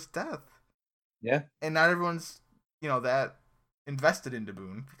not the first death. Yeah. And not everyone's that invested into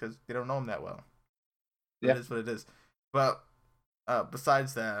Boone because they don't know him that well. But Yeah. it is what it is. But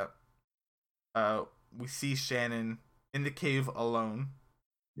besides that, we see Shannon in the cave alone,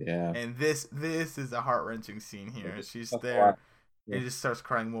 Yeah. and this is a heart wrenching scene here. That's She's a there, lot. Yeah. and just starts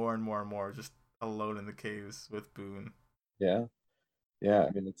crying more and more and more, just alone in the caves with Boone. Yeah. Yeah.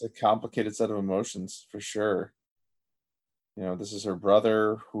 I mean, it's a complicated set of emotions for sure. This is her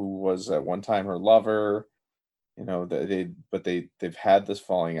brother who was at one time her lover. They've had this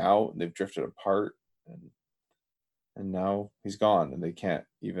falling out and they've drifted apart, and now he's gone and they can't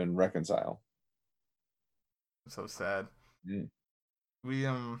even reconcile. So sad. Mm.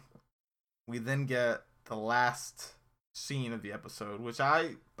 We then get the last scene of the episode, which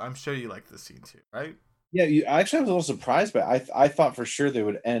I'm sure you like this scene too, right? Yeah, actually, I was a little surprised, but I thought for sure they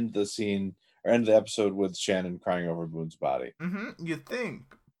would end the scene or end the episode with Shannon crying over Boone's body. You think,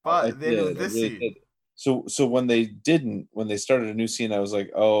 I but then with did, I this really did. scene, So when they didn't, when they started a new scene, I was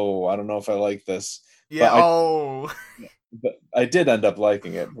like, oh, I don't know if I like this, yeah. but I Oh, but I did end up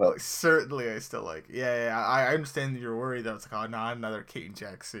liking it. But certainly, I still like. Yeah. I understand that you're worried that it's like, oh, not another Kate and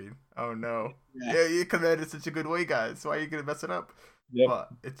Jack scene. Oh no. yeah, Yeah, you commanded such a good way, guys. Why are you gonna mess it up? yep. But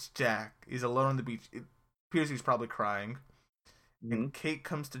it's Jack. He's alone on the beach. It appears he's probably crying. Hmm. And Kate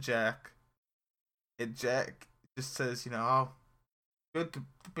comes to Jack, and Jack just says, oh, good, the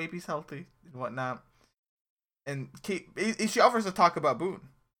baby's healthy and whatnot. And Kate, she offers to talk about Boone,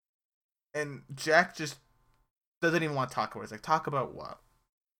 and Jack just doesn't even want to talk about it. It's like, talk about what?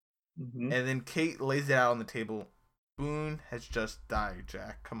 Hmm. And then Kate lays it out on the table. Boone has just died,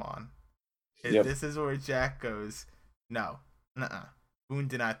 Jack. Come on. And Yep. this is where Jack goes, no, nuh-uh. Boone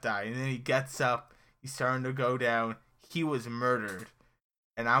did not die. And then he gets up. He's starting to go down. He was murdered.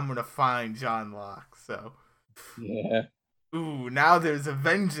 And I'm going to find John Locke. So, Yeah. ooh, now there's a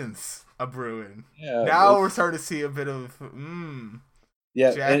vengeance a brewing. Yeah. Now we're starting to see a bit of,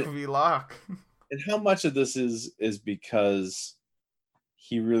 Yeah. Jack v. Locke. And how much of this is because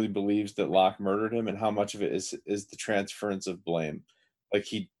he really believes that Locke murdered him, and how much of it is the transference of blame? Like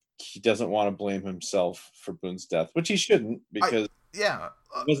he doesn't want to blame himself for Boone's death, which he shouldn't because Yeah.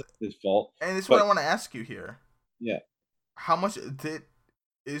 it wasn't his fault. And this is what But I want to ask you here. yeah, How much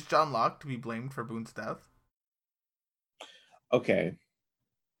is John Locke to be blamed for Boone's death? okay.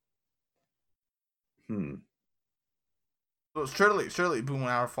 Hmm. Well, surely Boone would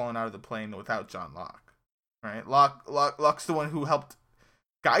not have fallen out of the plane without John Locke, right? Locke's the one who helped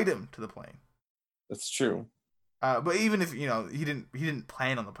guide him to the plane. That's true. But even if he didn't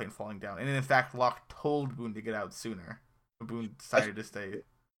plan on the plane falling down, and in fact Locke told Boone to get out sooner, but Boone decided to stay.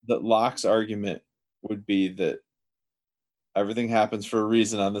 That Locke's argument would be that everything happens for a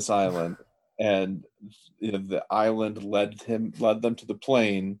reason on this island, and the island led them to the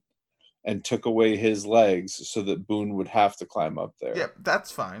plane and took away his legs so that Boone would have to climb up Yeah, there. that's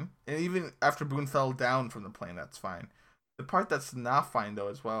fine. And even after Boone fell down from the plane, that's fine. The part that's not fine though,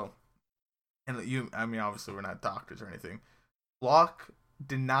 as well, and I mean, obviously we're not doctors or anything. Locke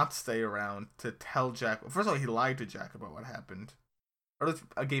did not stay around to tell Jack. First of all, he lied to Jack about what happened, or at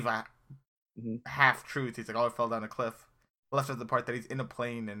least gave a Hmm. half truth. He's like, "Oh, I fell down a cliff." Left out the part that he's in a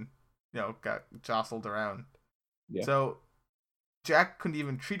plane and got jostled around. Yeah. So Jack couldn't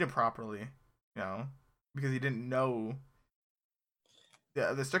even treat him properly, because he didn't know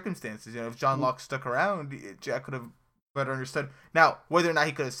the circumstances. If John Locke stuck around, Jack could have better understood. Now, whether or not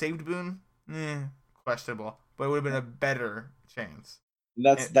he could have saved Boone, questionable, but it would have been a better chance.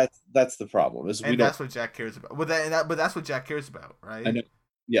 That's And, that's the problem is we and don't. that's what Jack cares about. But that's what Jack cares about, right? I know.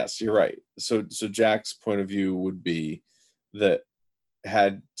 Yes, you're right. So Jack's point of view would be that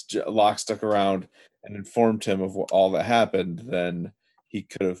had Locke stuck around and informed him of all that happened, then he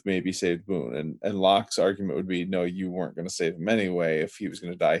could have maybe saved Boone. And Locke's argument would be, no, you weren't going to save him anyway. If he was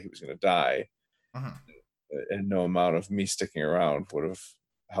going to die, he was going to die, Mm-hmm. and no amount of me sticking around would have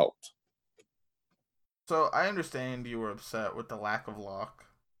helped. So I understand you were upset with the lack of Locke.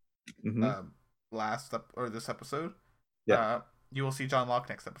 Mm-hmm. This episode. Yeah. You will see John Locke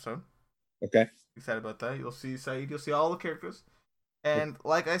next episode. Okay. Excited about that. You'll see Saeed. You'll see all the characters. And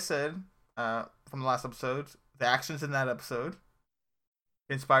like I said, from the last episode, the actions in that episode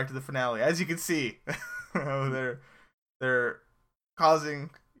inspired to the finale. As you can see, they're causing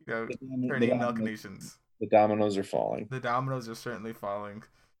turning Milk Nations. The dominoes are falling. The dominoes are certainly falling.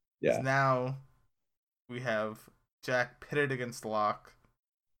 Yeah. Now we have Jack pitted against Locke.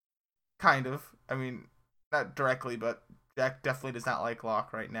 Kind of. I mean, not directly, but Jack definitely does not like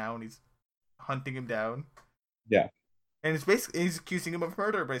Locke right now, and he's hunting him down. Yeah. And he's accusing him of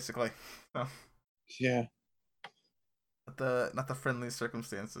murder, basically. So, Yeah. not the friendliest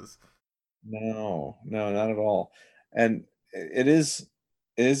circumstances. No, no, not at all. And it is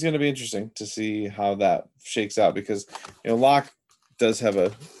going to be interesting to see how that shakes out because Locke does have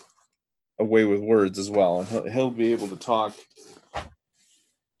a way with words as well, and he'll be able to talk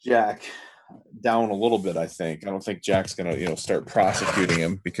Jack down a little bit. I think. I don't think Jack's going to start prosecuting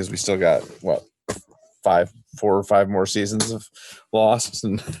him because we still got what 4 or 5 more seasons of Lost,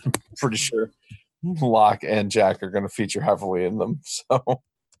 and I'm pretty sure Locke and Jack are going to feature heavily in them. So,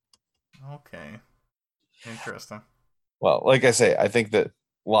 Okay, interesting. well, like I say, I think that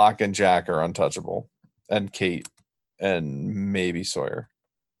Locke and Jack are untouchable, and Kate, and maybe Sawyer.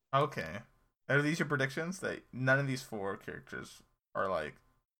 Okay, are these your predictions? That none of these four characters are like.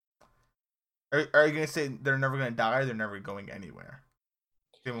 Are you gonna say they're never gonna die? Or they're never going anywhere.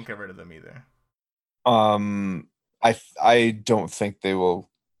 They won't get rid of them either. I don't think they will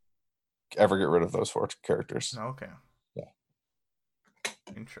ever get rid of those 4 characters. Okay, Yeah,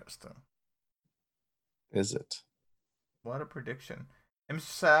 interesting. is it? What a prediction. And Mr.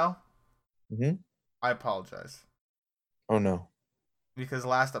 Sal, Mm-hmm. I apologize Oh no. because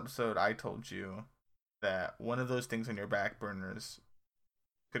last episode I told you that one of those things on your back burners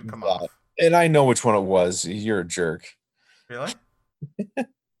could come Yeah. off. And I know which one it was. You're a jerk. Really?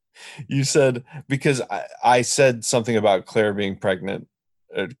 You said because I said something about Claire being pregnant,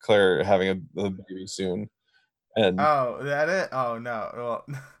 Claire having a baby soon, and Oh, that it? Oh no. Well,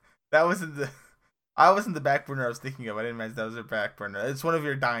 that wasn't the. I wasn't the back burner I was thinking of. I didn't imagine that was your back burner. It's one of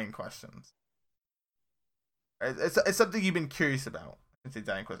your dying questions. It's something you've been curious about. It's a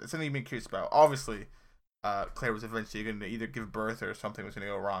dying question. It's something you've been curious about. Obviously, Claire was eventually going to either give birth or something was going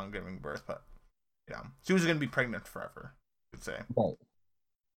to go wrong giving birth, but she was going to be pregnant forever. I would say. right.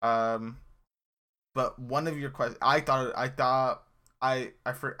 Um, but one of your questions, I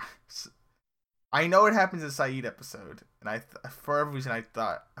for, I know it happens in the Saeed episode, and for every reason I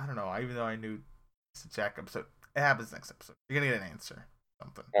thought I don't know. Even though I knew it's a Jack episode, it happens next episode. You're gonna get an answer,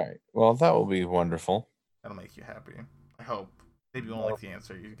 something All right. Well, that will be wonderful. that'll make you happy. I hope. Maybe you won't like the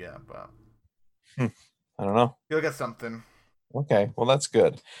answer you get, but Hmm, I don't know. you'll get something Okay. Well, that's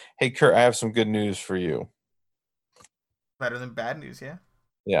good. Hey, Kurt, I have some good news for you. better than bad news. Yeah.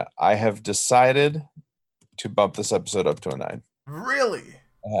 Yeah, I have decided to bump this episode up to a 9. Really?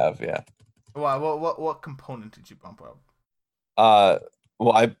 I have, yeah. Why? What component did you bump up? Uh,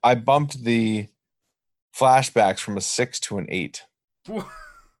 well, I bumped the flashbacks from a 6 to an 8.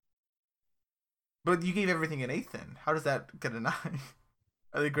 But you gave everything an eight. Then how does that get a nine?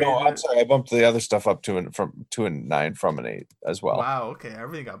 Are they No, I'm graded? sorry. I bumped the other stuff up to a 9 from an 8 as well. Wow. Okay,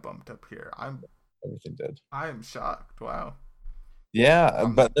 everything got bumped up here. Everything did. I am shocked. Wow. Yeah,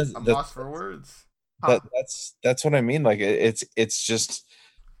 I'm but I'm lost for words. Huh. that's what I mean. Like it's just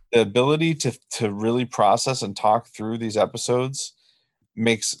the ability to really process and talk through these episodes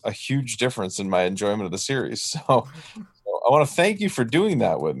makes a huge difference in my enjoyment of the series. So I want to thank you for doing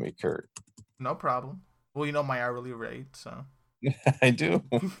that with me, Kurt. No problem. Well, you know my hourly rate, so I do.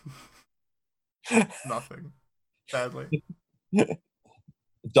 nothing. Sadly.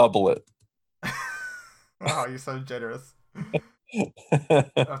 Double it. Wow, you're so generous.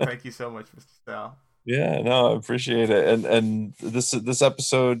 Oh, thank you so much, Mr. Sal. Yeah, no, I appreciate it. And this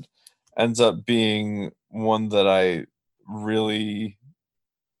episode ends up being one that I really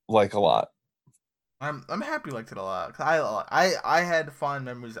like a lot. I'm happy you liked it a lot. 'Cause I had fond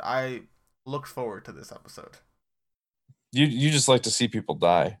memories. I looked forward to this episode. You just like to see people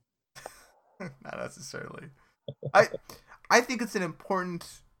die. Not necessarily. I I think it's an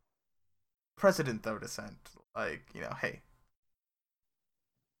important precedent though to set. Like, hey,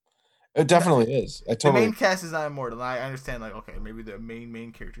 It definitely is. I the totally. main cast is not immortal. I understand, like, okay, maybe the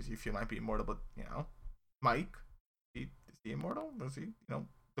main characters you feel might be immortal, but Mike, is he immortal? Does he,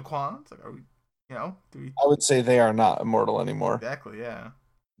 the Quans? Like, are we, do we I would say they are not immortal anymore. exactly? Yeah.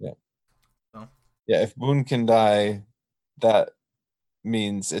 Yeah. So Yeah, if Boone can die, that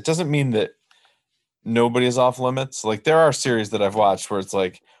means it doesn't mean that nobody is off limits. Like there are series that I've watched where it's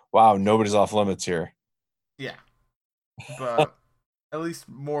like, wow, nobody's off limits here. yeah, but at least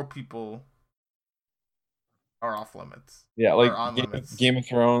more people are off limits Yeah, or like on limits. Game of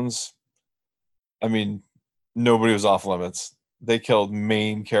Thrones. I mean, nobody was off limits. They killed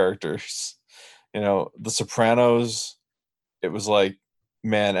main characters. The Sopranos, it was like,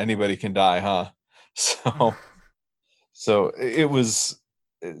 man, anybody can die, huh? So it was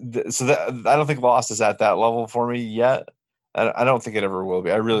so that I don't think Lost is at that level for me yet. I don't think it ever will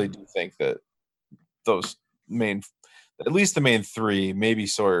be. I really do think that those main, at least the main 3, maybe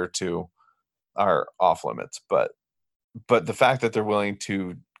Sawyer too, are off limits. But the fact that they're willing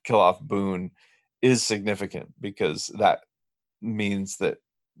to kill off Boone is significant because that means that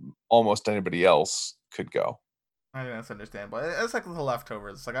almost anybody else could go. I think that's understandable. It's like the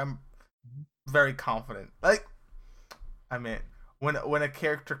leftovers. It's like I'm very confident. Like, I mean, when a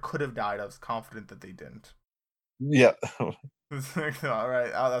character could have died, I was confident that they didn't. Yeah. All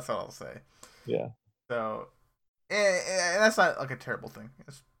right, that's what I'll say. Yeah. So, and that's not like a terrible thing.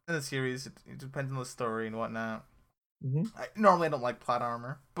 It's, in the series, it depends on the story and whatnot. Mm-hmm. Normally, I don't like plot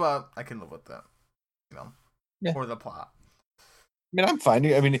armor, but I can live with that. Yeah. Or the plot. I mean, I'm fine.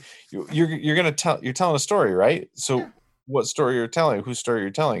 I mean, you're telling a story, right? So, Yeah. what story you're telling? Whose story you're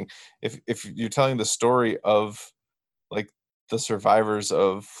telling? If you're telling the story of like the survivors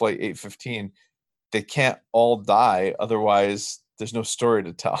of Flight 815, they can't all die, otherwise there's no story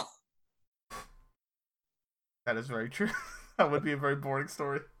to tell. That is very true. That would be a very boring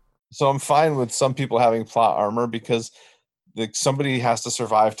story. So I'm fine with some people having plot armor because like somebody has to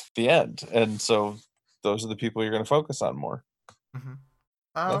survive to the end, and so those are the people you're going to focus on more. Mm-hmm.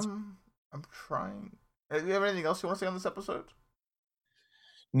 That's I'm trying. Do you have anything else you want to say on this episode?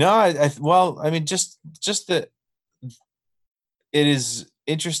 no, well, I mean, just that it is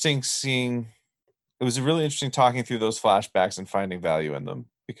interesting seeing. It was really interesting talking through those flashbacks and finding value in them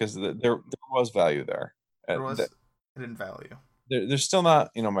because there was value there. There was hidden value. There's still not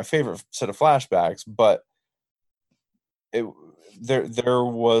my favorite set of flashbacks, but it there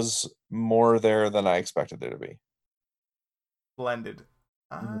was more there than I expected there to be. Blended.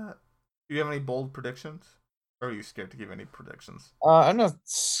 Mhm. Do you have any bold predictions? Or are you scared to give any predictions? I'm not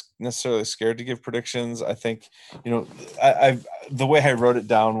necessarily scared to give predictions. I think I the way I wrote it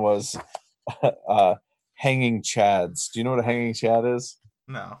down was hanging chads. Do you know what a hanging chad is?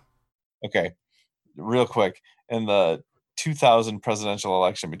 No. Okay, real quick. In the 2000 presidential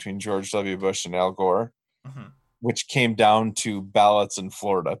election between George W. Bush and Al Gore, Mm-hmm. which came down to ballots in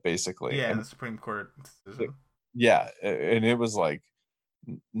Florida, basically. Yeah, And the Supreme Court decision. yeah, and it was like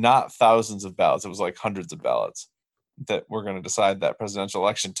not thousands of ballots; it was like hundreds of ballots that were going to decide that presidential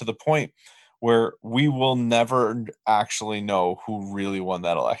election. To the point where we will never actually know who really won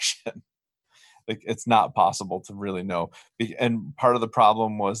that election. Like it's not possible to really know. And part of the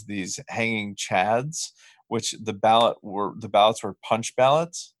problem was these hanging chads, which the ballots were punch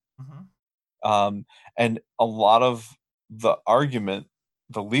ballots. Mm-hmm. And a lot of the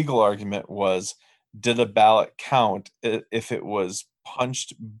legal argument was, did a ballot count if it was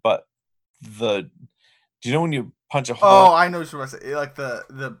punched, but do you know when you punch a hole? Oh, I know what you're about to say. Like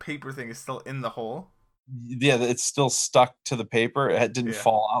the paper thing is still in the hole. Yeah, it's still stuck to the paper. It didn't Yeah.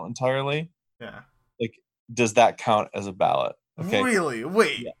 fall out entirely. Yeah. Like, does that count as a ballot? Okay. Really?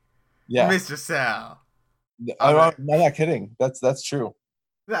 Wait. Yeah. Yeah. Mr. Sal. I'm not kidding. That's true.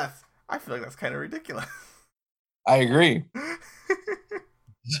 I feel like that's kind of ridiculous. I agree.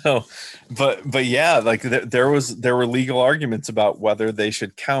 So, but yeah, like there were legal arguments about whether they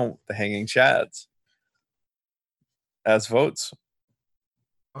should count the hanging chads as votes.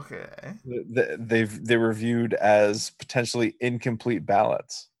 Okay. They were viewed as potentially incomplete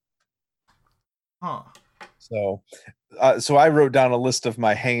ballots. Huh. So, so I wrote down a list of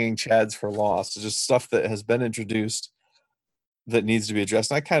my hanging chads for lost, just stuff that has been introduced that needs to be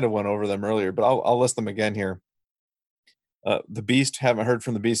addressed. And I kind of went over them earlier, but I'll list them again here. The Beast, haven't heard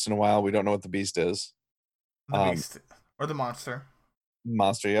from the Beast in a while. We don't know what the Beast is. The beast or the monster.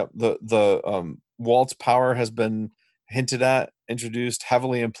 Monster, yep. The Walt's power has been hinted at, introduced,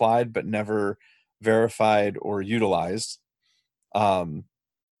 heavily implied, but never verified or utilized. I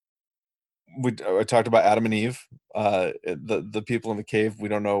talked about Adam and Eve, the people in the cave. We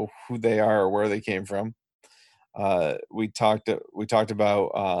don't know who they are or where they came from. We talked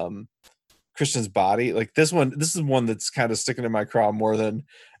about Christian's body. Like this is one that's kind of sticking in my craw more than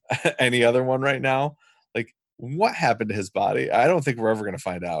any other one right now. Like, what happened to his body? I don't think we're ever going to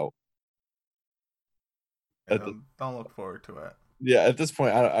find out. Don't look forward to it. Yeah, at this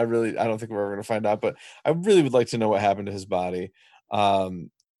point, I don't think we're ever going to find out. But I really would like to know what happened to his body.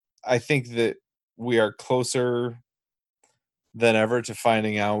 I think that we are closer than ever to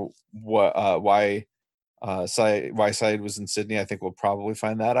finding out why Saeed was in Sydney. I think we'll probably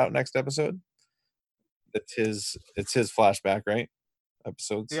find that out next episode. It's his flashback, right?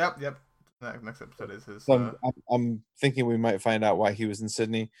 Episodes. Yep. Next episode is his. So I'm thinking we might find out why he was in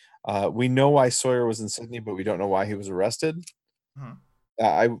Sydney. We know why Sawyer was in Sydney, but we don't know why he was arrested. Hmm.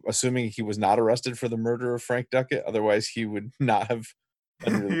 I'm assuming he was not arrested for the murder of Frank Duckett. Otherwise, he would not have.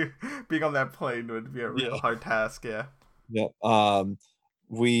 Being on that plane would be a real hard task. Yeah. Yeah.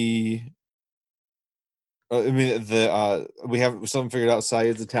 We. I mean, we have something figured out.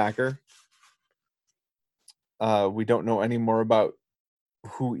 Saeed's attacker. We don't know any more about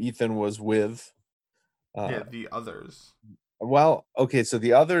who Ethan was with. The others. Well, okay, so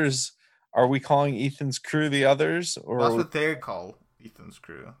the others, are we calling Ethan's crew the others, or Well, are that's we, what they call Ethan's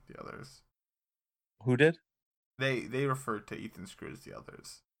crew. The others. who did? They refer to Ethan's crew as the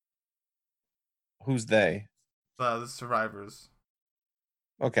others. Who's they? The survivors.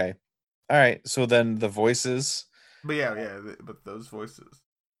 Okay. All right. So then the voices. But yeah, but those voices.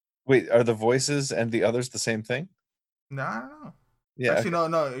 Wait, are the voices and the others the same thing? No, I don't know. Yeah. Actually,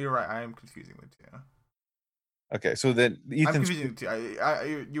 Okay. no, you're right. I am confusing the two. Okay. So then I'm Ethan's. confusing the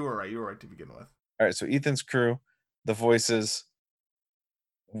two. You were right. You were right to begin with. All right. So Ethan's crew, the voices.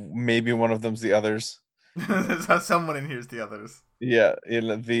 Maybe one of them's the others. There's someone in here's the others. Yeah.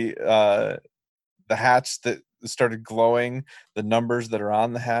 The hatch that started glowing, the numbers that are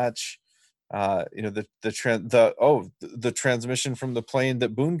on the hatch. The transmission from the plane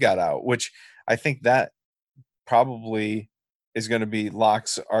that Boone got out, which I think that probably is going to be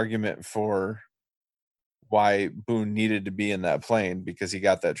Locke's argument for why Boone needed to be in that plane, because he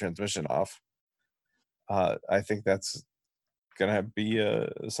got that transmission off. I think that's gonna be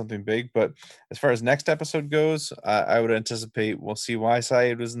something big. But as far as next episode goes, I would anticipate we'll see why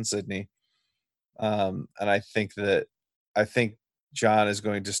Syed was in Sydney, and I think John is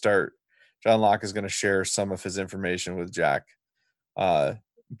going to start. John Locke is going to share some of his information with Jack, uh,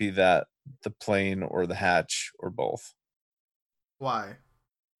 be that the plane or the hatch or both. Why?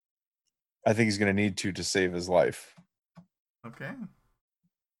 I think he's going to need to save his life. Okay.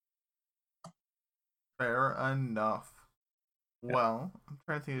 Fair enough. Well, I'm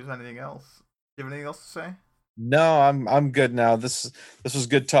trying to think if there's anything else. Do you have anything else to say? No, I'm good now. This was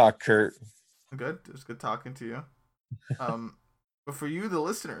good talk, Kurt. Good. It was good talking to you. But for you, the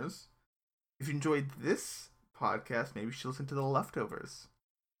listeners, if you enjoyed this podcast, maybe you should listen to the leftovers.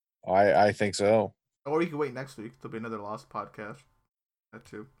 I think so. Or you can wait next week. There'll be another Lost podcast. That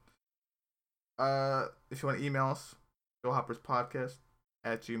too. If you want to email us,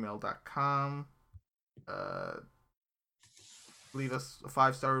 joehopperspodcast@gmail.com. Leave us a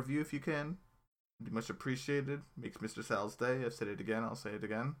 5-star review if you can. It'd be much appreciated. Makes Mr. Sal's day. I've said it again. I'll say it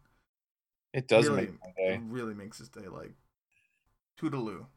again. It does really, make my day. It really makes his day. Like, toodaloo.